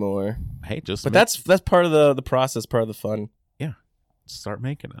 billion more. Hey, that's part of the process, part of the fun. Yeah, start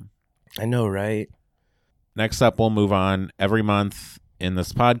making them. I know, right? Next up, we'll move on. Every month in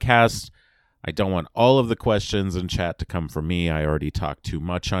this podcast, I don't want all of the questions in chat to come from me. I already talked too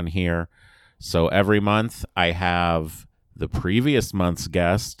much on here. So every month I have the previous month's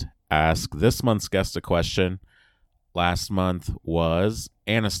guest ask this month's guest a question. Last month was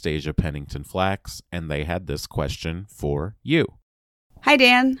Anastasia Pennington Flax, and they had this question for you. Hi,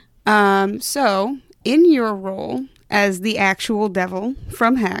 Dan. So in your role as the actual devil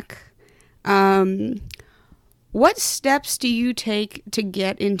from Heck, what steps do you take to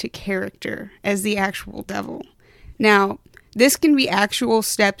get into character as the actual devil? Now, this can be actual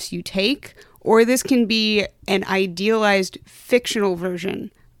steps you take, or this can be an idealized fictional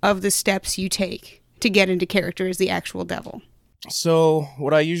version of the steps you take to get into character as the actual devil. So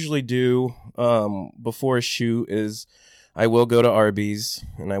what I usually do before a shoot is I will go to Arby's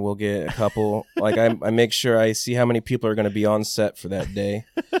and I will get a couple. Like I make sure I see how many people are going to be on set for that day,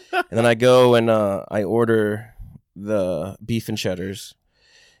 and then I go and I order the beef and cheddars,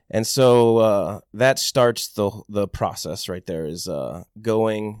 and so that starts the process right there. Is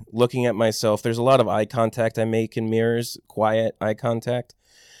looking at myself. There's a lot of eye contact I make in mirrors, quiet eye contact,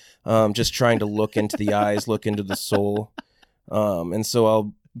 just trying to look into the eyes, look into the soul, and so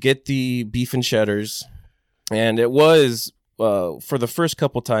I'll get the beef and cheddars. And it was, for the first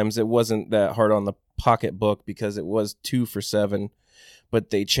couple times, it wasn't that hard on the pocketbook because it was 2 for $7, but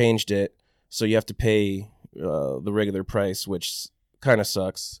they changed it. So you have to pay the regular price, which kind of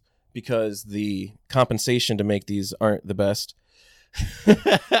sucks because the compensation to make these aren't the best.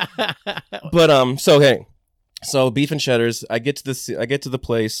 But, so beef and cheddars, I get to the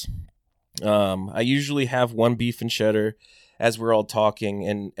place. I usually have one beef and cheddar as we're all talking,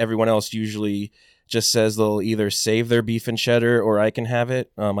 and everyone else usually just says they'll either save their beef and cheddar or I can have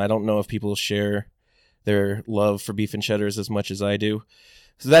it. I don't know if people share their love for beef and cheddars as much as I do.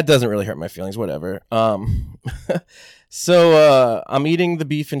 So that doesn't really hurt my feelings, whatever. So I'm eating the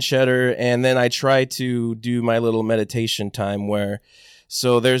beef and cheddar, and then I try to do my little meditation time where,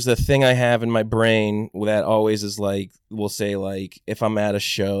 so there's the thing I have in my brain that always is like, we'll say like, if I'm at a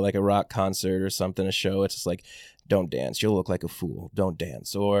show, like a rock concert or something, a show, it's just like, don't dance, you'll look like a fool, don't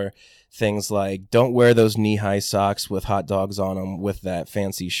dance. Or things like, don't wear those knee-high socks with hot dogs on them with that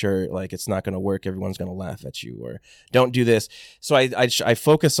fancy shirt, like it's not going to work, everyone's going to laugh at you. Or don't do this. So I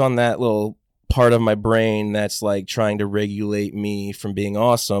focus on that little part of my brain that's like trying to regulate me from being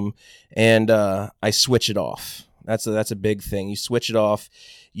awesome, and I switch it off. That's a big thing. You switch it off,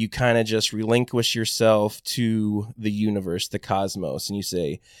 you kind of just relinquish yourself to the universe, the cosmos, and you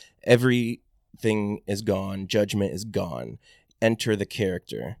say, everything is gone, judgment is gone, enter the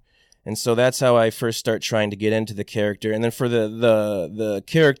character. And so that's how I first start trying to get into the character. And then for the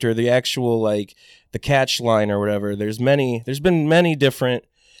character, the actual, like, the catch line or whatever, there's been many different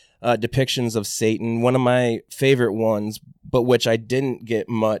depictions of Satan. One of my favorite ones, but which I didn't get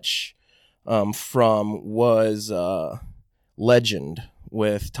much from, was Legend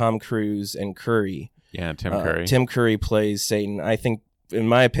with Tom Cruise and Curry. Yeah, Tim Curry. Tim Curry plays Satan. I think, in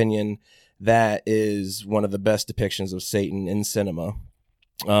my opinion, that is one of the best depictions of Satan in cinema.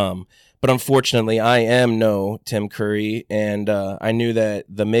 But unfortunately, I am no Tim Curry, and I knew that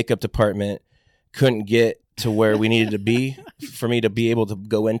the makeup department couldn't get to where we needed to be for me to be able to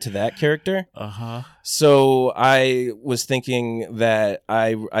go into that character. So I was thinking that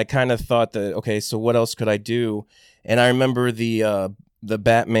I kind of thought that, okay, so what else could I do? And I remember the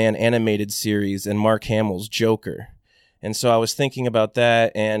Batman animated series and Mark Hamill's Joker. And so I was thinking about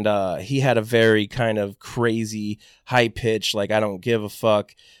that, and he had a very kind of crazy, high-pitched, like, I don't give a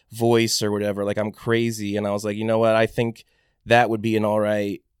fuck voice or whatever, like, I'm crazy. And I was like, you know what, I think that would be an all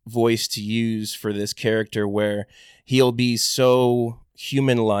right voice to use for this character, where he'll be so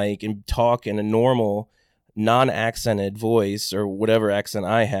human-like and talk in a normal, non-accented voice, or whatever accent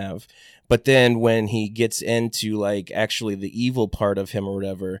I have. But then when he gets into, like, actually the evil part of him or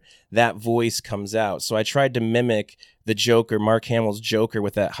whatever, that voice comes out. So I tried to mimic the Joker, Mark Hamill's Joker,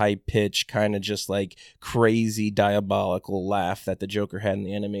 with that high pitch, kind of just like crazy diabolical laugh that the Joker had in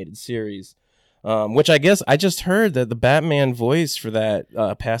the animated series. Which I guess I just heard that the Batman voice for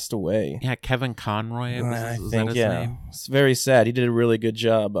that passed away. Yeah, Kevin Conroy. I Was think, that his yeah. name? It's very sad. He did a really good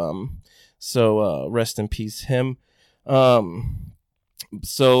job. So rest in peace, him.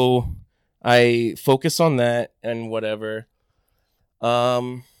 So I focus on that and whatever.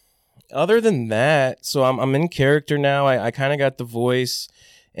 Other than that, so I'm in character now. I kind of got the voice,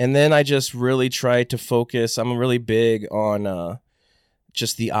 and then I just really try to focus. I'm really big on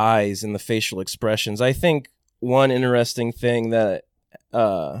just the eyes and the facial expressions. I think one interesting thing that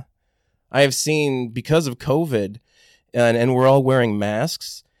I have seen because of COVID, and we're all wearing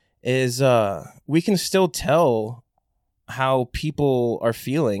masks, is we can still tell how people are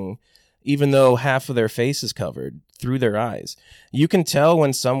feeling even though half of their face is covered through their eyes. You can tell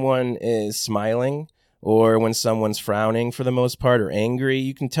when someone is smiling or when someone's frowning for the most part, or angry.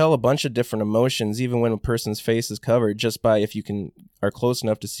 You can tell a bunch of different emotions, even when a person's face is covered, just by if you are close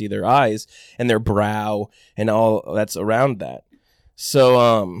enough to see their eyes and their brow and all that's around that.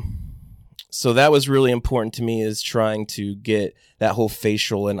 So that was really important to me, is trying to get that whole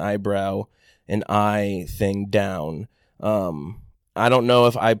facial and eyebrow and eye thing down. I don't know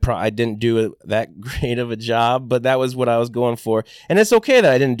if I didn't do that great of a job, but that was what I was going for. And it's okay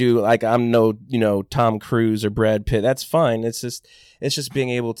that I didn't do, like, I'm no, Tom Cruise or Brad Pitt. That's fine. It's just being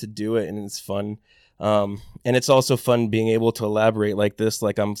able to do it, and it's fun. And it's also fun being able to elaborate like this,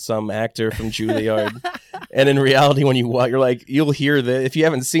 like I'm some actor from Juilliard. And in reality, when you watch, you're like, you'll hear that. If you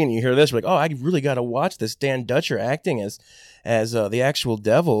haven't seen it, you hear this, you're like, oh, I really got to watch this. Dan Duitscher acting as the actual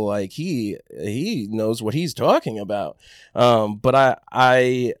devil. Like he knows what he's talking about. But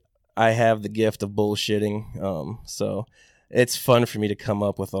I have the gift of bullshitting. So it's fun for me to come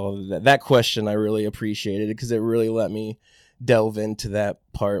up with all of that. That question, I really appreciated it, because it really let me delve into that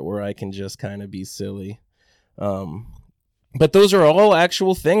part where I can just kind of be silly. But those are all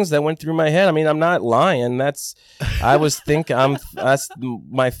actual things that went through my head. I mean, I'm not lying. That's my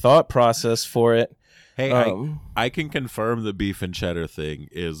thought process for it. Hey, I can confirm the beef and cheddar thing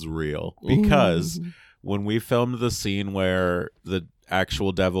is real, because when we filmed the scene where the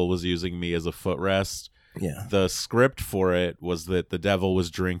actual devil was using me as a footrest, the script for it was that the devil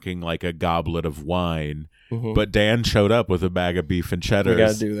was drinking like a goblet of wine, but Dan showed up with a bag of beef and cheddars. We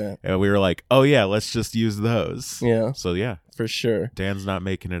gotta do that. And we were like, oh yeah, let's just use those. Yeah. So yeah. For sure. Dan's not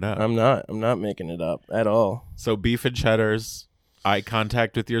making it up. I'm not making it up at all. So beef and cheddars, eye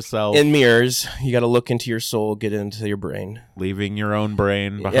contact with yourself. In mirrors, you got to look into your soul, get into your brain. Leaving your own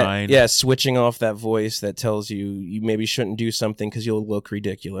brain behind. Yeah, switching off that voice that tells you maybe shouldn't do something because you'll look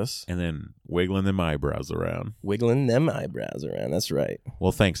ridiculous. And then wiggling them eyebrows around. That's right.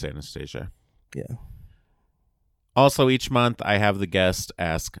 Well, thanks, Anastasia. Yeah. Also, each month, I have the guest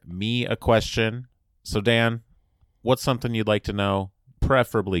ask me a question. So, Dan, what's something you'd like to know,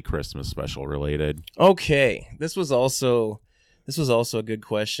 preferably Christmas special related? Okay. This was also a good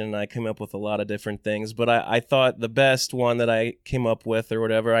question. I came up with a lot of different things, but I thought the best one that I came up with, or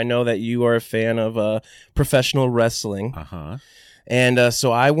whatever, I know that you are a fan of professional wrestling. Uh-huh. And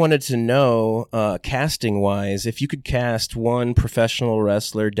so I wanted to know, casting-wise, if you could cast one professional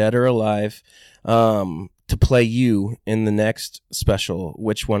wrestler, dead or alive, to play you in the next special,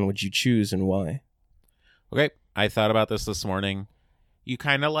 which one would you choose and why? Okay, I thought about this morning. You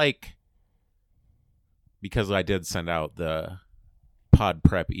kind of like, because I did send out the pod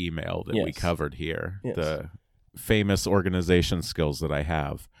prep email that we covered here, the famous organization skills that I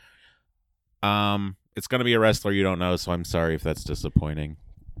have. It's going to be a wrestler you don't know, so I'm sorry if that's disappointing.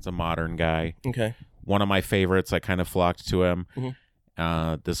 It's a modern guy. Okay. One of my favorites. I kind of flocked to him.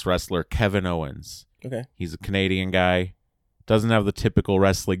 This wrestler, Kevin Owens. Okay. He's a Canadian guy. Doesn't have the typical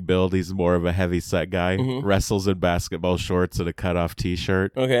wrestling build. He's more of a heavy set guy. Wrestles in basketball shorts and a cutoff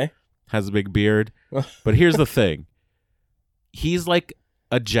t-shirt. Okay. Has a big beard. But here's the thing. He's like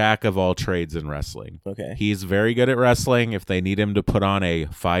a jack of all trades in wrestling. Okay. He's very good at wrestling. If they need him to put on a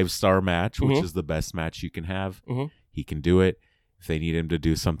 5-star match, which is the best match you can have, he can do it. If they need him to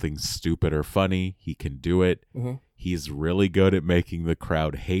do something stupid or funny, he can do it. He's really good at making the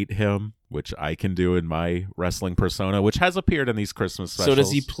crowd hate him, which I can do in my wrestling persona, which has appeared in these Christmas specials. So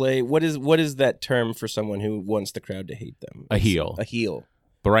does he play, what is that term for someone who wants the crowd to hate them? A heel. A heel.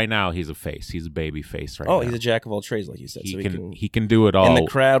 But right now, he's a face. He's a baby face now. Oh, he's a jack of all trades, like you said. He can do it all. And the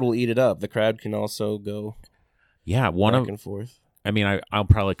crowd will eat it up. The crowd can also go back and forth. I mean, I'll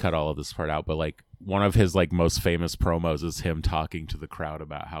probably cut all of this part out, but like one of his like most famous promos is him talking to the crowd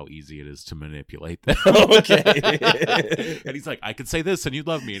about how easy it is to manipulate them. Okay. And he's like, I could say this and you'd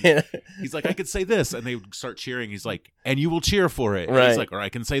love me. And he's like, I could say this. And they would start cheering. He's like, and you will cheer for it. Right. And he's like, or I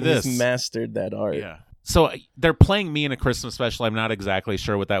can say this. He's mastered that art. Yeah. So they're playing me in a Christmas special. I'm not exactly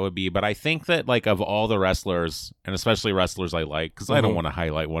sure what that would be, but I think that like of all the wrestlers, and especially wrestlers I like, because I don't want to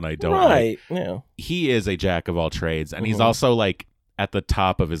highlight one I don't like. Yeah. He is a jack of all trades, and he's also like at the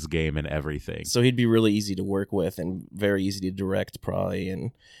top of his game in everything. So he'd be really easy to work with and very easy to direct, probably.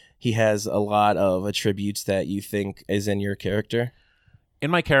 And he has a lot of attributes that you think is in your character. In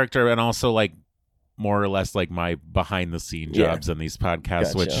my character, and also like more or less like my behind the scene jobs in these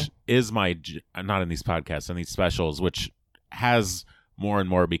podcasts, which is my, not in these podcasts, in these specials, which has more and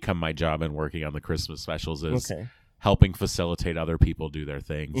more become my job in working on the Christmas specials, is helping facilitate other people do their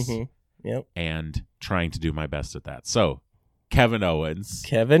things and trying to do my best at that. So Kevin Owens.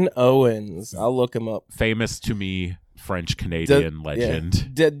 I'll look him up. Famous to me French-Canadian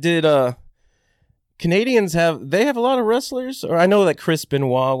legend. Yeah. Did Canadians have a lot of wrestlers? Or I know that Chris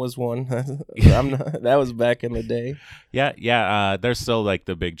Benoit was one. That was back in the day. Yeah. There's still like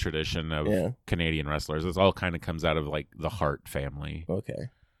the big tradition of Canadian wrestlers. It all kind of comes out of like the Hart family. Okay,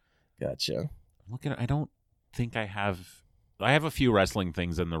 gotcha. I don't think I have a few wrestling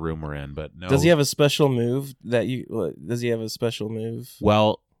things in the room we're in, but no. Does he have a special move does he have a special move?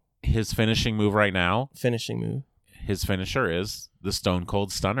 Well, his finishing move right now. Finishing move. His finisher is the Stone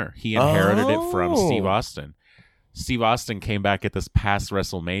Cold Stunner. He inherited it from Steve Austin. Steve Austin came back at this past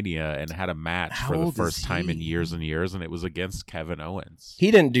WrestleMania and had a match for the first time in years and years, and it was against Kevin Owens.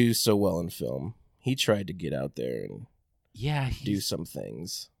 He didn't do so well in film. He tried to get out there and do some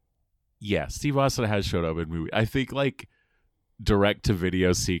things. Yeah, Steve Austin has showed up in movies. I think like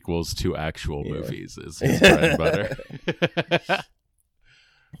direct-to-video sequels to actual movies is his bread and butter.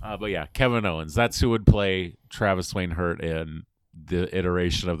 But yeah, Kevin Owens. That's who would play Travis Wayne Hurt in the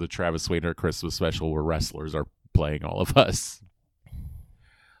iteration of the Travis Wayne Hurt Christmas special where wrestlers are playing all of us.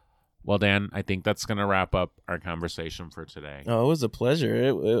 Well, Dan, I think that's going to wrap up our conversation for today. Oh, it was a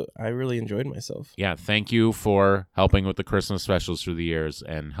pleasure. I really enjoyed myself. Yeah, thank you for helping with the Christmas specials through the years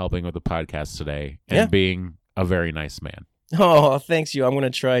and helping with the podcast today and being a very nice man. Oh, thanks you. I'm going to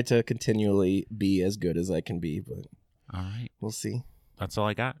try to continually be as good as I can be, but all right, we'll see. That's all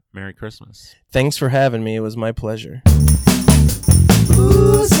I got. Merry Christmas. Thanks for having me. It was my pleasure.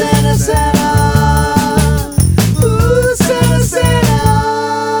 Ooh, Santa, Santa. Ooh, Santa, Santa.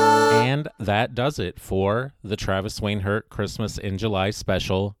 And that does it for the Travis Wayne Hurt Christmas in July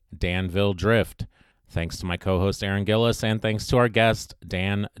special, Danville Drift. Thanks to my co-host, Erin Gillis, and thanks to our guest,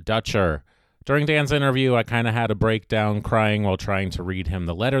 Dan Duitscher. During Dan's interview, I kind of had a breakdown crying while trying to read him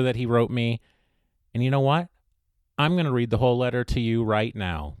the letter that he wrote me. And you know what? I'm going to read the whole letter to you right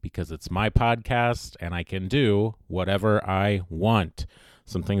now because it's my podcast and I can do whatever I want.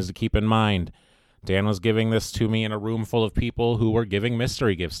 Some things to keep in mind. Dan was giving this to me in a room full of people who were giving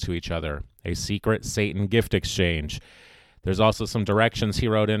mystery gifts to each other, a secret Satan gift exchange. There's also some directions he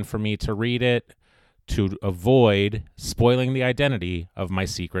wrote in for me to read it to avoid spoiling the identity of my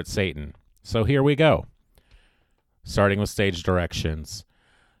secret Satan. So here we go. Starting with stage directions.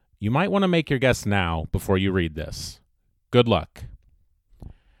 You might want to make your guess now before you read this. Good luck.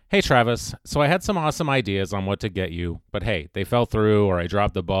 Hey, Travis. So I had some awesome ideas on what to get you, but hey, they fell through or I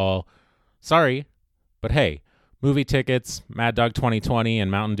dropped the ball. Sorry, but hey, movie tickets, Mad Dog 2020, and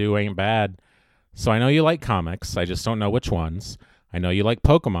Mountain Dew ain't bad. So I know you like comics. I just don't know which ones. I know you like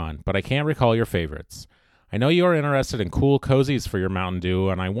Pokemon, but I can't recall your favorites. I know you are interested in cool cozies for your Mountain Dew,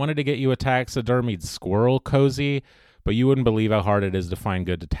 and I wanted to get you a taxidermied squirrel cozy, but you wouldn't believe how hard it is to find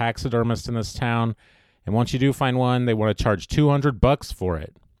good taxidermists in this town. And once you do find one, they want to charge $200 for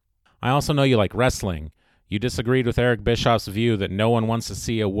it. I also know you like wrestling. You disagreed with Eric Bischoff's view that no one wants to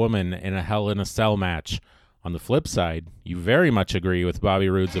see a woman in a Hell in a Cell match. On the flip side, you very much agree with Bobby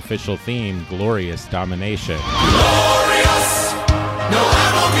Roode's official theme, Glorious Domination. Glorious! No,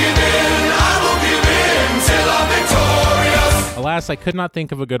 I won't give in till I'm victorious. Alas, I could not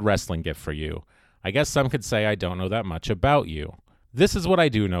think of a good wrestling gift for you. I guess some could say I don't know that much about you. This is what I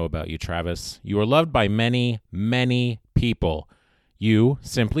do know about you, Travis. You are loved by many, many people. You,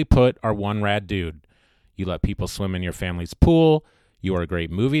 simply put, are one rad dude. You let people swim in your family's pool. You are a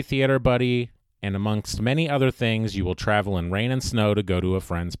great movie theater buddy. And amongst many other things, you will travel in rain and snow to go to a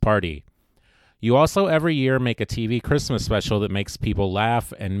friend's party. You also every year make a TV Christmas special that makes people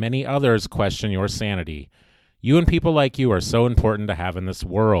laugh and many others question your sanity. You and people like you are so important to have in this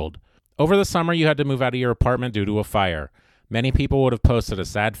world. Over the summer, you had to move out of your apartment due to a fire. Many people would have posted a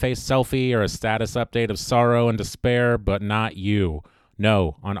sad-face selfie or a status update of sorrow and despair, but not you.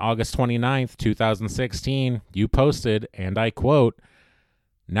 No, on August 29th, 2016, you posted, and I quote,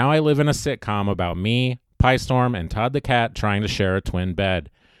 "Now I live in a sitcom about me, Pie Storm, and Todd the cat trying to share a twin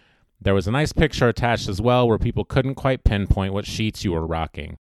bed." There was a nice picture attached as well where people couldn't quite pinpoint what sheets you were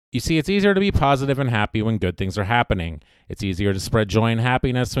rocking. You see, it's easier to be positive and happy when good things are happening. It's easier to spread joy and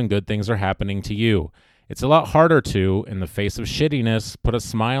happiness when good things are happening to you. It's a lot harder to, in the face of shittiness, put a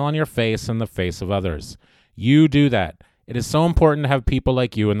smile on your face in the face of others. You do that. It is so important to have people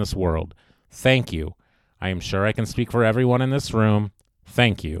like you in this world. Thank you. I am sure I can speak for everyone in this room.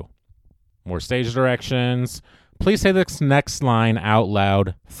 Thank you. More stage directions. Please say this next line out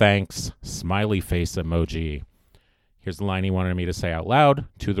loud. Thanks. Smiley face emoji. Here's the line he wanted me to say out loud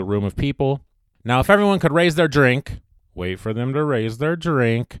to the room of people. Now, if everyone could raise their drink, wait for them to raise their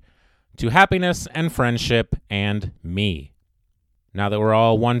drink, to happiness and friendship and me. Now that we're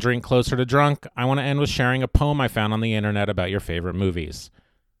all one drink closer to drunk, I want to end with sharing a poem I found on the internet about your favorite movies.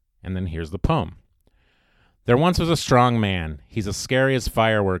 And then here's the poem. There once was a strong man. He's as scary as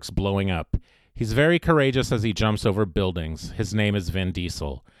fireworks blowing up. He's very courageous as he jumps over buildings. His name is Vin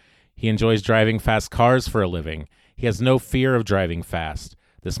Diesel. He enjoys driving fast cars for a living. He has no fear of driving fast.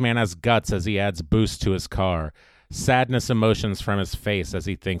 This man has guts as he adds boost to his car. Sadness emotions from his face as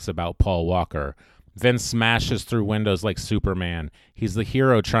he thinks about Paul Walker. Vin smashes through windows like Superman. He's the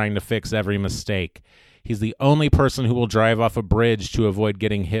hero trying to fix every mistake. He's the only person who will drive off a bridge to avoid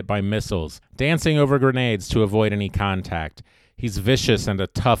getting hit by missiles, dancing over grenades to avoid any contact. He's vicious and a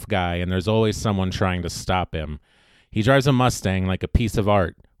tough guy, and there's always someone trying to stop him. He drives a Mustang like a piece of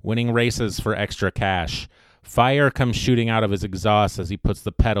art, winning races for extra cash. Fire comes shooting out of his exhaust as he puts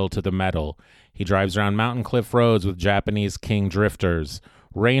the pedal to the metal. He drives around mountain cliff roads with Japanese king drifters.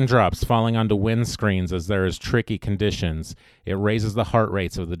 Raindrops falling onto windscreens as there is tricky conditions. It raises the heart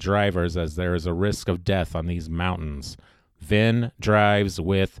rates of the drivers as there is a risk of death on these mountains. Vin drives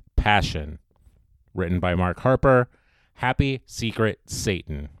with passion. Written by Mark Harper. Happy Secret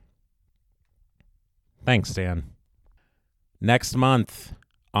Satan. Thanks, Dan. Next month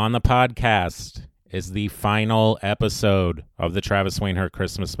on the podcast is the final episode of the Travis Wainhurt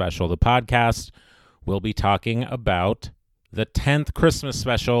Christmas special. The podcast will be talking about the 10th Christmas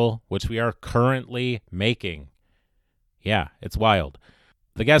special, which we are currently making. Yeah, it's wild.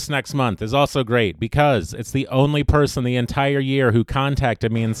 The guest next month is also great because it's the only person the entire year who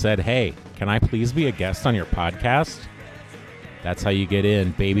contacted me and said, hey, can I please be a guest on your podcast? That's how you get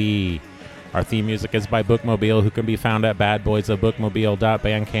in, baby. Our theme music is by Bookmobile, who can be found at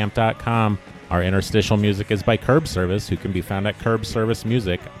badboysofbookmobile.bandcamp.com. Our interstitial music is by Curb Service, who can be found at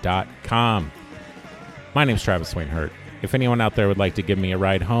curbservicemusic.com. My name's Travis Wainhurt. If anyone out there would like to give me a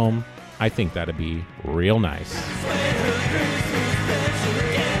ride home, I think that'd be real nice.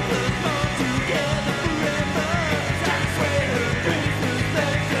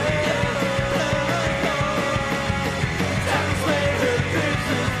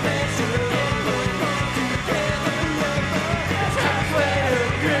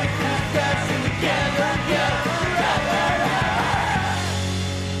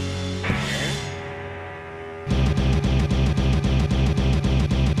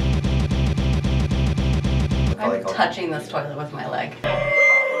 I'm touching this toilet with my leg.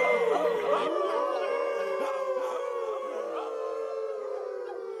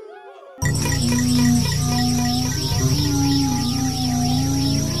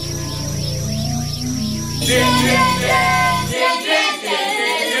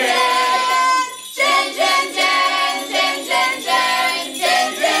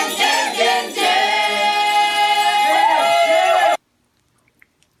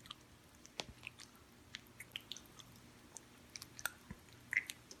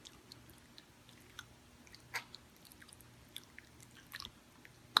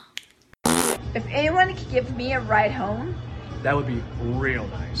 If anyone could give me a ride home, that would be real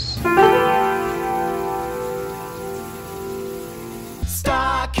nice.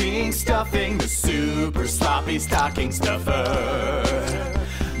 Stocking stuffing, the super sloppy stocking stuffer.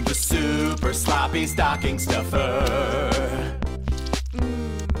 The super sloppy stocking stuffer.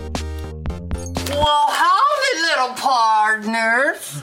 Well, howdy, little partners.